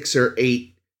 6 or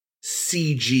 8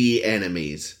 CG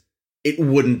enemies. It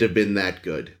wouldn't have been that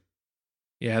good.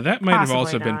 Yeah, that might have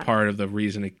also been not. part of the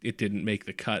reason it didn't make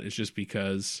the cut. It's just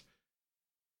because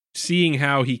seeing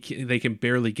how they can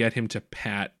barely get him to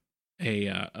pat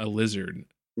a lizard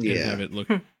and have it look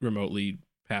remotely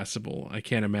passable. I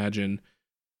can't imagine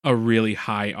a really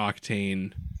high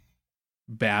octane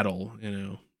battle,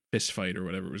 fist fight or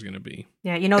whatever it was going to be.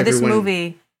 Yeah, this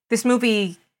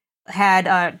movie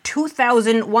had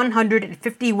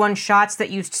 2,151 shots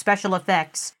that used special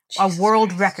effects, a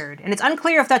world record. And it's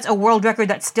unclear if that's a world record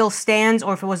that still stands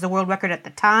or if it was the world record at the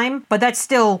time, but that's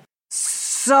still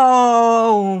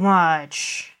so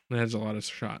much. That's a lot of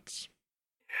shots.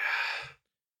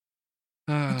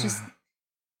 A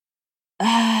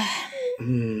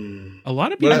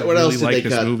lot of people what else really did like they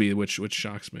this cut? movie, which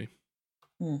shocks me.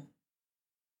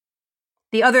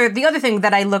 The other thing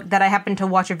that I happened to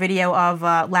watch a video of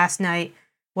last night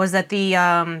was that the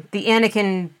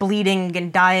Anakin bleeding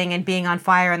and dying and being on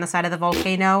fire on the side of the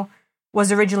volcano was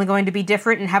originally going to be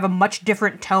different and have a much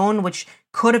different tone, which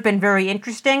could have been very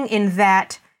interesting in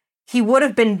that he would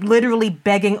have been literally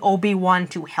begging Obi-Wan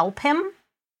to help him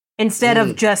instead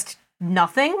of just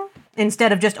nothing,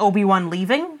 instead of just Obi-Wan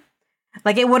leaving.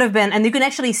 Like, it would have been, and you can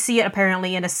actually see it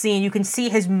apparently in a scene. You can see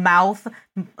his mouth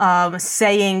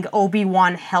saying,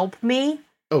 "Obi-Wan, help me."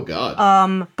 Oh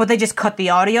God. But they just cut the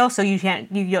audio, so you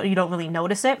don't really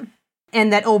notice it.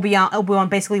 And that Obi-Wan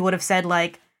basically would have said,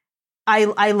 like,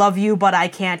 I love you, but I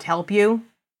can't help you.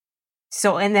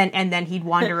 So and then he'd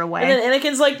wander away. And then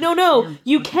Anakin's like, no,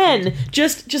 you can.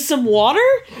 Just some water?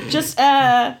 Just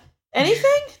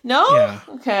anything? No? Yeah.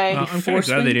 Okay. I'm kind of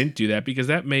glad they didn't do that because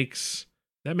that makes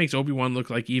Obi-Wan look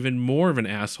like even more of an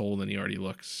asshole than he already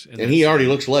looks. And he already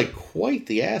looks like quite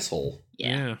the asshole.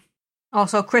 Yeah.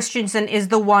 Also, Christensen is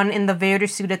the one in the Vader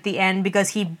suit at the end because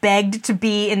he begged to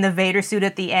be in the Vader suit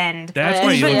at the end. That's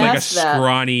why he looked like a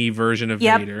scrawny version of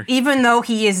Vader. Even though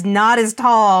he is not as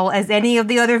tall as any of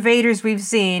the other Vaders we've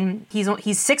seen.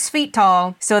 He's 6 feet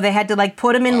tall, so they had to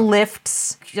put him in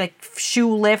lifts, like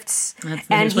shoe lifts.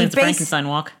 And he Frankenstein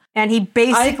walk. And he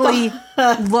basically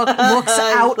looks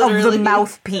out of the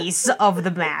mouthpiece of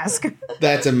the mask.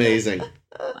 That's amazing.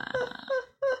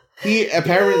 He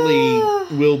apparently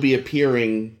will be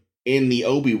appearing in the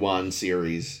Obi-Wan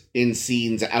series in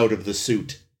scenes out of the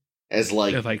suit as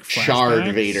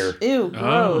shard Vader. Ew,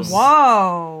 gross.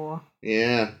 Whoa.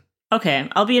 Yeah. Okay,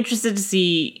 I'll be interested to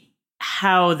see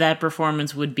how that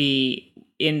performance would be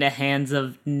in the hands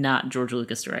of not George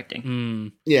Lucas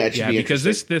directing. Yeah, it should be because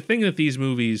the thing that these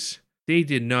movies, they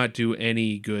did not do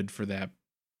any good for that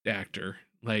actor.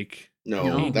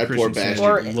 No, that poor bastard.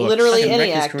 Or literally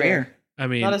any actor. Career. I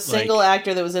mean, not a single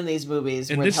actor that was in these movies.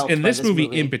 In this movie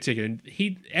in particular,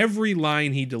 every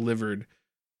line he delivered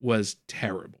was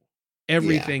terrible.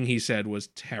 Everything he said was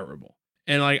terrible,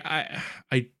 and I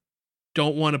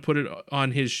don't want to put it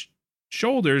on his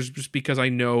shoulders just because I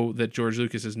know that George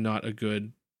Lucas is not a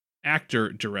good actor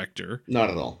director.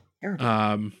 Not at all.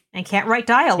 And can't write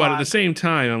dialogue. But at the same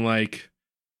time, I'm like,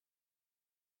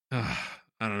 I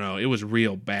don't know. It was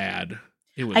real bad.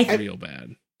 It was real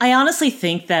bad. I honestly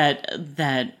think that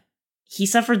he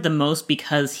suffered the most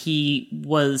because he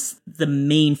was the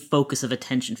main focus of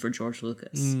attention for George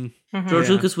Lucas. Mm-hmm. George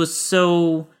Lucas was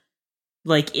so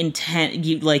intent.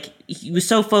 He was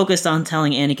so focused on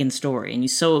telling Anakin's story, and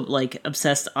he's so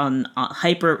obsessed on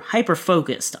hyper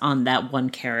focused on that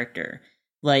one character.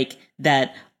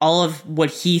 That all of what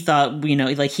he thought,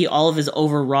 all of his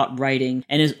overwrought writing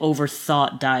and his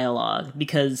overthought dialogue,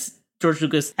 because George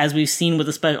Lucas, as we've seen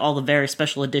with all the various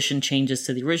special edition changes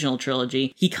to the original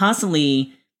trilogy, he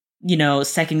constantly,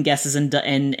 second guesses and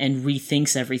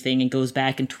rethinks everything and goes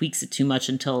back and tweaks it too much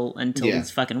until he's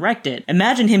fucking wrecked it.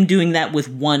 Imagine him doing that with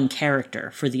one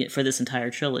character for this entire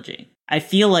trilogy. I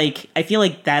feel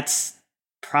like that's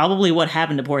probably what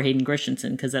happened to poor Hayden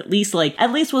Christensen, because at least with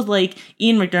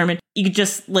Ian McDiarmid, you could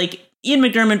just Ian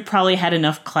McDiarmid probably had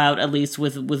enough clout, at least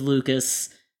with Lucas,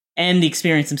 and the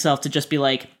experience himself to just be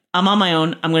like, I'm on my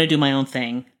own. I'm going to do my own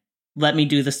thing. Let me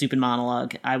do the stupid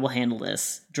monologue. I will handle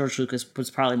this. George Lucas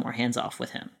was probably more hands off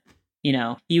with him. You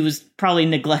know, he was probably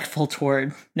neglectful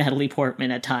toward Natalie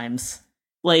Portman at times.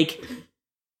 Like,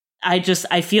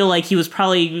 I feel like he was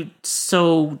probably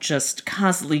so just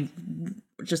constantly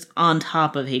just on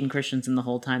top of Hayden Christensen the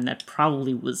whole time that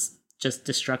probably was just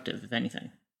destructive, if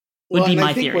anything. Would be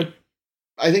my theory.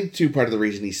 I think, too, part of the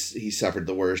reason he suffered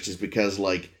the worst is because,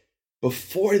 like,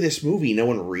 before this movie, no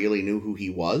one really knew who he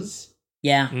was.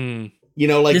 Yeah. Mm. You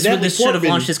know, like, this should have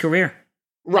launched his career.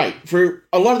 Right. For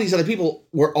a lot of these other people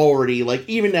were already, like,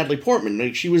 even Natalie Portman,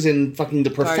 like, she was in fucking The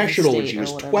Professional when she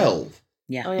was 12.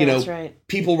 Yeah. Oh, yeah, you know, that's right.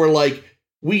 People were like,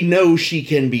 we know she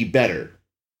can be better.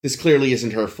 This clearly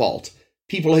isn't her fault.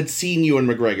 People had seen Ewan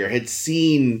McGregor, had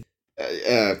seen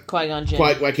Qui-Gon Jinn.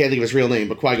 I can't think of his real name,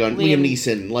 but Qui-Gon, Liam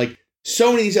Neeson. Like,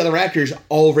 so many of these other actors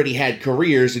already had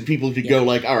careers, and people could go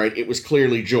like, all right, it was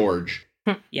clearly George.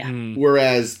 Yeah.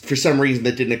 Whereas, for some reason,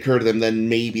 that didn't occur to them, then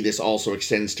maybe this also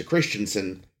extends to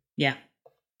Christensen. Yeah.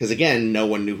 Because, again, no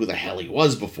one knew who the hell he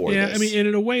was before this. I mean, and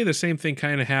in a way, the same thing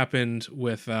kind of happened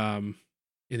with, in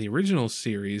the original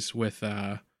series with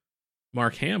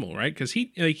Mark Hamill, right? Because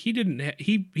he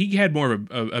had more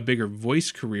of a bigger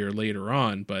voice career later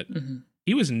on, but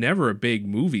he was never a big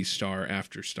movie star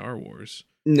after Star Wars.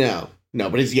 No,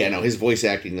 but his voice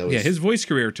acting, though. His voice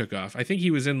career took off. I think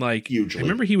he was in, like, hugely. I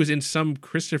remember he was in some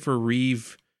Christopher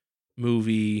Reeve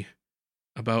movie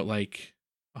about, like,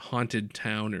 a haunted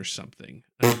town or something.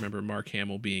 I don't remember Mark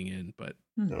Hamill being in, but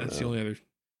that's the only other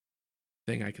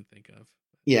thing I could think of.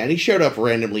 Yeah, and he showed up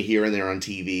randomly here and there on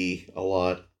TV a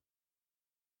lot.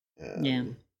 Yeah.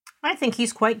 I think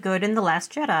he's quite good in The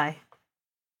Last Jedi.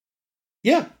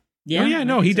 Yeah. Yeah. Oh, yeah,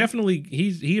 no, he definitely,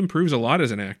 he improves a lot as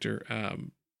an actor.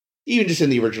 Even just in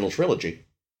the original trilogy.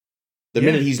 The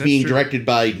minute he's being directed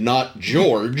by not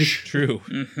George. True.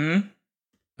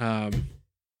 Mm-hmm.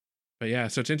 But yeah,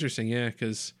 so it's interesting,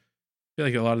 because I feel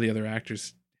like a lot of the other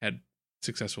actors had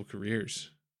successful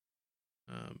careers.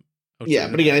 But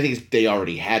again, I think they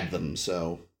already had them,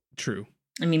 so. True.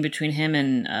 I mean, between him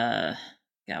and,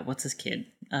 what's his kid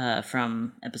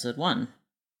from episode 1?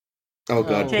 Oh,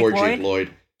 God, poor Jake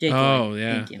Lloyd. Oh,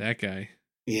 yeah, that guy.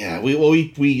 Yeah,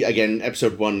 we again,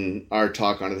 episode 1, our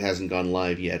talk on it hasn't gone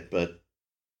live yet, but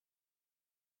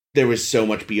there was so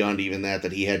much beyond even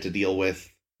that he had to deal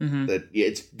with that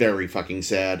it's very fucking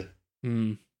sad.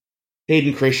 Mm.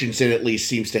 Hayden Christensen at least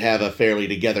seems to have a fairly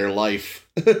together life.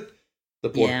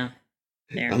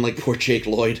 Unlike poor Jake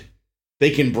Lloyd.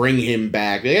 They can bring him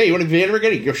back. Hey, you want to be Vader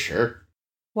again? Go, sure.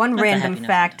 One random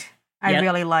fact I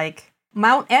really like.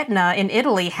 Mount Etna in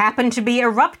Italy happened to be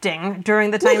erupting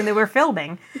during the time they were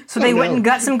filming, so they went and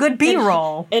got some good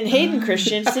B-roll. And Hayden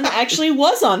Christensen actually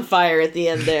was on fire at the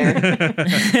end there.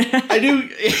 I do.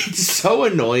 It's so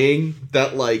annoying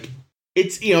that, like,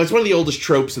 it's one of the oldest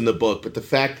tropes in the book, but the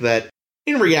fact that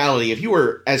in reality, if you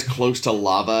were as close to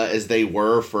lava as they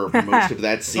were for most of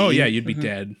that scene, you'd be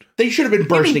dead. They should have been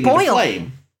bursting into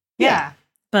flame. Yeah.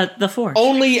 But the Force.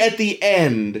 Only at the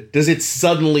end does it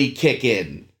suddenly kick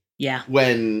in. Yeah.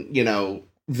 When,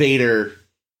 Vader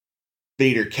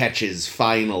catches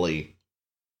finally.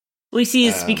 We see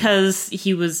it's because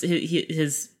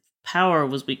his power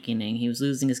was weakening. He was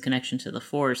losing his connection to the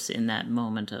Force in that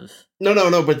moment of...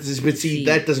 No, but see,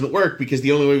 that doesn't work because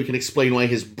the only way we can explain why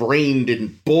his brain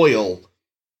didn't boil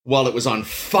while it was on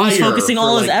fire. He's focusing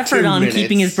all his effort on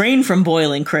keeping his brain from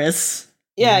boiling, Chris.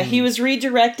 Yeah, he was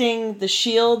redirecting the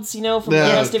shields, from the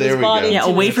rest of his body. Yeah,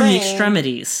 away from the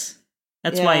extremities.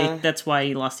 That's why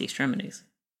he lost the extremities.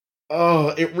 Oh,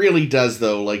 it really does,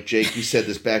 though. Like, Jake, you said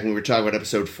this back when we were talking about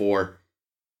episode 4.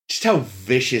 Just how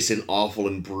vicious and awful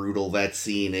and brutal that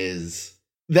scene is.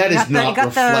 That is not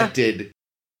reflected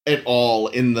at all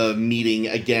in the meeting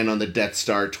again on the Death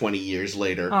Star 20 years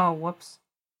later. Oh, whoops.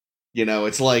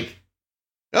 It's like,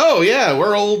 oh yeah,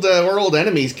 we're old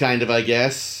enemies, kind of, I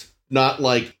guess. Not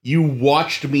like, you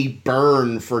watched me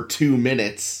burn for 2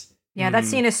 minutes. Yeah, that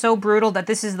scene is so brutal that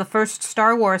this is the first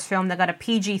Star Wars film that got a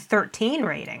PG-13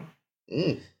 rating.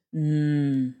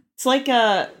 It's like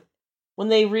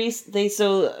when a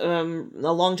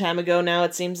long time ago now,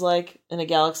 it seems like, in a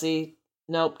galaxy.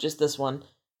 Nope, just this one.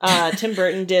 Tim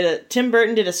Burton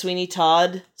did a Sweeney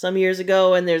Todd some years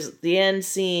ago, and there's the end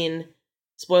scene.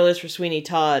 Spoilers for Sweeney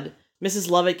Todd. Mrs.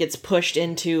 Lovett gets pushed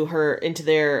into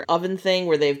their oven thing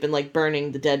where they've been like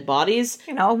burning the dead bodies.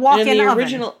 A walk-in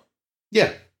oven.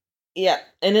 Yeah. Yeah,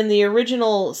 and in the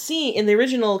original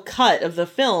cut of the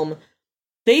film,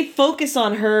 they focus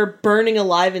on her burning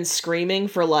alive and screaming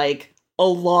for like a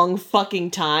long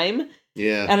fucking time.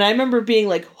 Yeah. And I remember being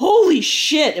like, holy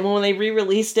shit. And when they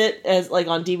re-released it as like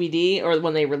on DVD, or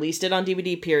when they released it on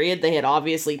DVD, period, they had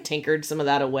obviously tinkered some of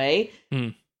that away.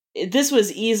 This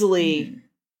was easily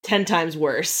 10 times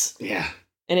worse. Yeah.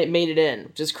 And it made it in,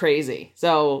 which is crazy.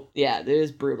 So, yeah, it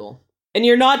is brutal. And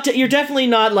you're definitely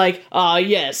not like,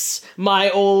 yes, my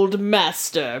old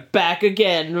master, back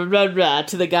again, rah, rah,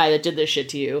 to the guy that did this shit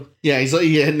to you. Yeah, he's like,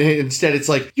 yeah, and instead it's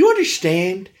like, you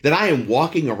understand that I am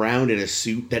walking around in a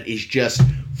suit that is just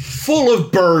full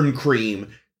of burn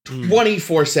cream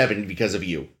 24/7 because of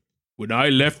you. When I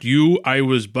left you, I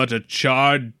was but a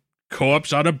charred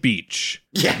corpse on a beach.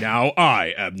 Yeah. Now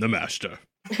I am the master.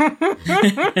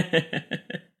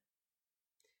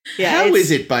 Yeah, How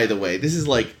is it, by the way, this is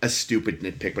like a stupid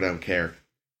nitpick, but I don't care.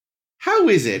 How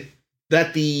is it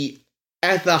that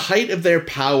at the height of their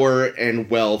power and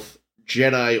wealth,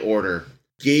 Jedi Order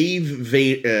gave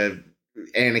Anakin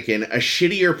a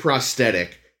shittier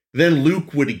prosthetic than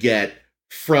Luke would get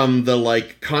from the,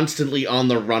 like, constantly on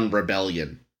the run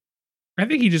rebellion? I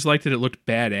think he just liked that it looked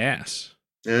badass.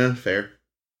 Yeah, fair.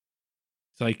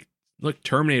 It's like, look,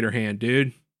 Terminator hand,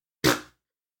 dude.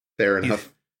 Fair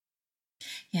enough.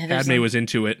 Yeah, Padme was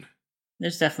into it.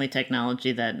 There's definitely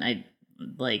technology that I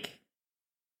like.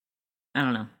 I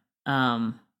don't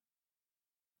know.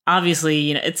 Obviously,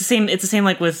 you know, it's the same. It's the same,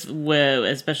 like with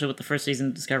especially with the first season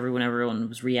of Discovery, when everyone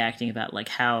was reacting about like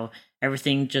how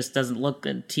everything just doesn't look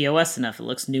TOS enough. It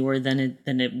looks newer than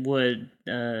it would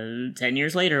 10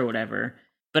 years later or whatever.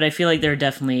 But I feel like there are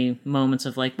definitely moments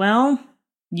of like, well,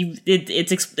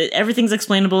 everything's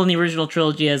explainable in the original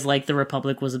trilogy as like the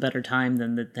Republic was a better time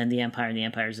than the Empire, and the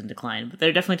Empire's in decline. But there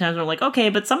are definitely times where I'm like, okay,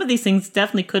 but some of these things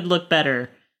definitely could look better,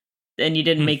 and you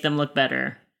didn't make them look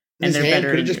better, and This they're hand better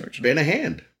could in have the just original. been a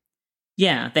hand.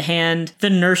 Yeah, the hand, the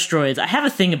nurse droids. I have a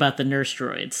thing about the nurse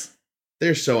droids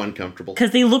They're so uncomfortable.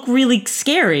 because they look really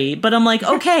scary. But I'm like,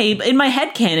 okay, in my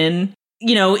headcanon,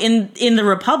 you know, in the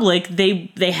Republic,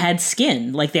 they had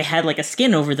skin. Like, they had, like, a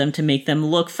skin over them to make them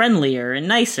look friendlier and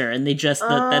nicer. And they just,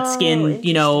 that skin,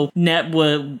 you know,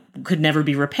 could never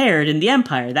be repaired in the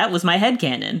Empire. That was my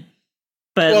headcanon.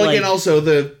 But, well, like, again, also,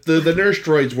 the nurse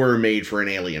droids were made for an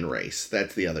alien race.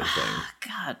 That's the other thing.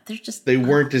 God, they're just... They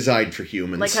weren't designed for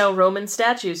humans. Like how Roman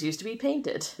statues used to be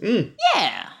painted.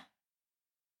 Yeah.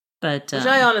 But... Which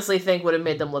I honestly think would have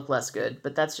made them look less good,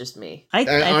 but that's just me. I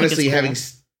think honestly,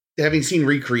 it's cool. having seen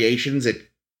recreations, it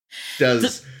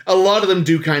does... a lot of them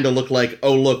do kind of look like,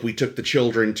 oh, look, we took the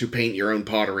children to paint your own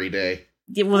pottery day.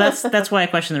 Yeah, well, that's why I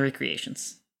question the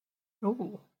recreations.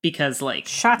 Ooh. Because, like,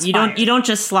 Shots you fired. don't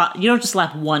just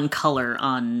slap one color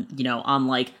on, you know, on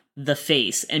like the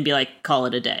face and be like, call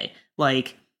it a day.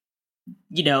 Like,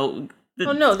 you know,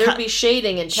 Oh no, there'd be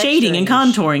shading and texturing. shading and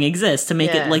contouring exists to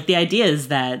make Yeah. it like, the idea is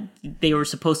that they were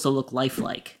supposed to look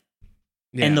lifelike.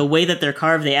 Yeah. And the way that they're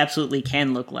carved, they absolutely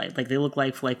can look like they look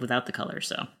lifelike without the color.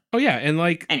 So Oh yeah, and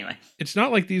like anyway, it's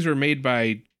not like these were made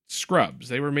by scrubs.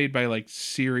 They were made by like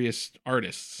serious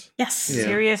artists. yes, Yeah.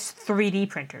 Serious 3D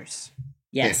printers.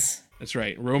 yes. That's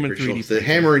right. Roman Original- 3D. the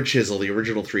hammer and chisel, the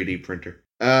original 3D printer.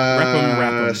 Rep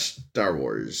 'em. Star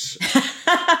Wars.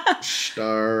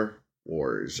 Star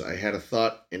Wars. I had a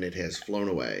thought and it has flown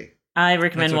away. I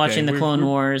recommend That's okay. watching the We're- Clone we're-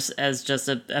 Wars as just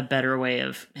a better way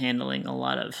of handling a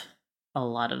lot of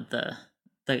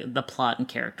the plot and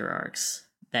character arcs.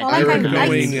 That Well, I like We're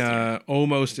recommend- going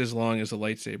almost as long as a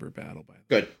lightsaber battle. By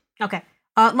the way. Good. Okay.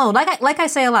 No, like I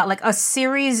say a lot, like a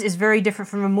series is very different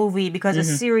from a movie because a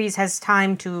series has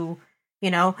time to,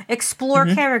 you know, explore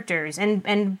characters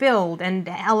and build and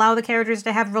allow the characters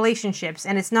to have relationships.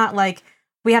 And it's not like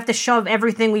we have to shove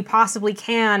everything we possibly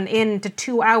can into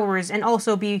 2 hours and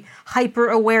also be hyper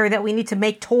aware that we need to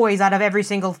make toys out of every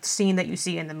single scene that you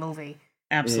see in the movie.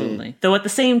 Absolutely. Though at the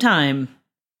same time,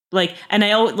 like, and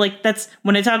I always, like, that's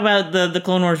when I talk about the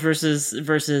Clone Wars versus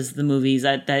the movies,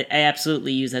 I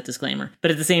absolutely use that disclaimer.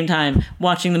 But at the same time,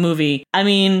 watching the movie, I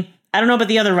mean, I don't know about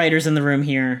the other writers in the room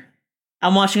here.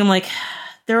 I'm watching, I'm like,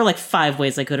 there are like 5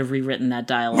 ways I could have rewritten that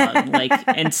dialogue. Like,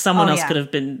 and someone else could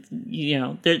have been, you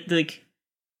know, they're like,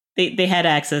 they had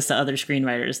access to other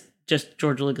screenwriters. Just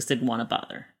George Lucas didn't want to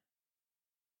bother.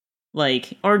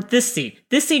 Like, or this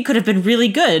scene could have been really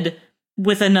good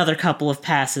with another couple of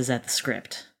passes at the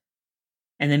script.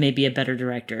 And then maybe a better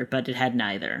director, but it had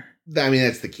neither. I mean,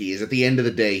 that's the key. Is at the end of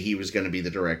the day, he was going to be the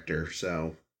director.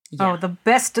 So Yeah. Oh, the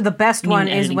best one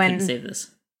is Editing when couldn't save this.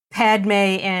 Padme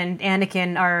and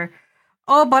Anakin are,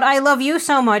 oh, but I love you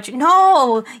so much.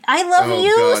 No, I love Oh,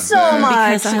 you God, so man. much.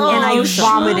 Because I And love I you so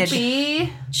vomited.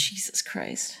 Schloopy. Jesus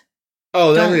Christ!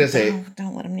 oh, that's what I was gonna say.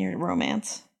 Don't let him near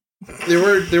romance. There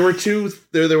were two.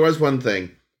 There was one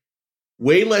thing.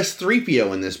 Way less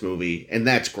 3PO in this movie, and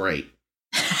that's great.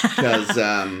 Because,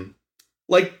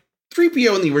 like,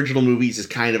 3PO in the original movies is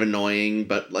kind of annoying,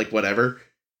 but, like, whatever.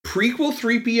 Prequel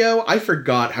 3PO, I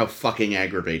forgot how fucking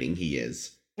aggravating he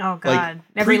is. Oh, God. Like,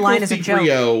 Every prequel line is a joke.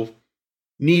 3PO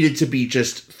needed to be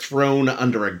just thrown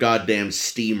under a goddamn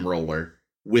steamroller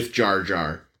with Jar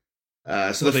Jar.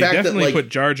 So the they fact definitely that, like, put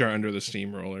Jar Jar under the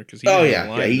steamroller because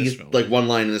he's like one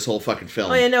line in this whole fucking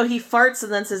film. Oh yeah, no, he farts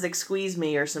and then says "excuse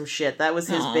me" or some shit. That was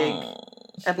his big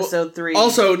episode 3.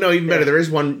 Also, no, even better. There is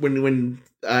one when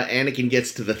Anakin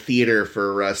gets to the theater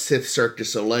for Sith Cirque du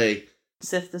Soleil.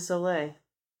 Sith du Soleil.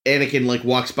 Anakin like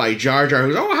walks by Jar Jar,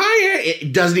 who's hi.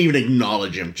 It doesn't even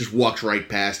acknowledge him. Just walks right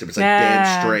past him. It's like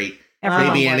dead straight.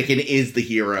 Maybe Anakin is the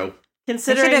hero.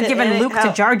 Considering they should have given Luke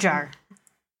to Jar Jar.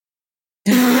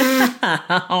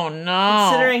 Oh no.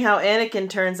 Considering how Anakin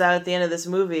turns out at the end of this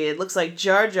movie, it looks like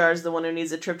Jar Jar's the one who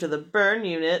needs a trip to the burn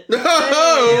unit.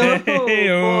 Oh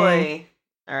boy.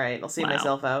 Alright, I'll see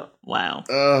myself out. Wow.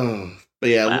 Oh.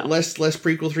 But yeah, less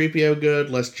prequel 3PO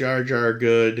good, less Jar Jar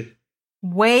good.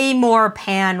 Way more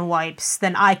pan wipes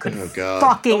than I could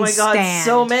fucking Oh my god, stand.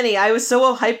 so many. I was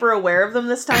so hyper aware of them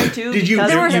this time too. Did you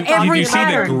There was every Did you see the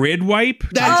pattern. grid wipe?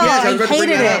 I was about to bring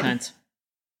hated that it. up.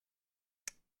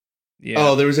 Yeah.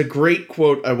 Oh, there was a great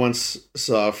quote I once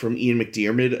saw from Ian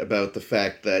McDiarmid about the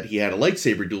fact that he had a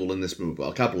lightsaber duel in this movie.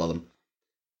 Well, a couple of them.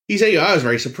 He said, I was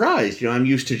very surprised. I'm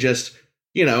used to just,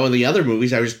 in the other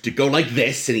movies, I was to go like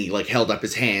this, and he like held up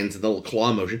his hands and the little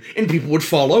claw motion, and people would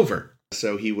fall over.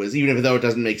 So he was, even though it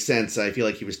doesn't make sense, I feel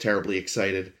like he was terribly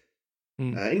excited.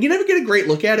 And you never get a great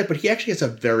look at it, but he actually has a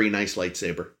very nice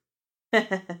lightsaber.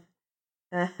 Damn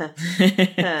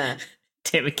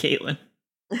it, Caitlin.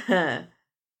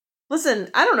 Listen,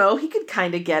 I don't know. He could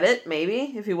kind of get it,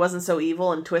 maybe, if he wasn't so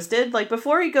evil and twisted. Like,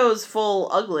 before he goes full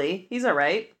ugly, he's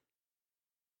alright.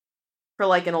 For,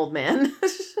 like, an old man.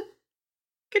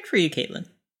 Good for you, Caitlin.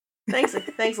 Thanks,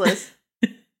 Liz.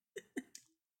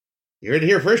 You heard it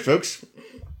here first, folks.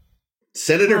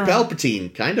 Senator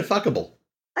Palpatine, kind of fuckable.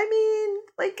 I mean,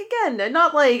 like, again,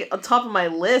 not, like, on top of my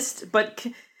list, but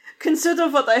consider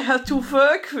what I have to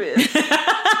work with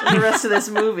in the rest of this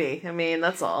movie. I mean,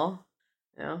 that's all.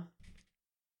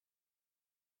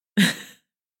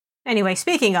 Anyway,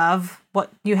 speaking of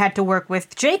what you had to work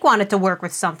with, Jake wanted to work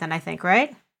with something, I think,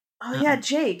 right? Oh, yeah,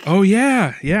 Jake. Oh,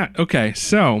 yeah. Yeah. Okay.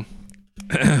 So,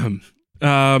 so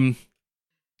I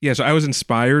was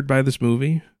inspired by this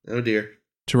movie. Oh, dear.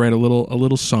 To write a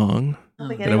little song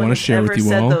that I want to share with you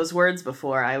all. I've never said those words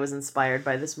before. I was inspired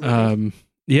by this movie.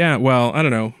 Yeah, well, I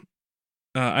don't know.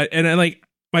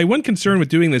 My one concern with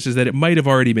doing this is that it might have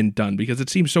already been done because it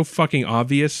seems so fucking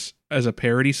obvious as a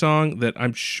parody song that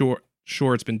I'm sure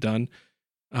it's been done.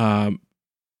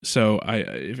 So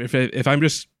if I'm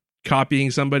just copying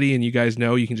somebody and you guys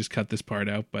know, you can just cut this part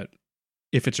out. But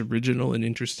if it's original and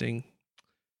interesting,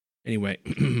 anyway.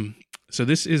 So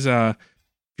this is if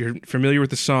you're familiar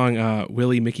with the song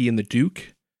Willie, Mickey, and the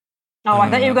Duke. Oh, I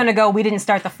thought you were going to go, We Didn't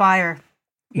Start the Fire.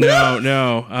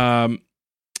 No.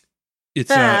 It's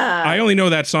I only know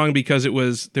that song because there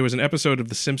was an episode of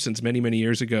The Simpsons many, many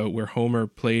years ago where Homer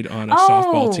played on a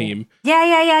softball team. Yeah.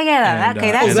 And,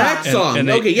 okay, that's that song.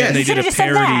 Okay, yes. And they You did a should've just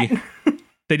said parody.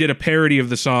 They did a parody of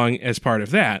the song as part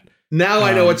of that. Now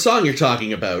I know what song you're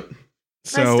talking about.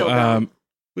 So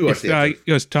we watched the episode. It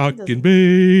goes talking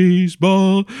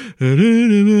baseball,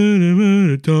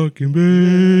 talking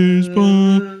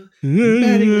baseball.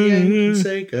 Mattingly and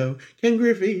Seiko, Ken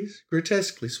Griffey's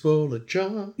grotesquely swollen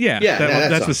jaw. Yeah,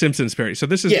 that's the Simpsons parody. So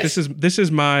this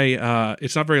is my.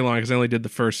 It's not very long because I only did the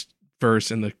first verse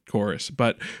and the chorus,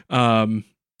 but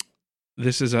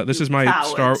this is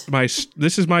my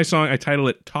this is my song. I title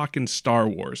it "Talkin' Star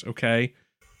Wars." Okay,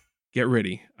 get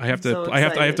ready. I have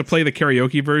to play the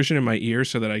karaoke version in my ear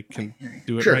so that I can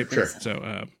do it right. Sure.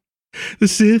 So. The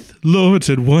Sith Lords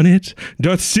had won it,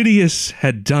 Darth Sidious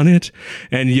had done it,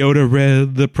 and Yoda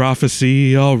read the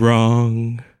prophecy all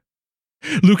wrong.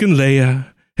 Luke and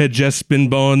Leia had just been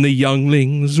born, the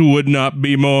younglings would not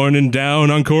be mourning. Down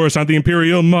on Coruscant, the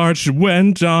Imperial March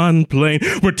went on plain.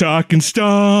 We're talking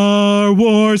Star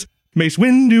Wars. Mace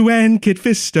Windu and Kit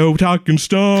Fisto talking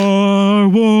Star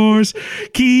Wars.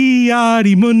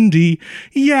 Ki-Adi-Mundi,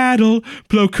 Yaddle,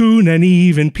 Plo Koon, and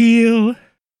even Peel.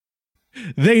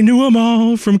 They knew 'em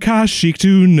all from Kashyyyk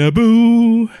to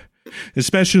Naboo,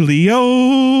 especially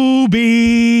Obi,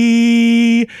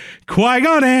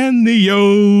 Qui-Gon, and the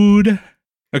Yod.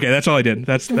 Okay, that's all I did.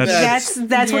 That's what you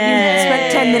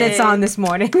spent 10 minutes on this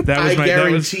morning. I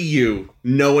guarantee you,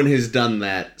 no one has done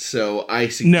that. So I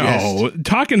suggest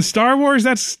talking Star Wars.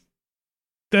 That's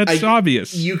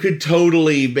obvious. You could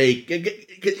totally make.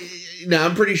 Now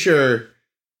I'm pretty sure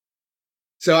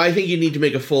So I think you need to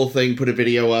make a full thing, put a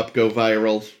video up, go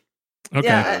viral. Okay.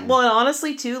 Yeah, well, and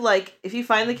honestly, too, like, if you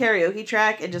find the karaoke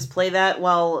track and just play that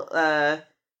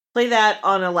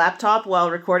on a laptop while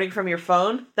recording from your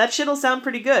phone, that shit'll sound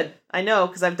pretty good. I know,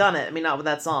 because I've done it. I mean, not with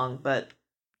that song, but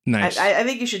Nice. I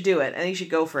think you should do it. I think you should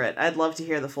go for it. I'd love to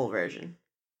hear the full version.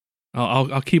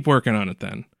 I'll keep working on it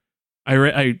then.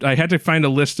 I had to find a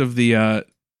list of the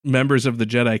members of the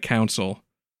Jedi Council,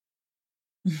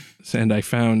 and I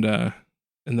found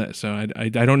so I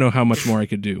don't know how much more I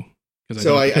could do because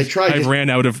I tried. I ran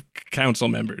out of council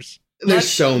members. There's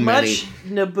so many. Much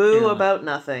Naboo about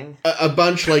nothing. A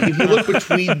bunch. Like if you look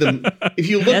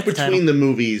between the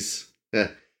movies.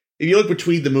 If you look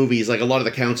between the movies, like a lot of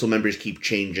the council members keep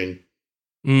changing.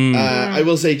 I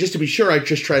will say, just to be sure, I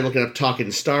just tried looking up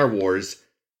Talking Star Wars,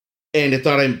 and I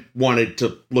thought I wanted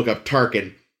to look up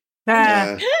Tarkin.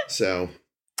 So,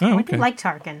 I do like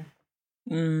Tarkin.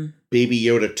 Baby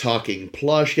Yoda talking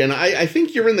plush, and I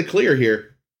think you're in the clear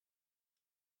here.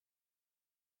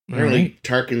 Apparently,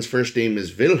 Tarkin's first name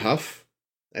is Vilhuff.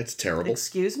 That's terrible.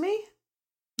 Excuse me?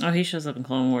 Oh, he shows up in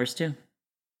Clone Wars too.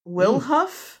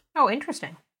 Wilhuff? Oh,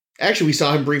 interesting. Actually, we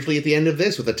saw him briefly at the end of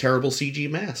this with a terrible CG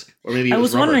mask. Or maybe it I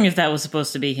was rubber. wondering if that was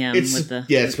supposed to be him with the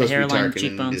it's supposed hairline, to be Tarkin,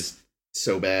 cheekbones. and it's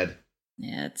so bad.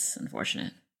 Yeah, it's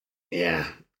unfortunate. Yeah.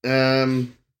 Well,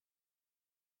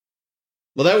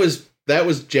 that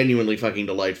was genuinely fucking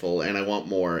delightful, and I want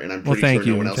more. And I'm pretty sure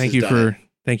no one else has done it.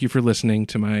 Thank you for listening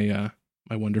to my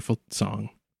my wonderful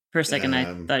song. For a second,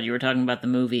 I thought you were talking about the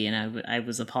movie, and I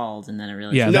was appalled, and then I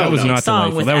realized. Yeah, that was not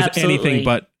delightful. That was absolutely...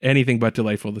 anything but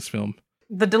delightful. This film.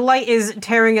 The delight is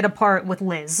tearing it apart with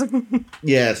Liz.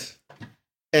 Yes.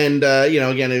 And,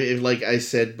 again, if, like I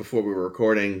said before we were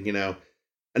recording, a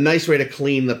nice way to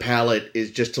clean the palate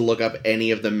is just to look up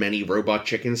any of the many Robot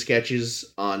Chicken sketches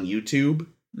on YouTube.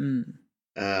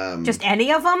 Just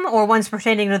any of them, or ones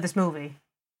pertaining to this movie?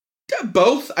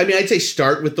 Both. I mean, I'd say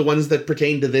start with the ones that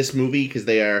pertain to this movie, because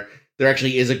there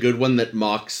actually is a good one that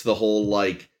mocks the whole,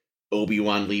 like,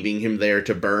 Obi-Wan leaving him there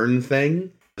to burn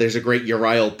thing. There's a great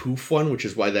Uriel Poof one, which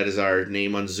is why that is our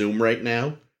name on Zoom right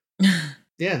now.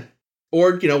 Yeah.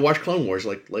 Or, watch Clone Wars,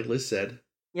 like Liz said.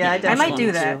 Yeah, I might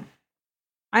do that. Too.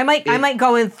 I might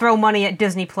go and throw money at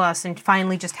Disney Plus and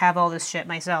finally just have all this shit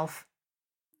myself.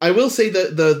 I will say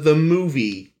the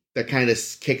movie that kind of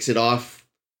kicks it off,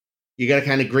 you got to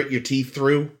kind of grit your teeth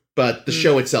through, but the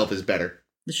show itself is better.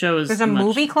 The show is There's a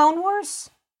movie Clone Wars?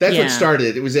 That's what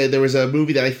started. There was a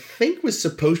movie that I think was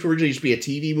supposed to originally just be a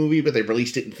TV movie, but they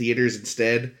released it in theaters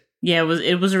instead. Yeah,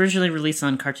 it was originally released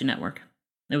on Cartoon Network.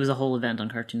 It was a whole event on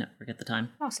Cartoon Network at the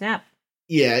time. Oh, snap.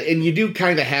 Yeah, and you do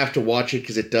kind of have to watch it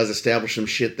because it does establish some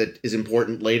shit that is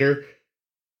important later.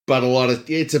 But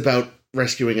it's about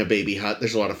rescuing a baby hut.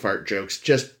 There's a lot of fart jokes.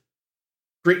 Just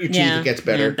grit your teeth, it gets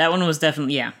better. Yeah, that one was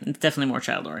it's definitely more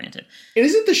child-oriented. And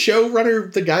isn't the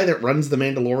showrunner the guy that runs The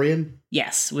Mandalorian?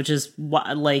 Yes, which is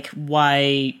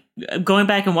why going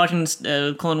back and watching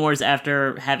Clone Wars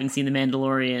after having seen The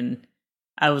Mandalorian,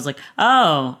 I was like,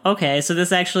 oh, okay, so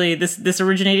this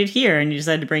originated here, and you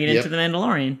decided to bring it into The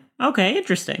Mandalorian. Okay,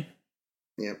 interesting.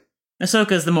 Yep.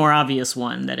 Ahsoka's the more obvious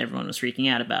one that everyone was freaking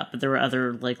out about, but there were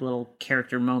other little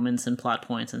character moments and plot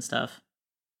points and stuff.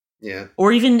 Yeah.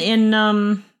 Or even in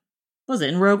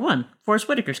in Rogue One, Forrest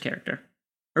Whitaker's character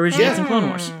originates in Clone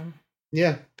Wars.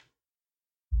 Yeah.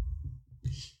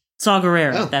 Saw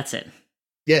Gerrera, that's it.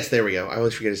 Yes, there we go. I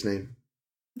always forget his name.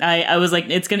 I was like,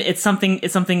 it's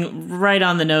something right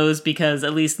on the nose, because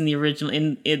at least in the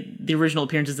original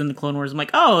appearances in the Clone Wars, I'm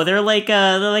like, oh, they're like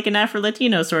an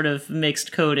Afro-Latino sort of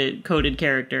mixed coded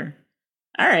character.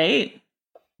 All right.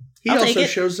 He also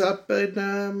shows up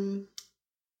in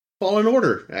Fallen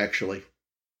Order, actually.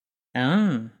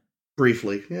 Oh.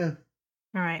 Briefly, yeah.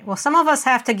 All right. Well, some of us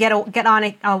have to get on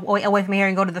it away from here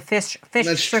and go to the fish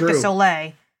Cirque du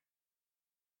Soleil.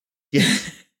 Yeah.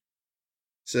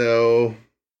 So.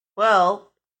 Well,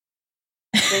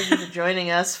 thank you for joining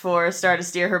us for Star to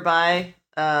Steer Her By,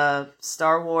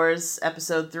 Star Wars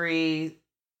Episode 3,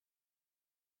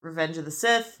 Revenge of the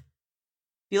Sith.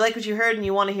 If you like what you heard and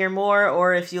you want to hear more,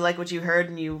 or if you like what you heard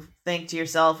and you think to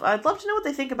yourself, I'd love to know what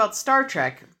they think about Star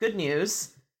Trek. Good news.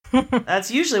 That's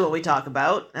usually what we talk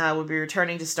about. We'll be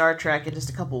returning to Star Trek in just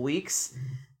a couple weeks.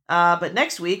 But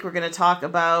next week, we're going to talk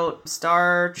about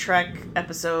Star Trek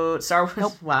episode... Star Wars...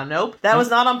 Nope. Wow, nope. That was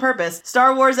not on purpose.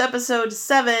 Star Wars Episode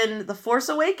 7, The Force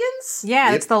Awakens?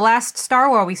 Yeah, it's the last Star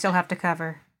Wars we still have to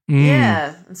cover.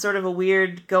 Yeah, and sort of a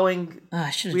weird going...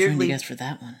 I should have joined you guys for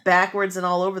that one. Backwards and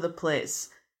all over the place.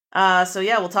 So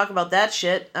yeah, we'll talk about that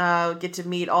shit. Get to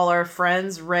meet all our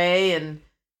friends, Ray and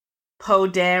Poe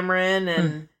Dameron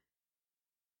and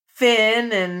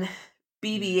Finn and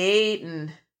BB-8,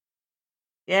 and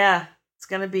yeah, it's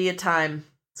gonna be a time.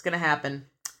 It's gonna happen.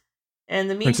 And in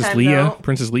the meantime,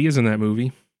 Princess Leia's in that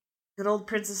movie. Good old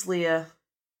Princess Leia.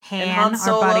 Han, and Han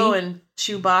Solo and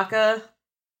Chewbacca.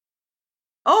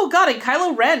 Oh god, and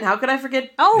Kylo Ren. How could I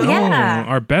forget? Oh yeah,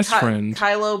 our best friend,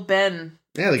 Kylo Ben.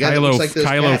 Yeah, the guy that looks like those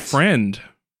Kylo cats. Friend.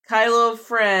 Kylo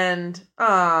Friend.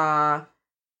 Ah.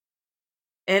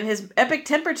 And his epic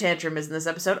temper tantrum is in this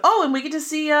episode. Oh, and we get to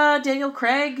see Daniel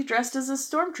Craig dressed as a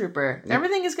stormtrooper. Yep.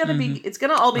 Everything is gonna be. It's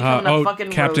gonna all be coming up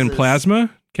fucking Captain roses. Plasma.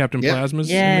 Captain Plasma's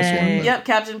in this one. Yep,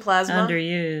 Captain Plasma.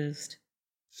 Underused.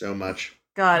 So much.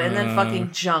 God, and then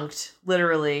fucking junked.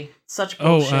 Literally, such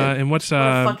bullshit. And what's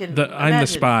I'm the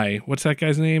spy. What's that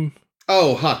guy's name?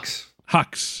 Oh,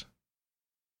 Hux.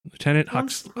 Lieutenant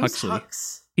Who's Huxley.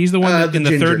 Hux? He's the one that in the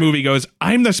ginger. third movie goes,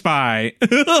 "I'm the spy."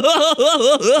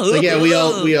 Like, yeah, we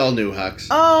all knew Hux.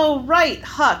 Oh, right,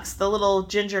 Hux, the little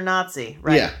ginger Nazi.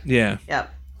 Right. Yeah. Yep.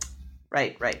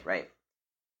 Right.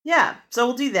 Yeah, so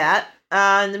we'll do that.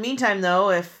 In the meantime,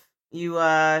 though, if you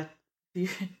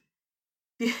if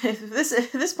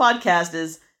this podcast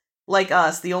is like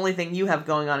us, the only thing you have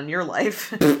going on in your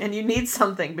life, and you need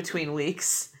something between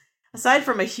weeks, aside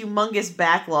from a humongous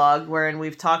backlog wherein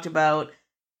we've talked about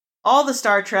all the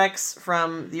Star Treks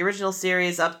from the original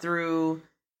series up through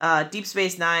Deep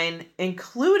Space Nine,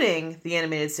 including the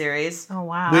animated series. Oh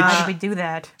wow! Which How did we do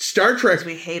that? Star Trek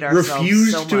we hate ourselves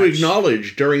refused so to much.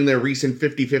 acknowledge during their recent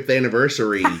 55th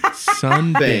anniversary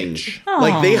Son thing. bitch.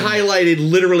 Like, they highlighted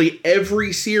literally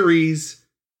every series,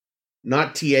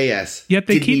 not TAS. Yet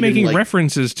they Didn't keep even, making like,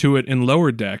 references to it in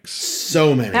Lower Decks.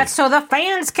 So many. That's so the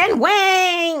fans can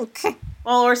wank.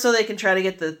 Well, or so they can try to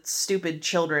get the stupid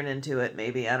children into it,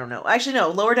 maybe. I don't know. Actually, no.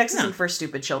 Lower Decks isn't for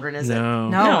stupid children, is it? No.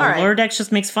 No. No, All right. Lower Decks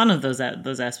just makes fun of those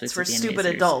aspects It's for of the stupid animated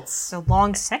series. adults. It's a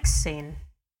long sex scene.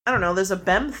 I don't know. There's a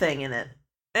BEM thing in it.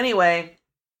 Anyway,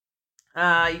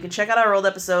 you can check out our old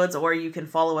episodes, or you can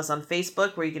follow us on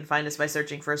Facebook, where you can find us by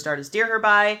searching for A Star to Steer Her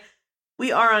By.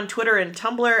 We are on Twitter and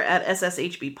Tumblr at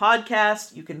SSHB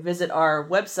Podcast. You can visit our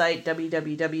website,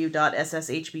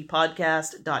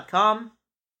 www.sshbpodcast.com.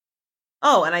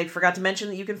 Oh, and I forgot to mention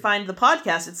that you can find the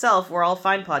podcast itself where all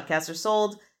fine podcasts are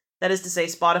sold. That is to say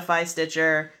Spotify,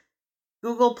 Stitcher,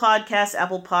 Google Podcasts,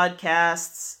 Apple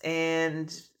Podcasts, and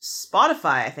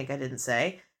Spotify, I think I didn't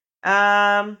say.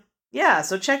 Yeah,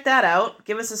 so check that out.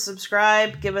 Give us a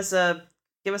subscribe, give us a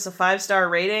 5-star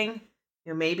rating,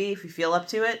 maybe if you feel up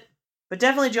to it. But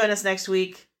definitely join us next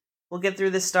week. We'll get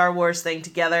through this Star Wars thing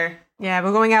together. Yeah,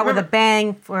 we're going out with a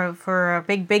bang for a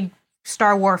big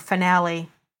Star Wars finale.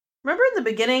 Remember in the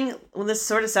beginning when this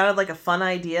sort of sounded like a fun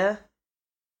idea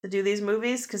to do these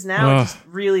movies? Because now it just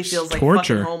really feels like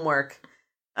torture. fucking homework.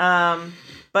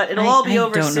 But it'll all be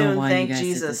over soon, I don't know why thank you guys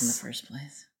Jesus. did this in the first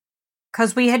place.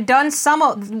 Because we had done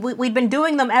we'd been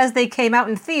doing them as they came out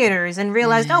in theaters and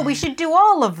realized, we should do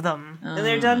all of them. And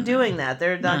they're done doing that.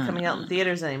 They're not coming out in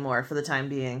theaters anymore for the time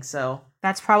being, so.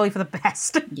 That's probably for the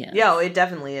best. Yeah. Yeah, it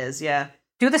definitely is, yeah.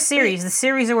 Do the series. The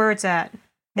series are where it's at.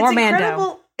 More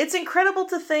Mando. It's incredible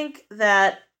to think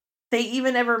that they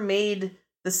even ever made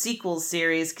the sequel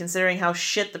series, considering how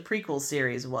shit the prequel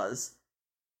series was.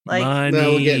 Like, money.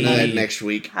 No, we'll get into that next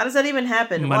week. How does that even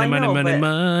happen?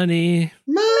 Money.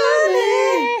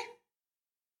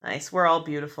 Nice, we're all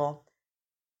beautiful.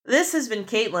 This has been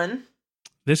Caitlin.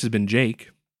 This has been Jake.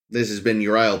 This has been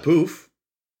Uriel Poof.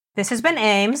 This has been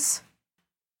Ames.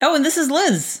 Oh, and this is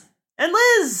Liz. And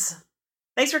Liz!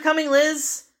 Thanks for coming,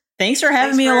 Liz. Thanks for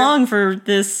having me along for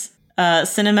this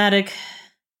cinematic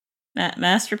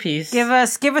masterpiece. Give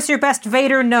us your best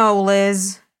Vader no,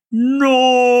 Liz. No.